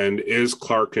 And is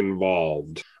Clark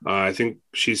involved? I think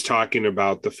she's talking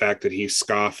about the fact that he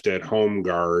scoffed at Home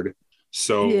Guard.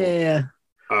 So, we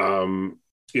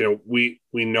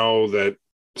know that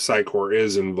Psychor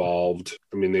is involved.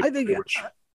 I mean,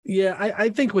 I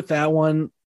think with that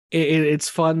one, it's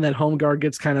fun that Home Guard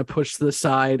gets kind of pushed to the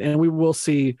side, and we will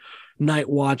see Night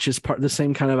Watch is part of the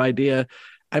same kind of idea.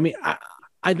 I mean,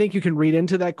 I think you can read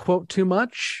into that quote too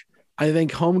much. I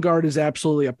think Home Guard is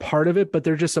absolutely a part of it, but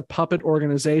they're just a puppet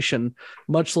organization,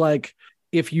 much like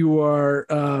if you are,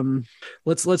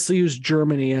 let's use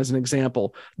Germany as an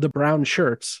example. The brown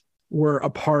shirts were a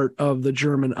part of the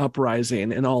German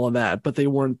uprising and all of that, but they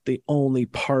weren't the only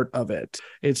part of it.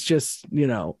 It's just,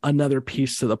 another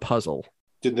piece to the puzzle.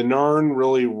 Did the Narn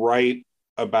really write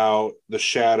about the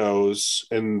shadows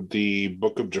in the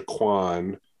Book of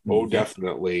Jaquan? Oh,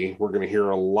 definitely. We're going to hear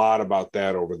a lot about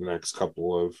that over the next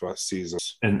couple of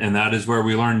seasons. And that is where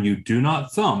we learn you do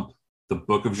not thump the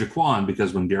Book of Jaquan,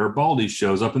 because when Garibaldi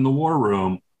shows up in the war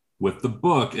room with the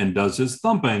book and does his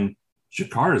thumping,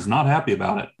 G'Kar is not happy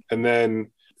about it. And then,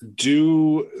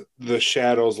 do the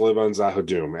shadows live on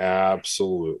Zahadum?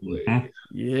 Absolutely.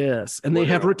 Yes. And they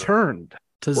have returned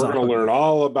to Zahadum. We're going to learn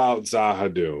all about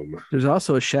Zahadum. There's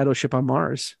also a shadow ship on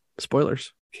Mars.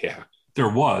 Spoilers. Yeah. There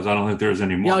was. I don't think there's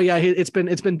any more. Oh, yeah. It's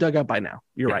been dug up by now.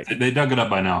 You're right. They dug it up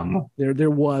by now. There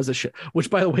was a ship, which,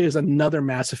 by the way, is another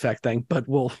Mass Effect thing, but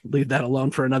we'll leave that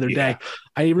alone for another day.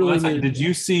 Did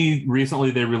you see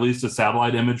recently they released a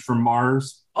satellite image from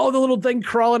Mars? Oh, the little thing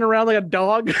crawling around like a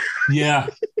dog. Yeah.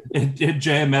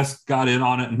 JMS got in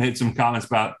on it and made some comments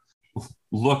about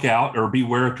look out or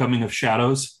beware coming of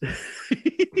shadows.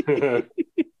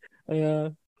 Yeah.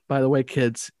 By the way,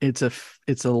 kids, it's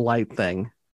a light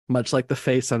thing. Much like the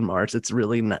face on Mars, it's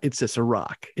really not. It's just a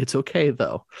rock. It's okay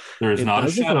though. There is not a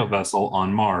shadow vessel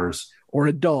on Mars, or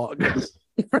a dog,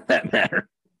 for that matter.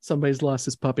 Somebody's lost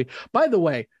his puppy. By the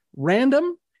way,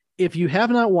 random, if you have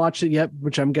not watched it yet,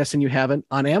 which I'm guessing you haven't,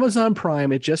 on Amazon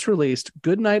Prime, it just released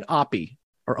Goodnight Opie,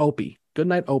 or Opie,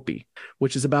 Goodnight Opie,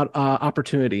 which is about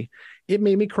opportunity. It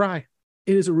made me cry.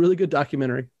 It is a really good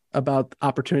documentary about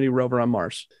Opportunity rover on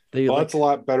Mars. That's a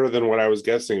lot better than what I was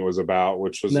guessing it was about,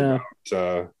 which was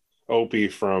about Opie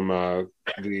from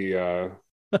the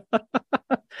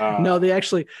no, they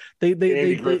actually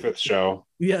Andy Griffith show.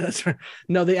 Yeah, that's right.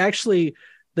 No, they actually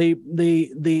they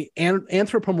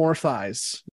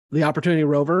anthropomorphize the Opportunity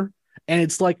rover, and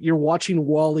it's like you're watching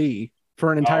Wall-E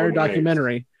for an entire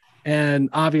documentary. And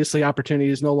obviously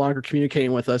Opportunity is no longer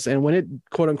communicating with us, and when it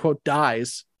quote unquote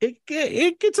dies, it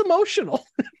gets emotional.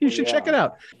 You should check it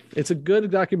out. It's a good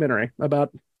documentary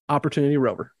about Opportunity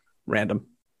rover. Random.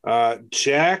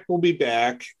 Jack will be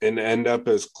back and end up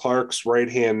as Clark's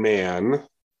right-hand man.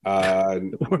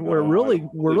 We're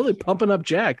really pumping up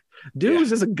Jack.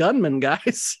 Dude is a gunman,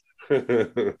 guys.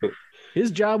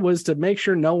 His job was to make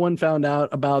sure no one found out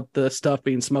about the stuff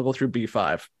being smuggled through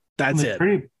B5. That's it.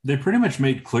 They pretty much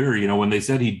made clear, when they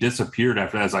said he disappeared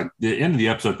after that, it's like the end of the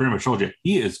episode pretty much told you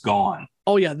he is gone.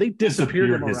 Oh yeah, they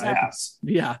disappeared him, his all right. ass.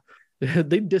 Yeah,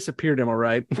 they disappeared him, all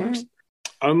right.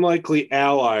 Unlikely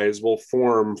allies will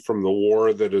form from the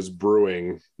war that is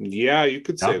brewing. Yeah, you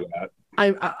could say that.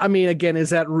 I mean, again, is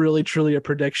that really truly a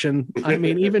prediction? I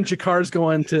mean, even Jakar's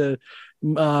going to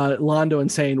Londo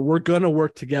and saying, we're going to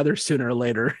work together sooner or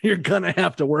later. You're going to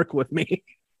have to work with me.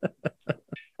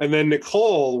 And then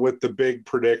Nicole with the big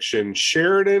prediction,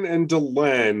 Sheridan and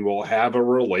Delenn will have a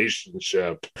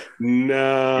relationship.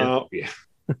 No. Yeah.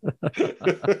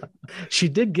 She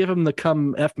did give him the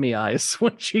come F me eyes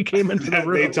when she came into the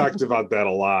room. They talked about that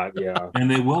a lot, yeah.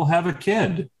 And they will have a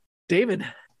kid. David.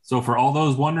 So for all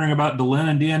those wondering about Delenn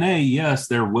and DNA, yes,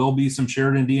 there will be some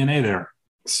Sheridan DNA there.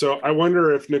 So I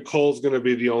wonder if Nicole's going to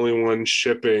be the only one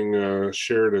shipping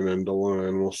Sheridan and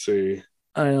Delenn. We'll see.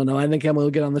 I don't know. I think Emily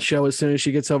will get on the show as soon as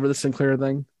she gets over the Sinclair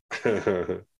thing.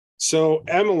 So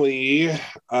Emily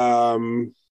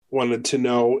wanted to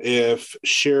know if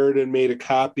Sheridan made a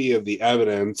copy of the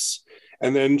evidence.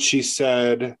 And then she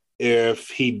said if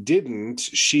he didn't,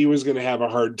 she was going to have a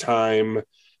hard time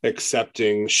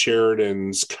accepting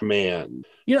Sheridan's command.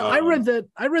 I read that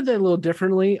a little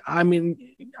differently. I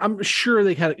mean, I'm sure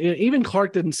they had, even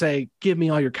Clark didn't say, give me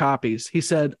all your copies. He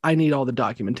said, I need all the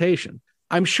documentation.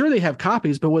 I'm sure they have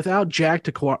copies, but without Jack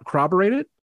to corroborate it,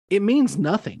 it means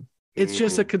nothing. It's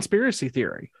just a conspiracy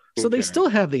theory. So they still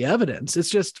have the evidence. It's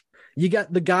just, you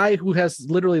got the guy who has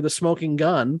literally the smoking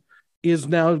gun is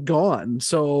now gone.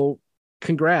 So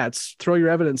congrats, throw your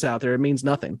evidence out there. It means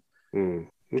nothing.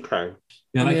 Okay.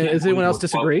 Yeah, does anyone else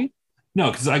disagree?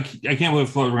 No, because I can't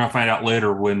believe we're going to find out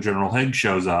later when General Haig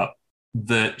shows up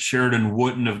that Sheridan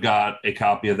wouldn't have got a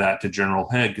copy of that to General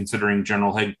Haig, considering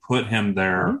General Haig put him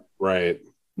there. Right.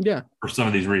 Yeah. For some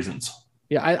of these reasons.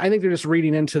 Yeah, I think they're just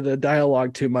reading into the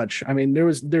dialogue too much. I mean,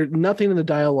 there nothing in the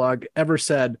dialogue ever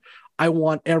said, I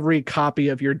want every copy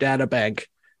of your data bank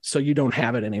so you don't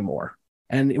have it anymore.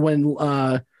 And when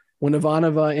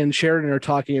Ivanova and Sheridan are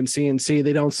talking in CNC,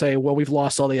 they don't say, well, we've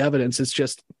lost all the evidence. It's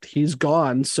just, he's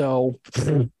gone. So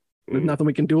there's nothing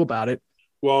we can do about it.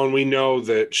 Well, and we know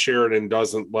that Sheridan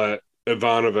doesn't let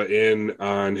Ivanova in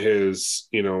on his,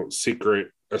 secret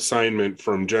assignment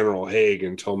from General Haig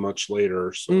until much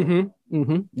later. So.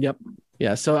 Yep.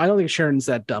 Yeah. So I don't think Sheridan's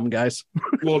that dumb, guys.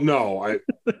 Well, no,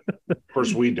 of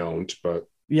course we don't, but.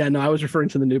 Yeah, no, I was referring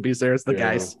to the newbies there as the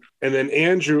guys. And then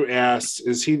Andrew asks,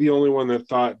 is he the only one that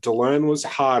thought Delenn was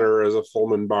hotter as a full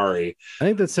Minbari? I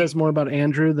think that says more about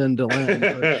Andrew than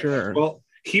Delenn, for sure. Well,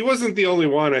 he wasn't the only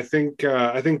one. I think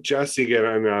Jesse got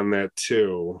on that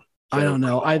too. I don't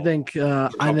know. I think Mira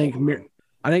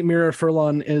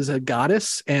Furlan is a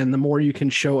goddess, and the more you can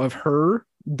show of her,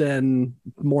 then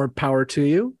more power to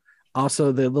you.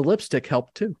 Also, the lipstick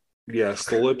helped too. Yes,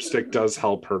 the lipstick does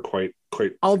help her quite.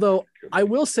 Although I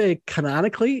will say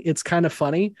canonically, it's kind of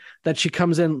funny that she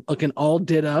comes in looking all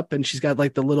did up and she's got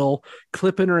like the little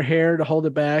clip in her hair to hold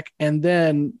it back. And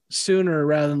then sooner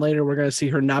rather than later, we're going to see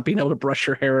her not being able to brush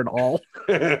her hair at all.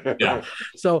 Yeah.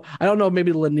 So I don't know,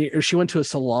 maybe Lanier, she went to a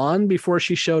salon before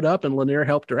she showed up and Lanier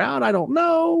helped her out. I don't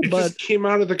know, it but just came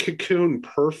out of the cocoon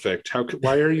perfect.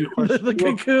 Why are you the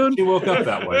cocoon? She woke up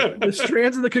that way. The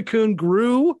strands of the cocoon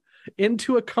grew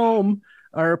into a comb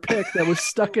or a pick that was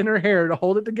stuck in her hair to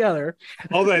hold it together.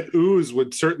 All that ooze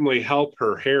would certainly help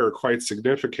her hair quite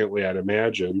significantly, I'd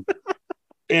imagine.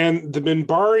 And the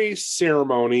Minbari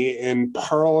ceremony in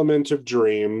Parliament of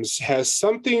Dreams has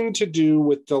something to do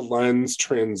with the lens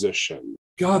transition.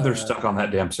 God, they're stuck on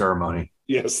that damn ceremony.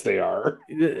 Yes, they are.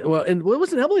 Well, and it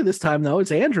wasn't Emily this time, though.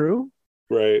 It's Andrew.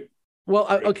 Right.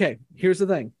 Well, okay. Here's the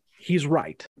thing. He's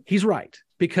right.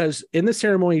 Because in the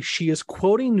ceremony, she is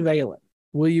quoting Valen.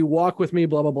 Will you walk with me?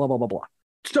 Blah, blah, blah, blah, blah, blah.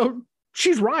 So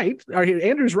she's right.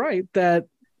 Andrew's right that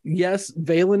yes,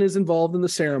 Valen is involved in the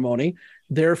ceremony.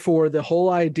 Therefore, the whole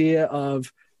idea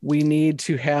of we need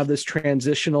to have this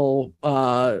transitional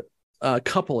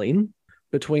coupling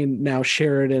between now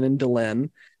Sheridan and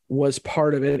Delenn was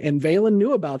part of it. And Valen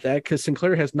knew about that because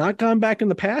Sinclair has not gone back in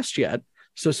the past yet.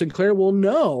 So Sinclair will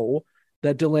know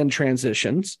that Delenn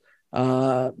transitions.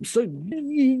 So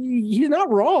you're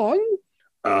not wrong.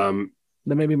 That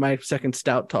may be my second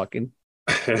stout talking.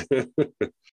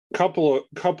 Couple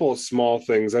of small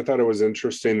things. I thought it was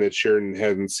interesting that Sheridan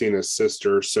hadn't seen his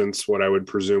sister since what I would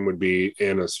presume would be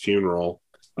Anna's funeral.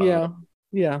 Yeah.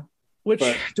 Which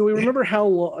do we remember how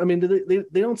long? I mean,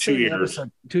 they don't say 2 years.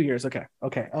 2 years. Okay.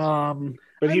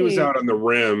 But he was out on the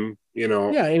rim,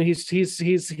 Yeah, and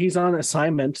he's on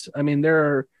assignment. I mean,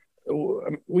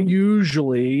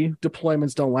 usually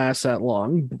deployments don't last that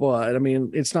long, but I mean,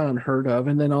 it's not unheard of.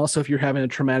 And then also, if you're having a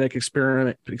traumatic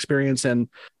experience and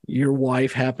your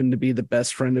wife happened to be the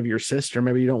best friend of your sister,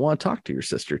 maybe you don't want to talk to your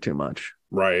sister too much.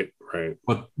 Right.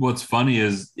 What's funny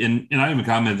is, and I even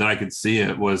commented that I could see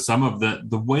it, was some of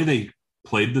the way they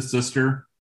played the sister.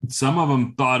 Some of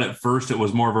them thought at first it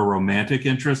was more of a romantic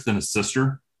interest than a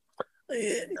sister.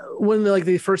 When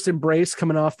the first embrace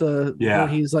coming off where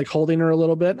he's like holding her a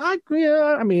little bit.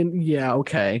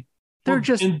 Okay. They're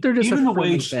just even a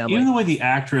friendly family. Even the way the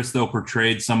actress though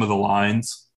portrayed some of the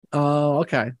lines. Oh,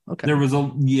 okay. There was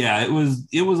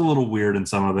it was a little weird in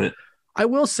some of it. I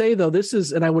will say though, this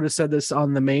is, and I would have said this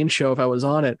on the main show if I was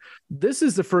on it. This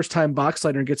is the first time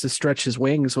Boxleitner gets to stretch his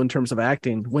wings in terms of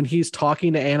acting. When he's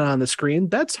talking to Anna on the screen,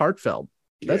 that's heartfelt.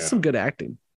 That's some good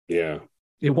acting. Yeah.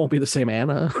 It won't be the same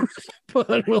Anna,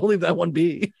 but we'll leave that one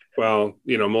be. Well,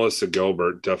 Melissa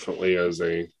Gilbert definitely is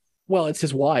it's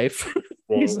his wife.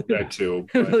 Well, that too.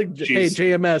 Like, hey,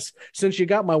 JMS, since you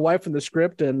got my wife in the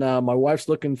script and my wife's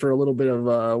looking for a little bit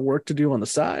of work to do on the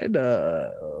side,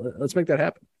 let's make that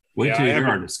happen. Wait till you hear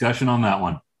our discussion on that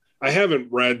one. I haven't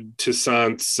read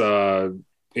Toussaint's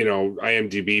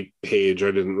IMDb page.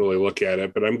 I didn't really look at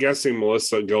it, but I'm guessing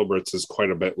Melissa Gilbert's is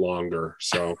quite a bit longer.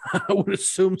 So I would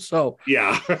assume so.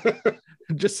 Yeah.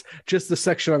 just the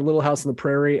section on Little House on the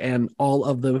Prairie and all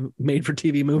of the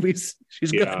made-for-TV movies.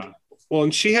 She's good. Well,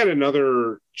 and she had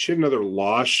another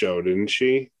Law show, didn't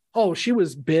she? Oh, she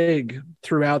was big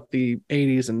throughout the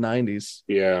 80s and 90s.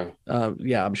 Yeah.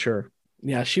 I'm sure.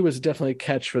 Yeah, she was definitely a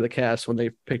catch for the cast when they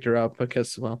picked her up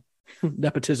because,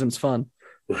 nepotism's fun.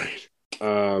 Right.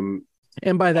 And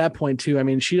by that point, too, I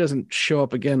mean, she doesn't show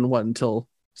up again, until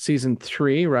season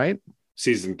 3, right?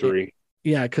 Season 3.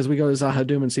 Yeah, because we go to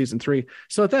Zahadum in season 3.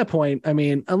 So at that point, I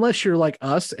mean, unless you're like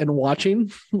us and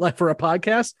watching like for a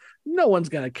podcast, no one's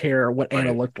going to care what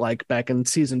Anna looked like back in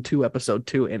season 2, episode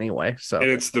 2 anyway. So, and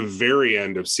it's the very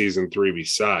end of season 3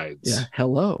 besides. Yeah,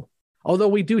 hello. Although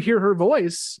we do hear her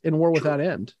voice in War Without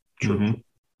End. True. Mm-hmm.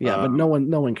 Yeah, but no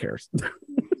one cares.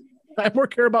 I have more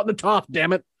care about Na'Toth,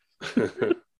 damn it.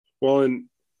 Well, and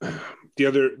the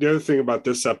other thing about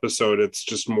this episode, it's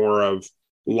just more of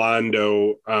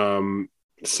Londo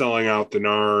selling out the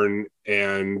Narn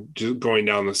and just going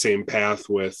down the same path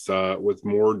with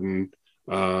Morden.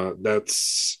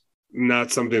 That's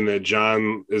not something that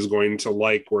John is going to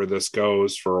like where this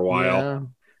goes for a while. Yeah.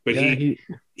 But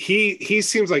he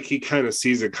seems like he kind of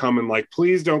sees it coming, like,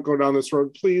 please don't go down this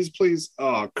road. Please.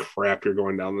 Oh, crap, you're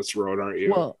going down this road, aren't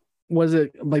you? Well, was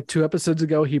it like 2 episodes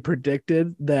ago he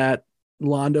predicted that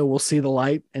Londo will see the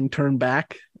light and turn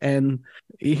back? And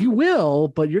he will,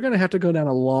 but you're going to have to go down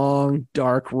a long,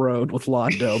 dark road with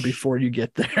Londo before you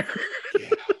get there.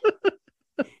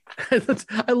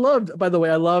 I love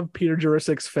Peter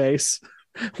Jurassic's face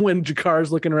when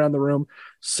Jakar's looking around the room.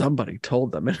 Somebody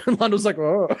told them. And Londo's like,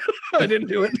 oh, I didn't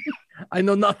do it. I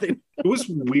know nothing. It was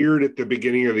weird at the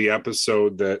beginning of the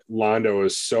episode that Londo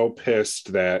is so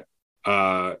pissed that 2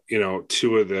 of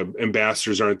the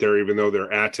ambassadors aren't there, even though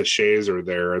their attaches are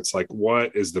there. It's like,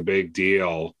 what is the big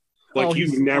deal? Like,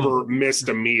 you've never missed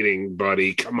a meeting,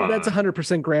 buddy. Come on. That's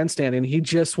 100% grandstanding. He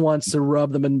just wants to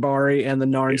rub the Minbari and the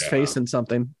Narn's face in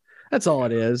something. That's all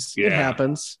it is. It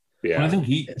happens. Yeah. Well, I think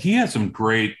he has some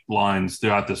great lines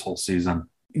throughout this whole season.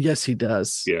 Yes, he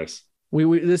does. Yes.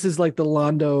 We this is like the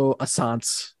Londo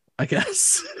Assance, I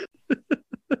guess.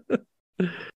 But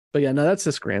yeah, no, that's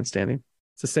just grandstanding.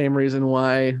 It's the same reason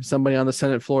why somebody on the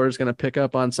Senate floor is going to pick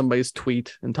up on somebody's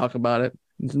tweet and talk about it.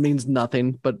 It means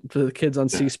nothing, but for the kids on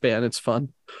C-SPAN, it's fun.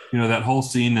 That whole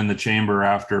scene in the chamber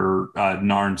after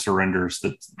Narn surrenders,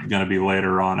 that's going to be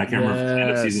later on. I can't remember if it's the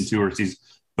end of season 2 or season,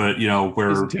 but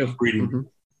where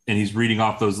and he's reading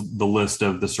off the list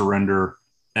of the surrender,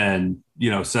 and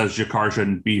says G'Kar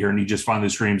shouldn't be here, and he just finally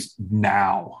screams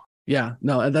now. Yeah,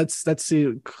 no, that's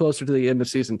closer to the end of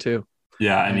season 2.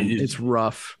 Yeah, I mean it's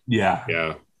rough.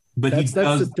 Yeah. But that's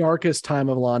the darkest time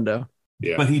of Londo.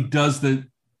 Yeah. But Peter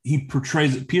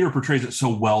portrays it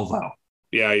so well, though.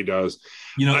 Yeah, he does.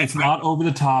 It's not over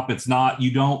the top. It's not,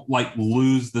 you don't like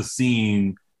lose the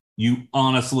scene. You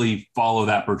honestly follow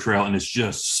that portrayal, and it's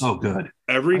just so good.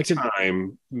 Every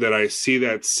time that I see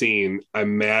that scene,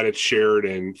 I'm mad at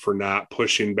Sheridan for not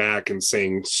pushing back and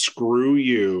saying, screw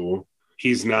you.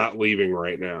 He's not leaving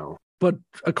right now. But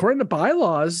according to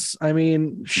bylaws, I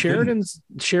mean, Sheridan's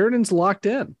locked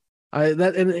in.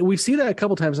 And we see that a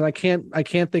couple times, and I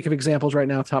can't think of examples right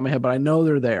now off the top of my head, but I know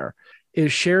they're there.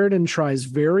 Is Sheridan tries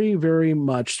very, very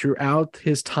much throughout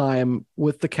his time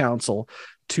with the council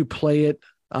to play it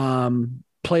by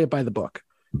the book.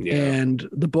 Yeah. And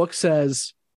the book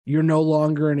says you're no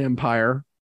longer an empire,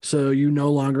 so you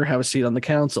no longer have a seat on the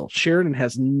council. Sheridan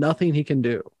has nothing he can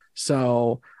do.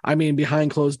 So, I mean,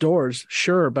 behind closed doors,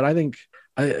 sure, but I think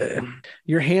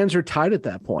your hands are tied at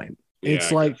that point. Yeah,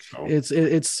 it's like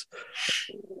it's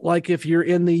like if you're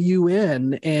in the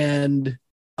UN and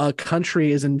a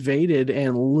country is invaded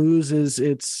and loses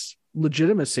its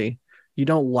legitimacy. You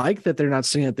don't like that they're not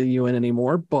sitting at the UN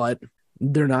anymore, but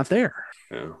they're not there.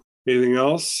 Yeah. Anything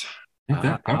else? I think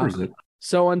that covers it.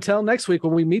 So until next week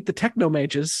when we meet the Techno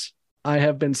Mages, I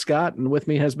have been Scott, and with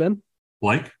me has been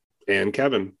Blake and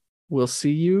Kevin. We'll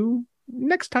see you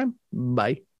next time.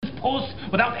 Bye. Post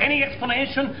without any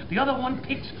explanation, the other one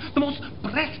picks the most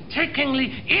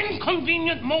breathtakingly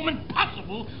inconvenient moment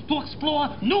possible to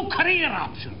explore new career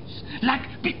options,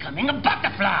 like becoming a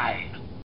butterfly.